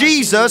flesh of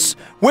Jesus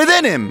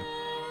within him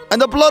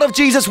and the blood of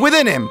Jesus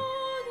within him.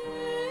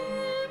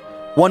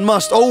 One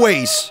must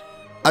always,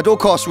 at all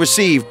costs,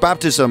 receive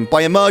baptism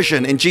by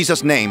immersion in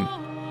Jesus' name.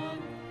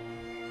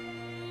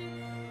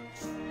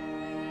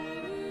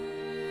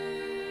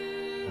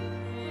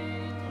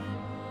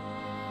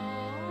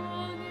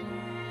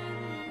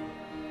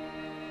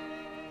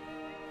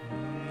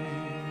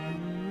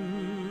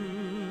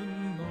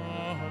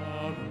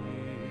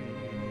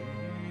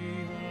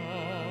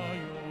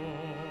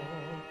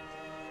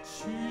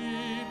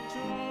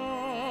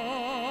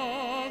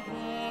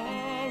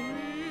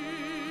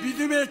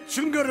 믿음의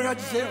증거를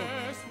가지세요.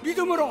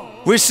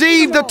 믿음으로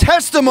Receive the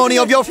testimony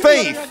of your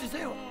faith.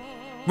 가지세요.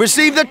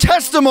 Receive the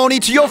testimony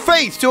to your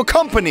faith to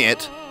accompany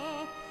it.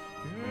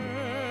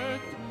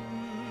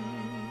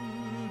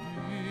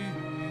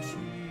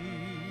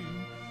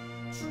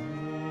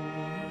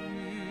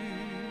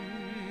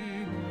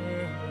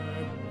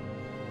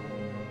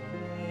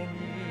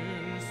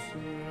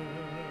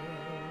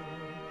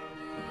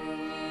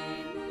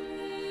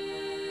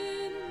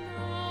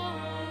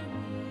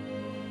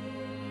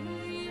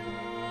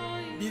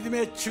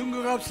 믿음의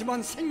증거가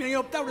없으면 생명이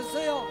없다고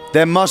그랬어요.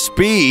 There must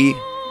be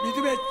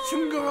믿음의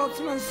증거가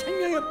없으면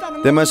생명이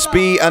없다는 There must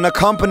be an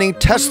accompanying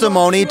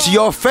testimony to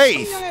your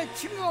faith.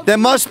 There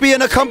must be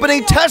an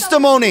accompanying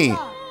testimony.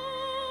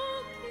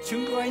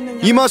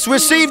 You must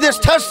receive this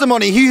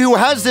testimony. He who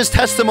has this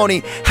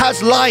testimony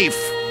has life.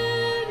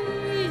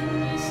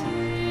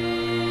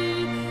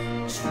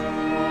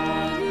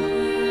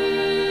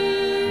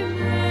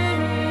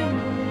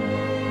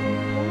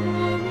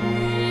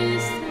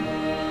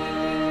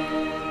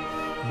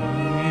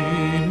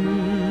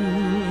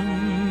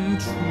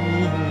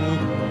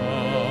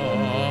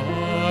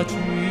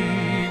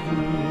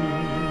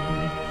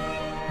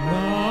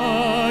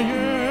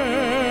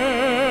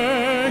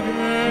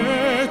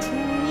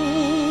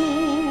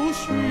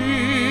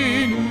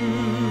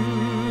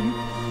 주시는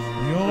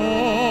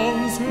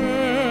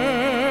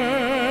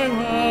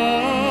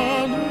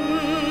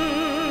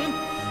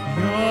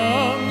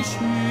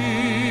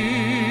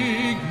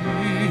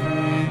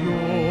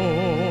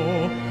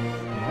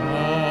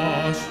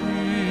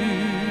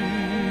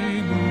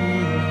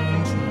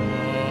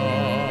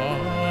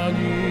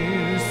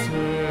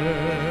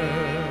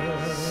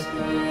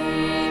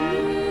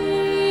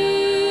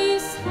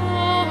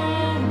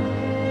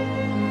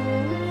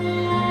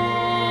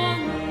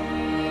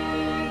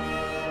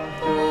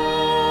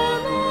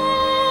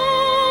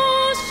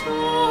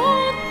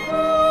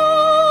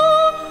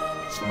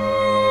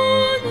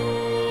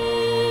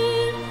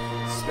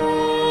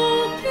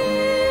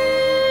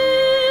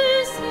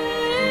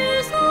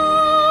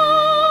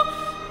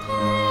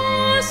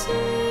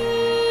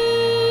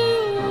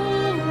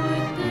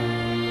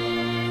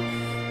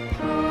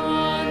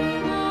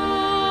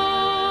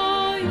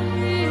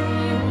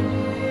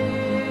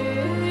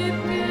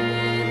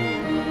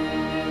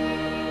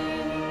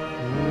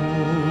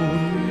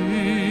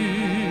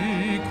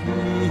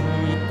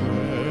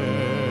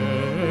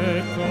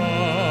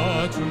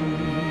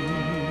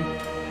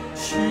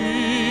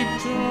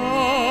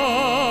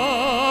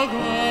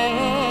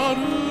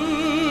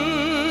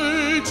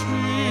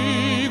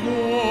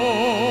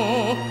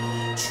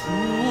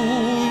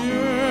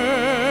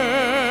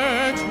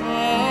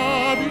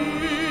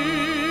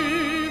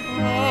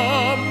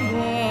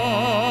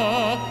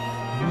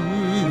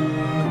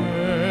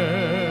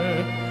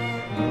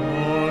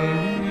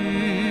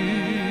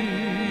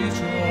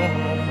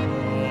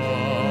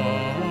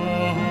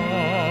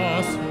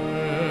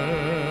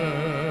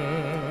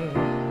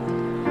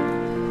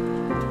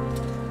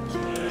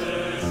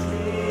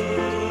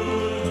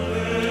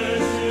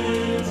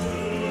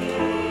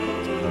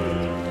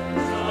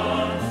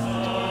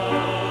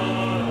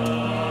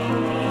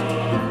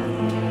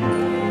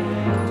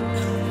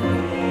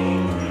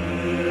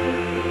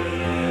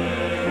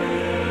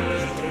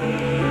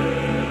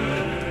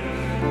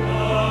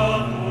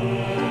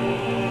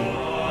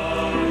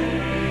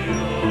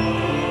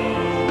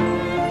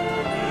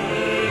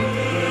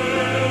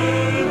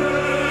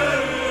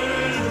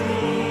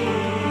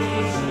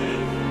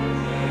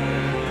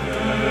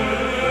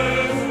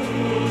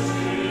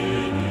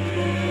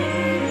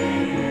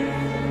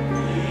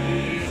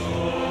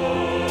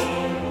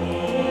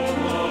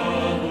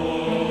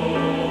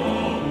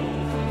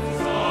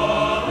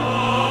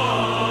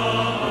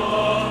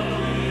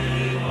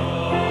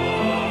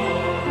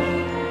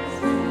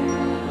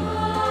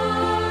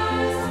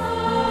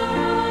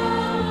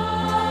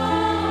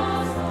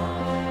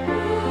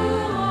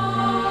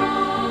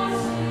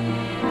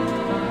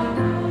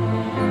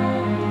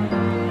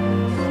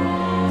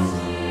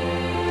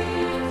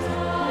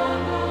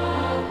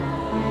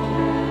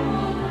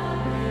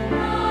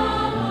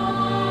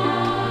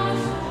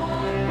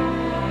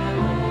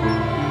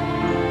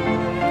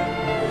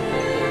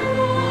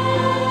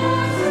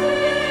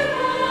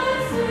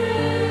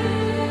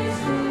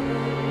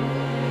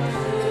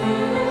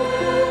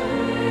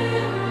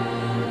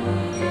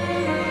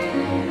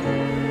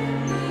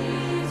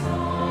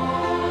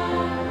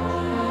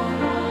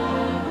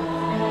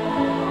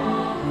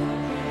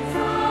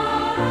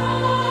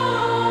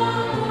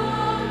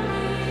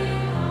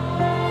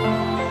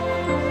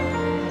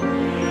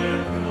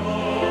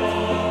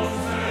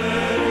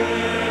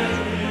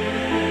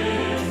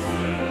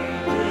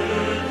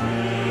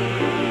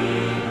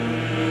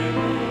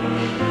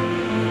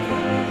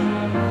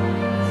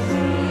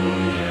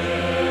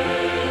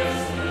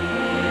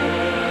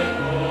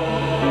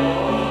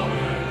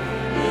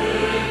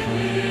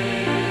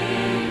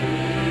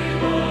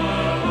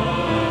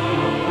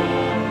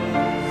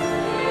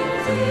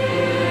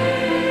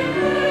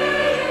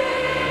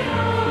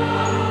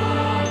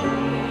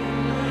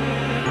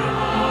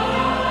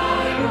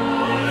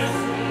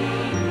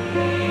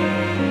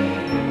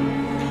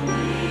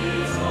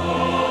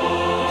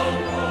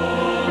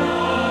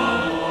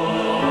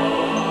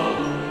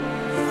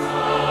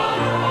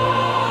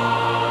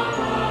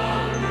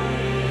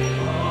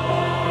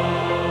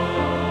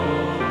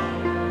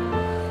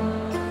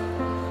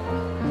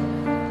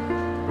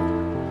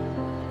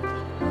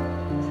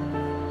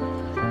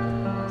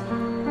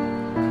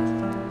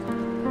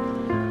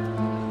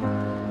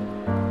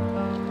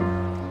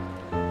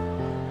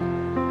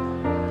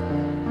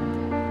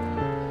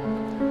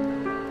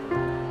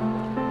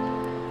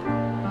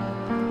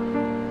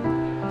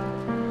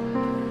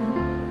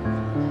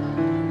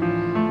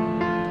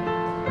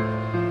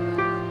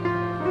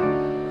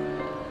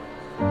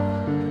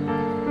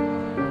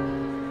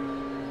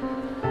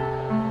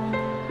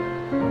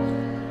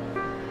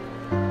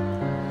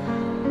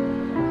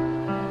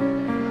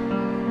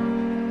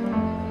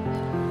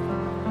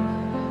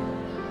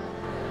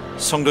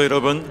성도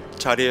여러분,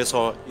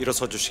 자리에서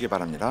일어서 주시기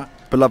바랍니다.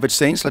 Beloved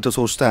saints, let us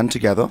all stand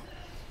together.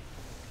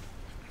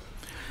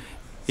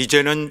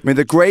 이제는 May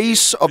the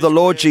grace of the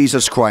Lord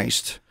Jesus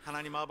Christ,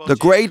 하나님 아버지, the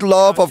great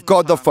love of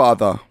God the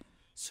Father,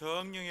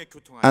 성령의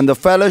교통하심, and the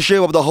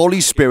fellowship of the Holy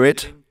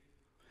Spirit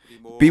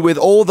be with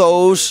all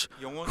those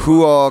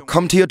who are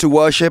come here to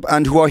worship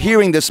and who are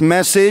hearing this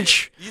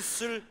message.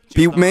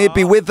 May it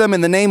be with them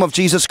in the name of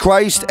Jesus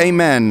Christ.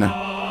 Amen.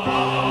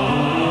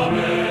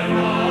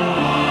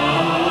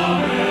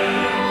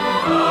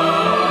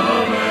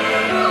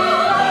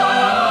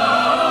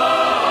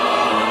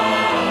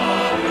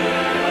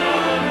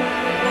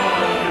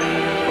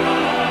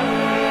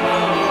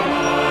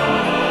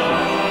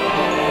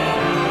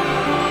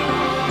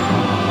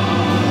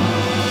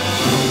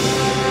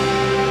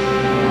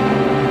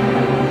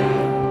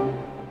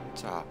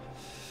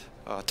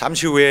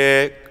 잠시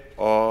후에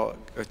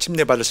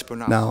침례 받으실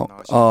분은 Now,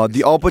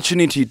 the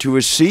opportunity to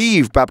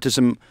receive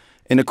baptism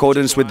in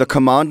accordance with the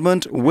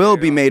commandment will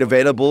be made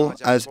available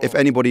as if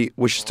anybody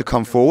wishes to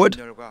come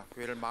forward.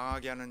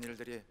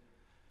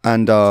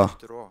 And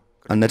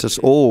let us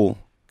all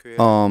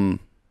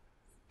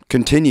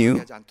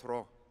continue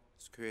to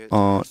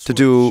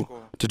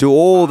do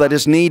all that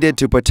is needed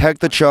to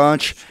protect the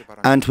church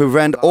and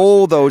prevent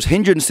all those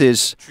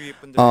hindrances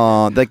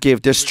that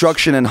give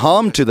destruction and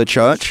harm to the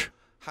church.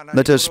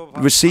 Let us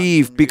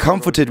be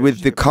comforted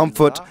with the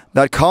comfort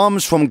that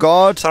comes from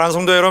God. 사랑하는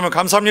성도 여러분,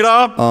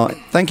 감사합니다.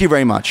 Thank you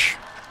very much.